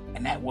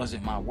 And that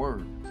wasn't my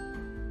word.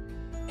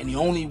 And the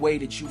only way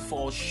that you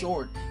fall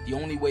short, the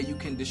only way you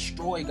can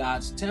destroy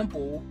God's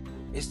temple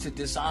is to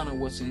dishonor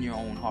what's in your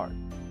own heart.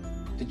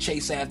 To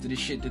chase after the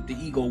shit that the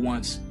ego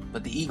wants,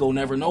 but the ego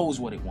never knows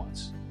what it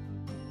wants.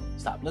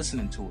 Stop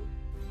listening to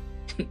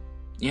it.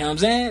 You know what I'm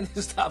saying?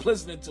 Stop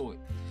listening to it.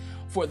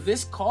 For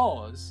this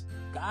cause,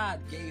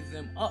 God gave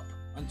them up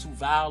unto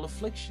vile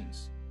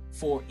afflictions.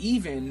 For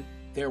even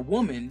their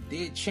woman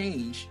did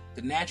change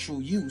the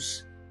natural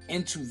use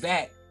into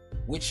that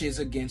which is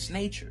against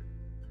nature.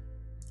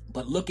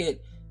 But look at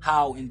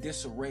how in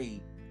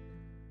disarray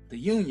the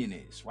union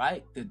is,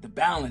 right? The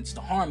balance,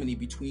 the harmony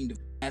between the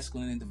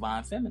masculine and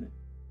divine feminine.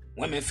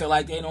 Women feel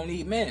like they don't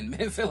need men.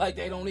 Men feel like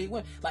they don't need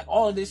women. Like,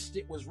 all of this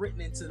shit was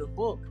written into the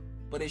book,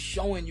 but it's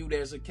showing you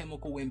there's a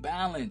chemical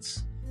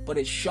imbalance. But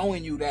it's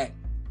showing you that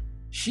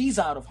she's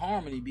out of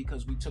harmony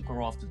because we took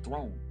her off the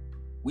throne.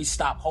 We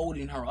stopped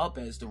holding her up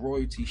as the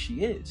royalty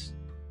she is.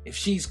 If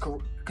she's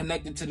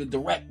connected to the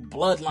direct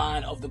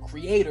bloodline of the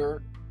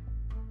creator,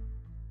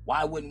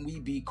 why wouldn't we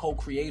be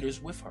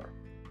co-creators with her?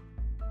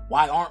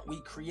 Why aren't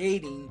we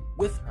creating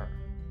with her?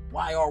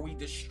 Why are we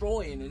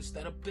destroying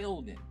instead of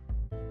building?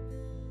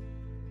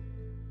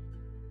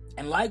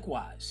 And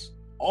likewise,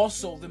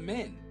 also the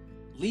men,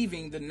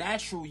 leaving the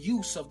natural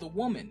use of the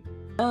woman,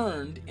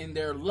 turned in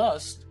their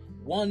lust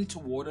one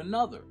toward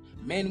another.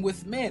 Men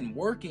with men,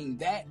 working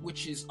that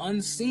which is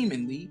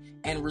unseemly,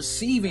 and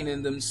receiving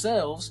in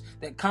themselves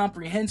that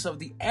comprehends of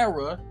the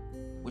error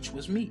which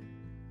was meet.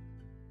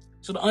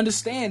 So to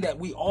understand that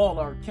we all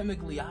are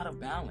chemically out of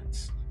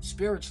balance,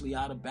 spiritually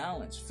out of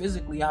balance,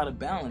 physically out of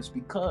balance,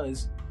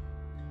 because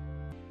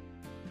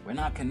we're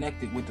not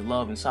connected with the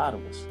love inside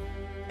of us.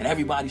 And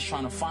everybody's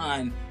trying to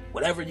find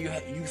whatever you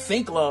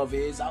think love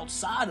is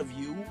outside of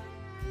you,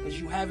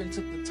 because you haven't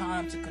took the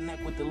time to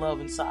connect with the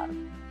love inside of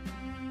you.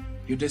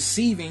 You're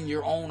deceiving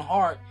your own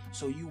heart,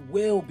 so you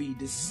will be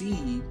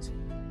deceived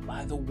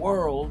by the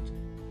world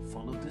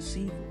full of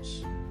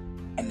deceivers.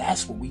 And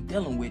that's what we're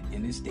dealing with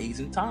in this days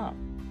and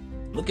time.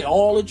 Look at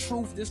all the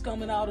truth that's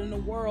coming out in the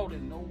world,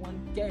 and no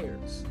one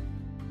cares.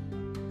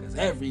 Because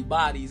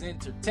everybody's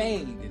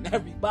entertained and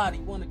everybody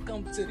want to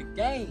come to the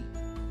game.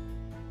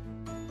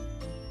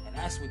 And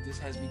that's what this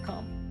has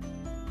become.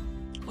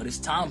 But it's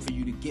time for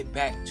you to get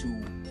back to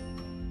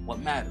what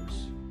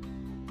matters.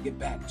 Get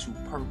back to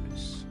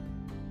purpose.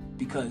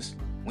 Because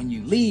when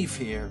you leave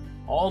here,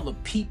 all the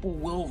people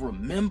will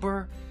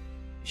remember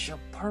is your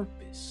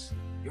purpose,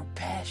 your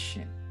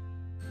passion.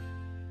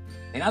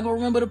 They're not going to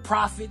remember the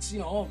prophets,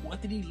 oh,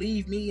 what did he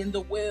leave me in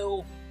the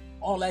will?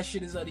 All that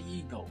shit is of the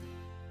ego.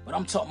 But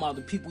I'm talking about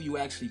the people you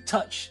actually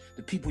touch,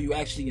 the people you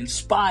actually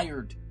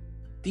inspired.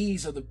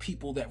 These are the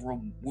people that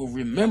will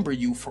remember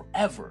you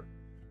forever.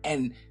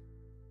 And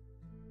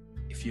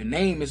if your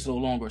name is no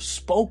longer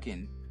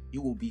spoken,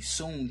 you will be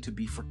soon to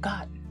be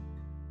forgotten.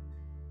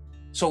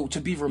 So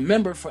to be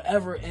remembered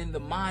forever in the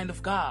mind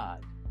of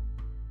God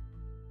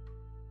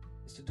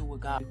is to do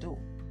what God do.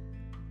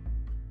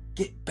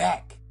 Get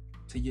back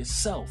to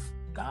yourself,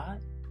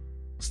 God.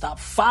 Stop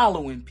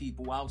following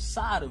people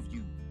outside of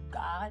you,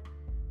 God.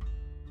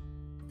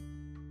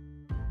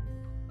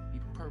 Be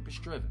purpose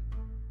driven.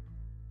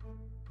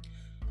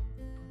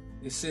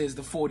 This is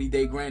the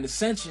 40-day Grand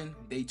Ascension,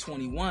 day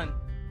 21.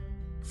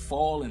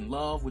 Fall in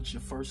love with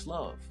your first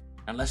love.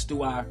 And let's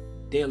do our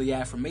daily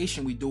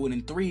affirmation. We do it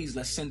in threes.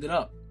 Let's send it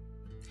up.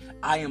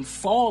 I am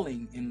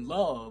falling in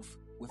love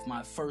with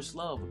my first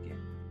love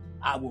again.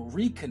 I will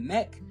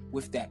reconnect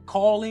with that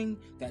calling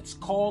that's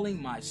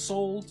calling my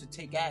soul to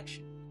take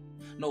action.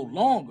 No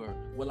longer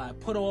will I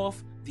put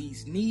off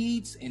these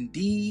needs and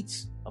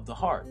deeds of the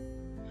heart.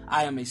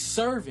 I am a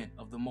servant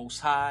of the Most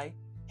High,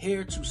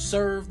 here to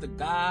serve the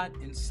God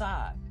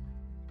inside,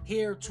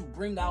 here to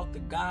bring out the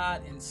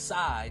God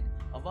inside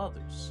of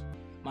others.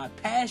 My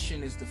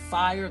passion is the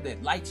fire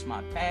that lights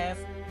my path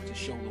to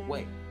show the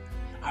way.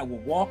 I will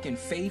walk in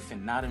faith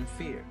and not in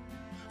fear.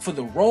 For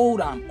the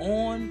road I'm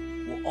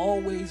on will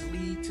always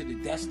lead to the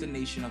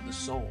destination of the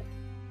soul.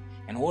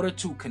 In order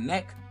to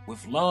connect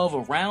with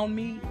love around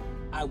me,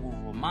 I will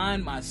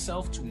remind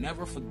myself to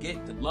never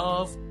forget the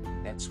love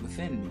that's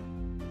within me.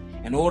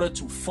 In order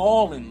to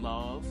fall in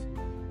love,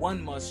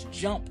 one must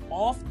jump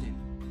often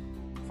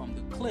from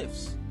the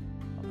cliffs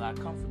of thy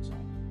comfort zone.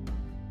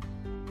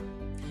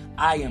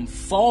 I am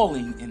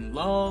falling in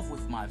love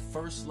with my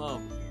first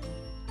love again.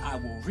 I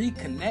will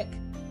reconnect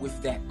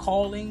with that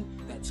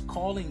calling that's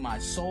calling my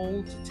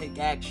soul to take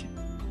action.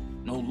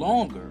 No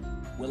longer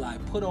will I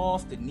put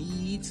off the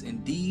needs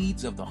and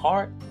deeds of the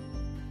heart.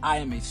 I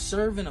am a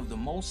servant of the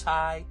Most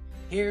High,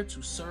 here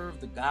to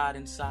serve the God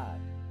inside,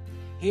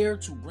 here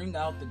to bring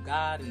out the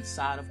God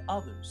inside of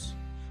others.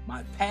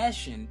 My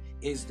passion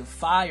is the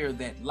fire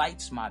that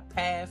lights my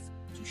path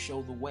to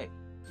show the way.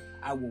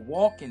 I will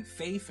walk in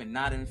faith and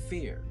not in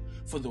fear,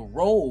 for the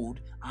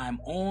road I'm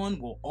on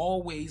will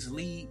always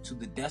lead to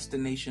the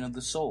destination of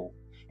the soul.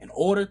 In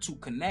order to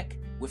connect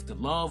with the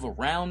love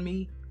around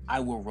me, I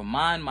will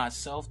remind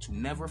myself to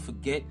never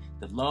forget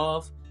the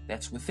love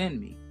that's within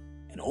me.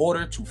 In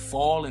order to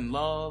fall in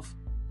love,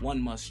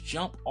 one must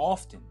jump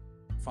often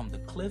from the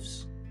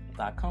cliffs of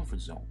thy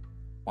comfort zone.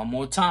 One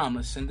more time,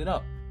 let's send it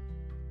up.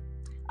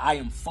 I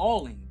am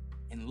falling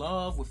in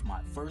love with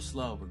my first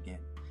love again.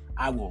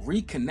 I will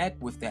reconnect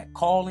with that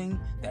calling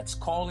that's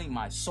calling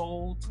my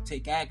soul to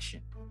take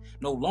action.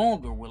 No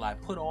longer will I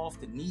put off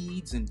the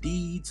needs and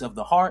deeds of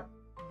the heart.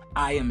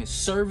 I am a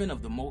servant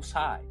of the Most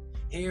High,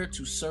 here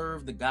to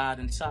serve the God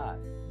inside,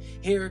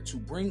 here to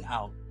bring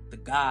out the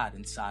God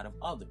inside of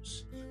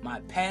others.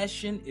 My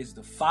passion is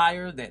the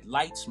fire that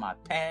lights my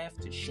path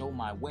to show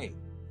my way.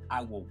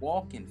 I will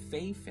walk in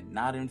faith and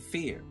not in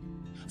fear,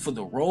 for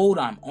the road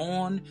I'm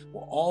on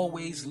will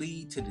always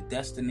lead to the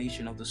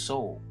destination of the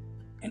soul.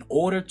 In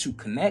order to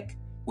connect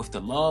With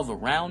the love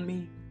around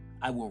me,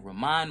 I will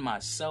remind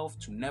myself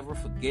to never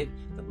forget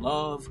the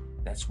love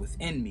that's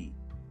within me.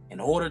 In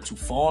order to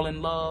fall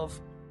in love,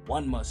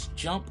 one must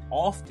jump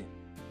often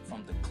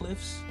from the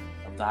cliffs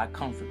of thy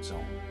comfort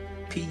zone.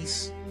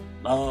 Peace,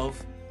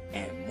 love,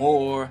 and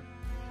more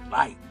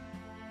light.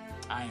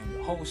 I am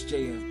your host,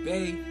 JF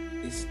Bay.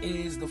 This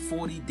is the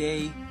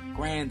 40-day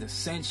Grand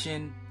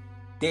Ascension,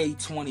 Day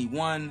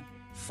 21.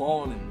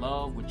 Fall in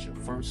love with your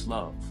first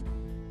love.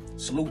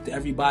 Salute to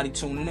everybody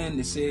tuning in.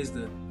 This is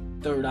the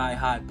Third Eye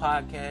High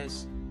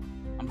Podcast.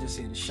 I'm just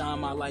here to shine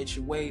my light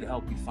your way to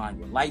help you find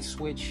your light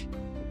switch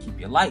and keep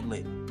your light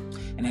lit.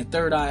 And at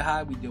Third Eye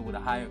High, we deal with a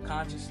higher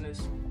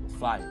consciousness, a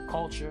flyer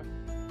culture.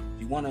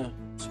 If you want to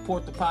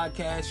support the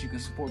podcast, you can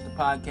support the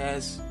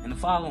podcast in the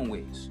following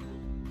ways.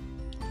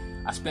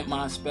 I spent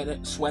my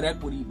sweat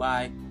equity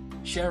by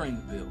sharing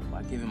the bill,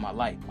 by giving my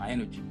light, my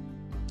energy.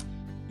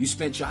 You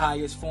spent your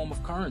highest form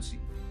of currency.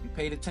 You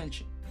paid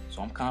attention,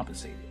 so I'm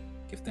compensated.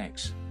 Give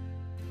thanks.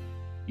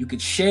 You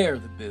could share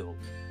the bill.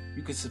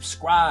 You could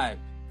subscribe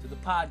to the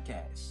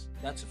podcast.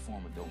 That's a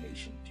form of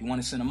donation. If you want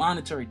to send a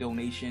monetary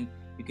donation,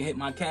 you can hit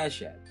my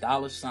Cash App,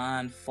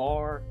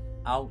 $far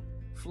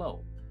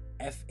outflow.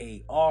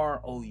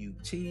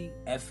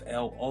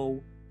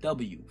 FAROUTFLOW.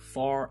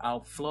 Far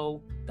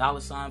outflow.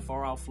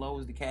 $far outflow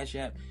is the Cash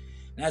App.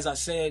 And as I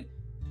said,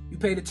 you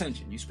paid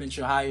attention. You spent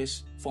your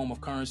highest form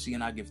of currency,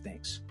 and I give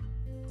thanks.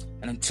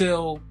 And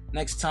until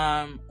next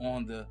time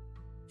on the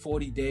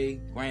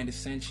 40-day Grand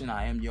Ascension,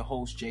 I am your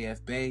host,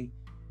 JF Bay.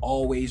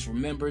 Always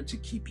remember to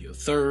keep your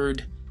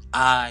third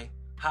eye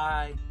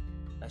high.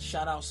 Let's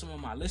shout out some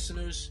of my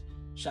listeners.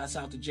 Shouts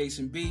out to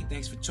Jason B.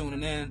 Thanks for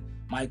tuning in.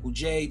 Michael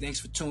J. Thanks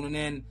for tuning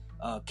in.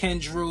 Ken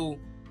Drew,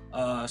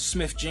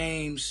 Smith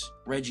James,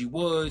 Reggie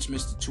Woods,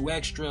 Mr. 2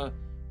 Extra,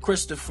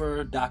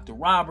 Christopher, Dr.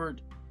 Robert,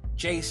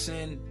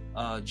 Jason,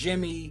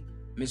 Jimmy,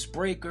 Miss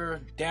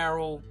Breaker,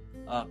 Daryl,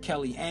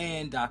 Kelly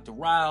Ann, Dr.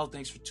 Ryle,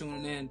 thanks for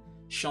tuning in.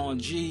 Sean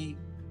G,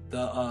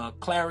 the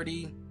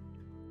Clarity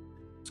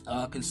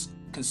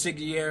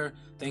Consigliere,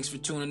 thanks for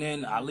tuning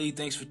in. Ali,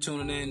 thanks for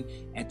tuning in.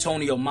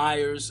 Antonio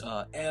Myers,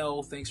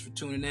 L, thanks for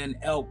tuning in.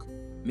 Elk,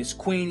 Miss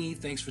Queenie,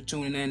 thanks for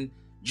tuning in.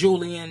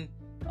 Julian,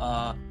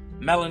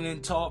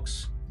 Melanin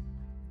Talks,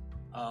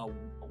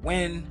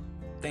 Wynn,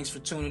 thanks for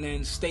tuning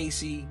in.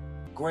 Stacy,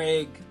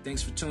 Greg,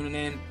 thanks for tuning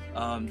in.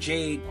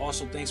 Jade,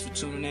 also thanks for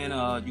tuning in.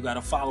 You got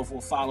a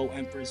follow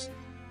Empress.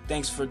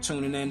 Thanks for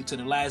tuning in to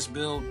the last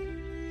build.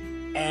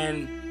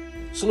 And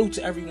salute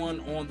to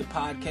everyone on the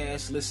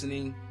podcast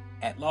listening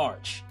at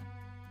large.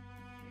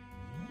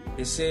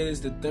 This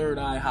is the Third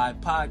Eye High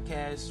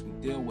Podcast. We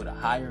deal with a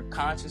higher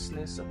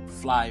consciousness of a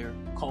flyer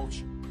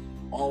culture.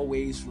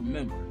 Always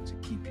remember to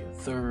keep your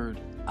third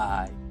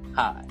eye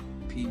high.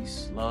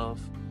 Peace, love,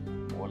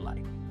 more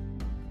light.